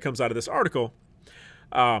highlight that comes out of this article.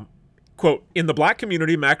 Quote, in the black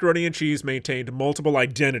community, macaroni and cheese maintained multiple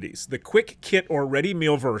identities. The quick kit or ready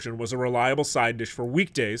meal version was a reliable side dish for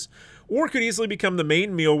weekdays, or could easily become the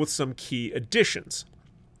main meal with some key additions.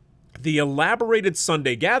 The elaborated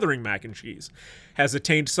Sunday gathering mac and cheese has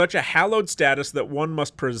attained such a hallowed status that one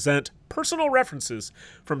must present personal references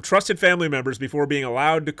from trusted family members before being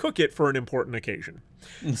allowed to cook it for an important occasion.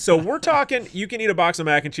 So we're talking, you can eat a box of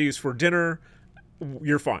mac and cheese for dinner,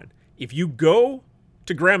 you're fine. If you go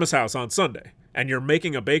to grandma's house on Sunday and you're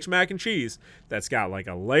making a baked mac and cheese that's got like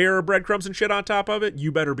a layer of breadcrumbs and shit on top of it,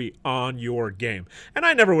 you better be on your game. And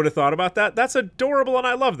I never would have thought about that. That's adorable, and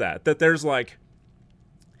I love that there's like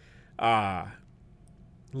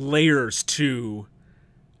layers to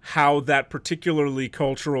how that particularly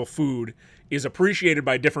cultural food is appreciated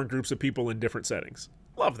by different groups of people in different settings.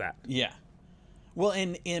 Love that. Yeah. Well,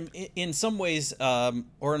 in some ways,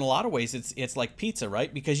 or in a lot of ways, it's like pizza,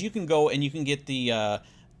 right? Because you can go and you can get the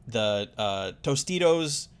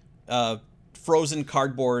Tostitos frozen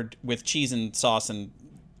cardboard with cheese and sauce and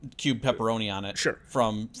cubed pepperoni on it. Sure.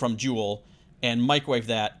 From Jewel, and microwave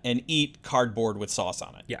that and eat cardboard with sauce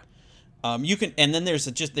on it. Yeah. You can, and then there's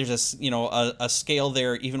a scale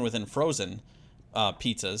there even within frozen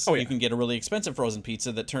pizzas. Oh, yeah. You can get a really expensive frozen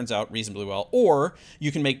pizza that turns out reasonably well, or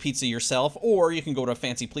you can make pizza yourself, or you can go to a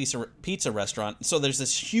fancy pizza restaurant. So there's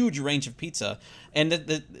this huge range of pizza, and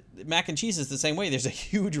the mac and cheese is the same way. There's a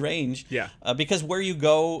huge range. Yeah. Because where you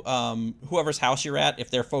go, whoever's house you're at,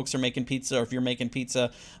 if their folks are making pizza or if you're making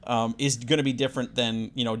pizza, is going to be different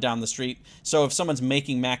than down the street. So if someone's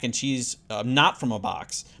making mac and cheese, not from a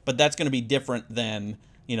box, but that's going to be different than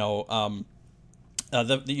your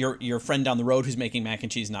friend down the road who's making mac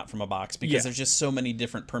and cheese not from a box, because there's just so many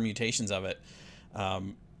different permutations of it. I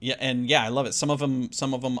love it. Some of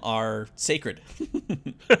them are sacred.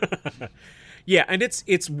 Yeah, and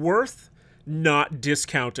it's worth not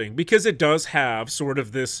discounting, because it does have sort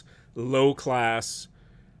of this low class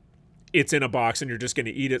it's in a box and you're just going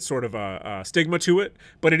to eat it, sort of a stigma to it.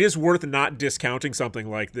 But it is worth not discounting something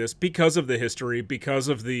like this because of the history, because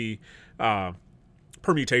of the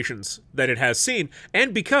permutations that it has seen,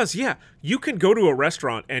 and because, yeah, you can go to a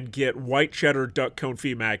restaurant and get white cheddar duck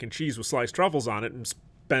confit mac and cheese with sliced truffles on it and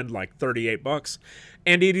spend like $38,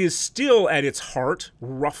 and it is still at its heart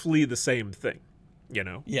roughly the same thing, you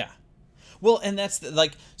know? Yeah. Well, and that's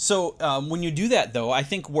like, so when you do that, though, I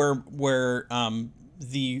think where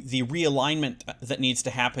the realignment that needs to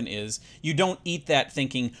happen is you don't eat that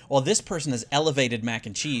thinking, well, this person has elevated mac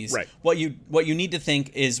and cheese. Right. What you need to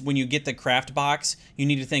think is, when you get the Kraft box, you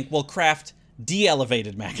need to think, well, Kraft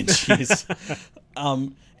de-elevated mac and cheese.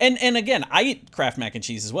 And again, I eat Kraft mac and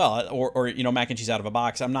cheese as well, or mac and cheese out of a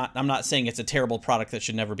box. I'm not saying it's a terrible product that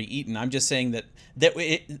should never be eaten. I'm just saying that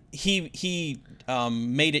he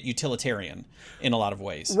made it utilitarian in a lot of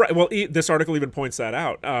ways. Right. Well, this article even points that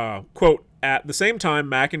out. Quote, at the same time,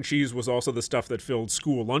 mac and cheese was also the stuff that filled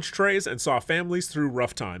school lunch trays and saw families through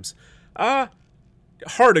rough times. Hard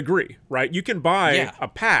agree, right? You can buy a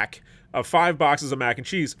pack of 5 boxes of mac and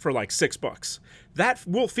cheese for like $6. That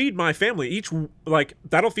will feed my family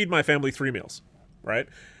that'll feed my family 3 meals, right?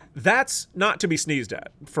 That's not to be sneezed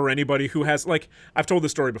at for anybody who has, like, I've told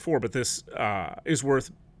this story before, but this is worth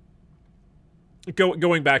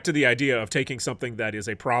going back to the idea of taking something that is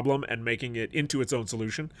a problem and making it into its own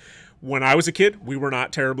solution. When I was a kid, we were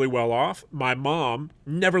not terribly well off. My mom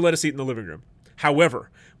never let us eat in the living room. However,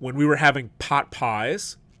 when we were having pot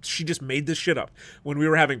pies, she just made this shit up. When we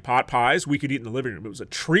were having pot pies, we could eat in the living room. It was a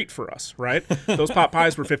treat for us, right? Those pot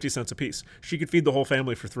pies were 50 cents a piece. She could feed the whole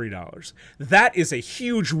family for $3. That is a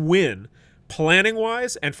huge win,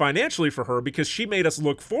 planning-wise and financially for her, because she made us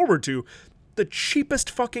look forward to the cheapest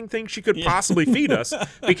fucking thing she could possibly feed us,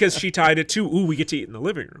 because she tied it to, we get to eat in the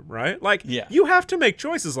living room, right? Like, you have to make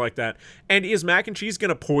choices like that. And is mac and cheese going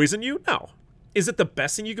to poison you? No. Is it the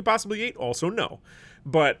best thing you could possibly eat? Also, no.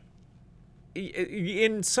 But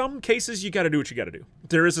in some cases, you got to do what you got to do.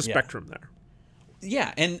 There is a spectrum there.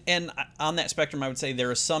 Yeah, and on that spectrum, I would say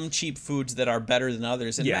there are some cheap foods that are better than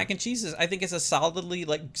others, and mac and cheese I think, is a solid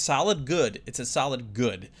good. It's a solid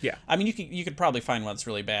good. Yeah. I mean, you could probably find one that's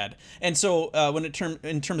really bad. And so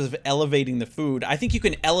in terms of elevating the food, I think you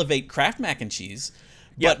can elevate Kraft mac and cheese,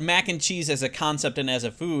 but mac and cheese as a concept and as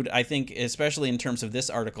a food, I think, especially in terms of this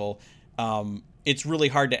article, it's really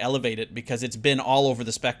hard to elevate it because it's been all over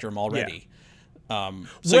the spectrum already. Yeah.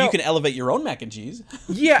 So you can elevate your own mac and cheese.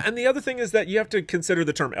 Yeah, and the other thing is that you have to consider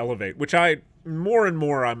the term elevate, which I'm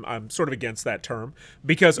sort of against that term,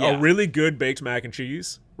 because a really good baked mac and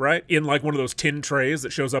cheese, right, in like one of those tin trays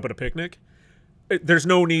that shows up at a picnic, there's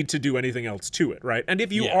no need to do anything else to it, right? And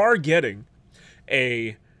if you are getting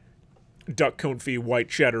a duck confit white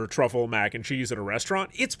cheddar truffle mac and cheese at a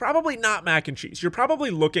restaurant, it's probably not mac and cheese. You're probably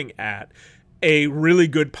looking at a really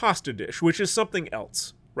good pasta dish, which is something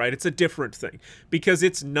else. Right? It's a different thing, because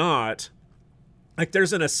it's not like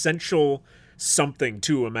there's an essential something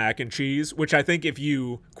to a mac and cheese, which I think if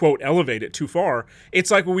you, quote, elevate it too far, it's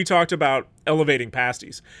like when we talked about elevating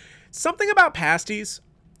pasties. Something about pasties,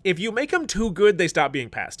 if you make them too good, they stop being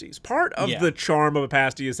pasties. Part of the charm of a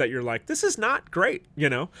pasty is that you're like, this is not great, you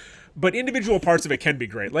know? But individual parts of it can be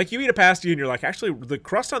great. Like, you eat a pasty and you're like, actually, the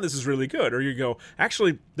crust on this is really good. Or you go,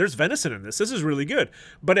 actually, there's venison in this. This is really good.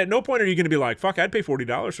 But at no point are you going to be like, fuck, I'd pay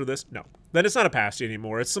 $40 for this. No. Then it's not a pasty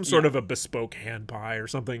anymore. It's some sort of a bespoke hand pie or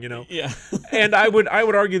something, you know? Yeah. And I would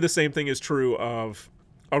argue the same thing is true of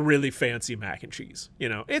a really fancy mac and cheese. You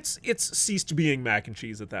know, it's ceased being mac and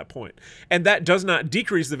cheese at that point. And that does not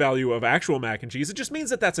decrease the value of actual mac and cheese. It just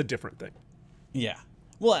means that that's a different thing. Yeah.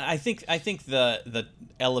 Well, I think the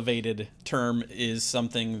elevated term is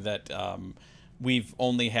something that we've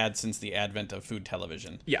only had since the advent of food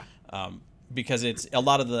television. Yeah. Because it's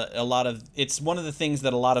it's one of the things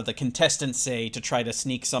that a lot of the contestants say to try to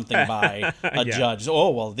sneak something by a judge.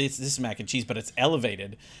 Oh, well, this is mac and cheese, but it's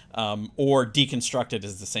elevated, or deconstructed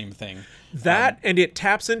is the same thing. That and it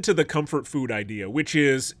taps into the comfort food idea, which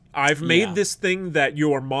is, I've made this thing that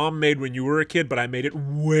your mom made when you were a kid, but I made it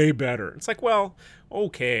way better. It's like, well,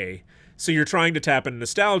 okay. So you're trying to tap into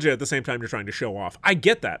nostalgia at the same time you're trying to show off. I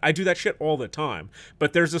get that. I do that shit all the time.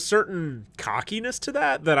 But there's a certain cockiness to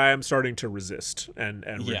that I am starting to resist and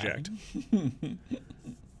reject.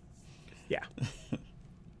 Yeah.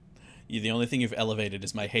 The only thing you've elevated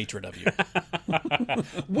is my hatred of you.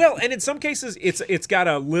 Well, and in some cases, it's got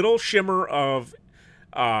a little shimmer of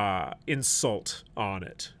insult on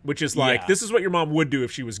it, which is like, this is what your mom would do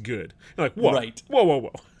if she was good. You're like, whoa, right.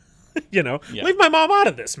 whoa. You know, leave my mom out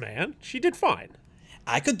of this, man. She did fine.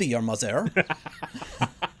 I could be your mother.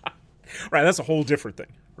 Right, that's a whole different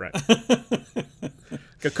thing. Right.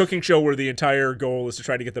 A cooking show where the entire goal is to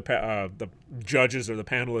try to get the judges or the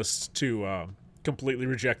panelists to completely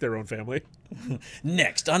reject their own family.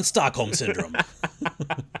 Next on Stockholm Syndrome.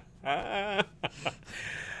 A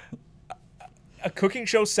cooking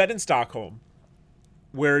show set in Stockholm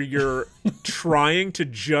where you're trying to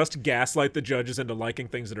just gaslight the judges into liking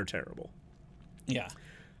things that are terrible. Yeah.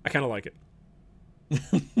 I kind of like it.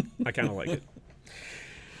 I kind of like it.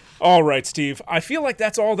 All right, Steve. I feel like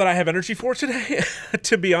that's all that I have energy for today.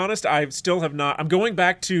 To be honest, I still have not. I'm going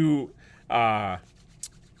back to,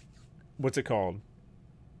 what's it called?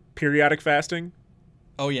 Periodic fasting?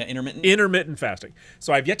 Oh, yeah, intermittent? Intermittent fasting.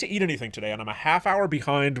 So I've yet to eat anything today, and I'm a half hour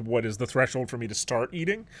behind what is the threshold for me to start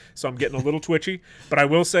eating. So I'm getting a little twitchy. But I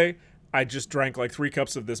will say, I just drank like 3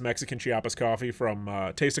 cups of this Mexican Chiapas coffee from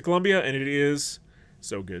Taste of Colombia, and it is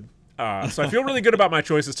so good. So I feel really good about my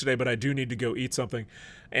choices today, but I do need to go eat something.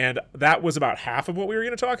 And that was about half of what we were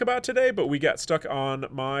going to talk about today, but we got stuck on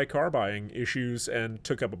my car buying issues and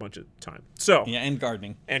took up a bunch of time. So Yeah, and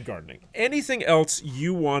gardening. Anything else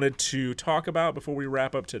you wanted to talk about before we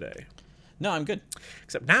wrap up today? No, I'm good.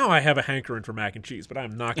 Except now I have a hankering for mac and cheese, but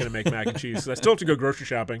I'm not going to make mac and cheese. I still have to go grocery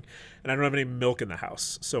shopping, and I don't have any milk in the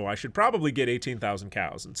house. So I should probably get 18,000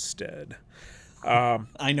 cows instead.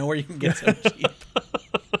 I know where you can get some cheap.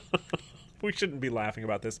 We shouldn't be laughing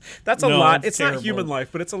about this. That's a No, lot. It's terrible. not human life,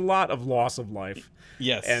 but it's a lot of loss of life.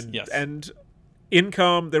 Yes, And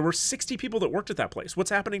income. There were 60 people that worked at that place. What's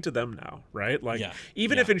happening to them now, right? Like,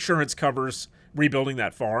 even if insurance covers rebuilding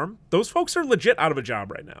that farm, those folks are legit out of a job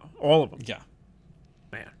right now. All of them. Yeah.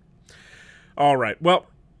 Man. All right. Well,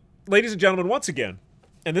 ladies and gentlemen, once again,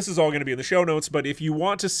 and this is all going to be in the show notes, but if you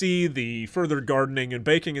want to see the further gardening and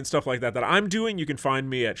baking and stuff like that I'm doing, you can find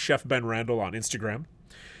me at Chef Ben Randall on Instagram.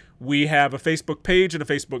 We have a Facebook page and a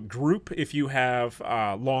Facebook group. If you have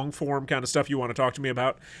long-form kind of stuff you want to talk to me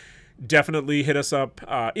about, definitely hit us up,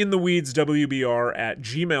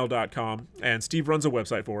 intheweedswbr@gmail.com. And Steve runs a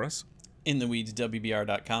website for us.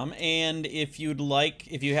 intheweedswbr.com. And if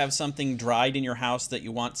you have something dried in your house that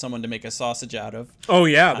you want someone to make a sausage out of, oh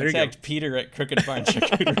yeah, there you go. Contact Peter at Crooked Barn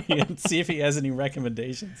Charcuterie and see if he has any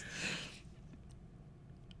recommendations.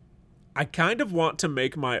 I kind of want to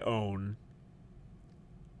make my own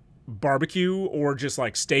barbecue or just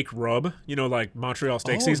like steak rub, like Montreal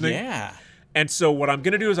steak seasoning. Yeah. And so what I'm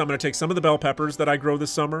going to do is I'm going to take some of the bell peppers that I grow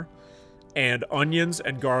this summer and onions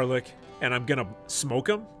and garlic, and I'm going to smoke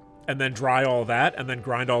them and then dry all that and then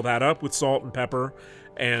grind all that up with salt and pepper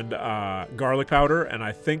and garlic powder. And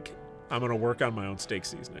I think I'm going to work on my own steak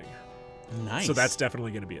seasoning. Nice. So that's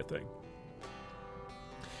definitely going to be a thing.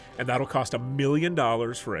 And that'll cost $1 million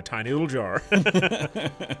for a tiny little jar.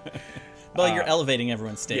 Well, you're elevating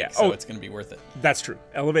everyone's steak, so it's going to be worth it. That's true.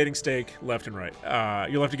 Elevating steak left and right.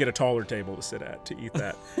 You'll have to get a taller table to sit at to eat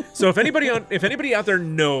that. So if anybody out there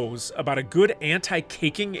knows about a good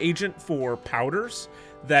anti-caking agent for powders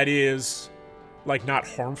that is like not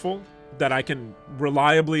harmful, that I can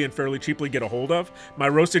reliably and fairly cheaply get a hold of, my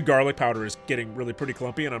roasted garlic powder is getting really pretty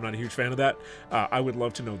clumpy, and I'm not a huge fan of that. I would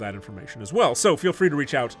love to know that information as well. So feel free to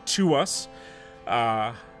reach out to us.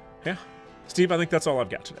 Steve, I think that's all I've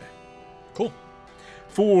got today. Cool.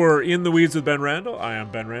 For In the Weeds with Ben Randall, I am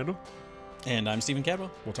Ben Randall. And I'm Stephen Cadwell.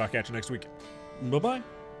 We'll talk at you next week. Bye-bye.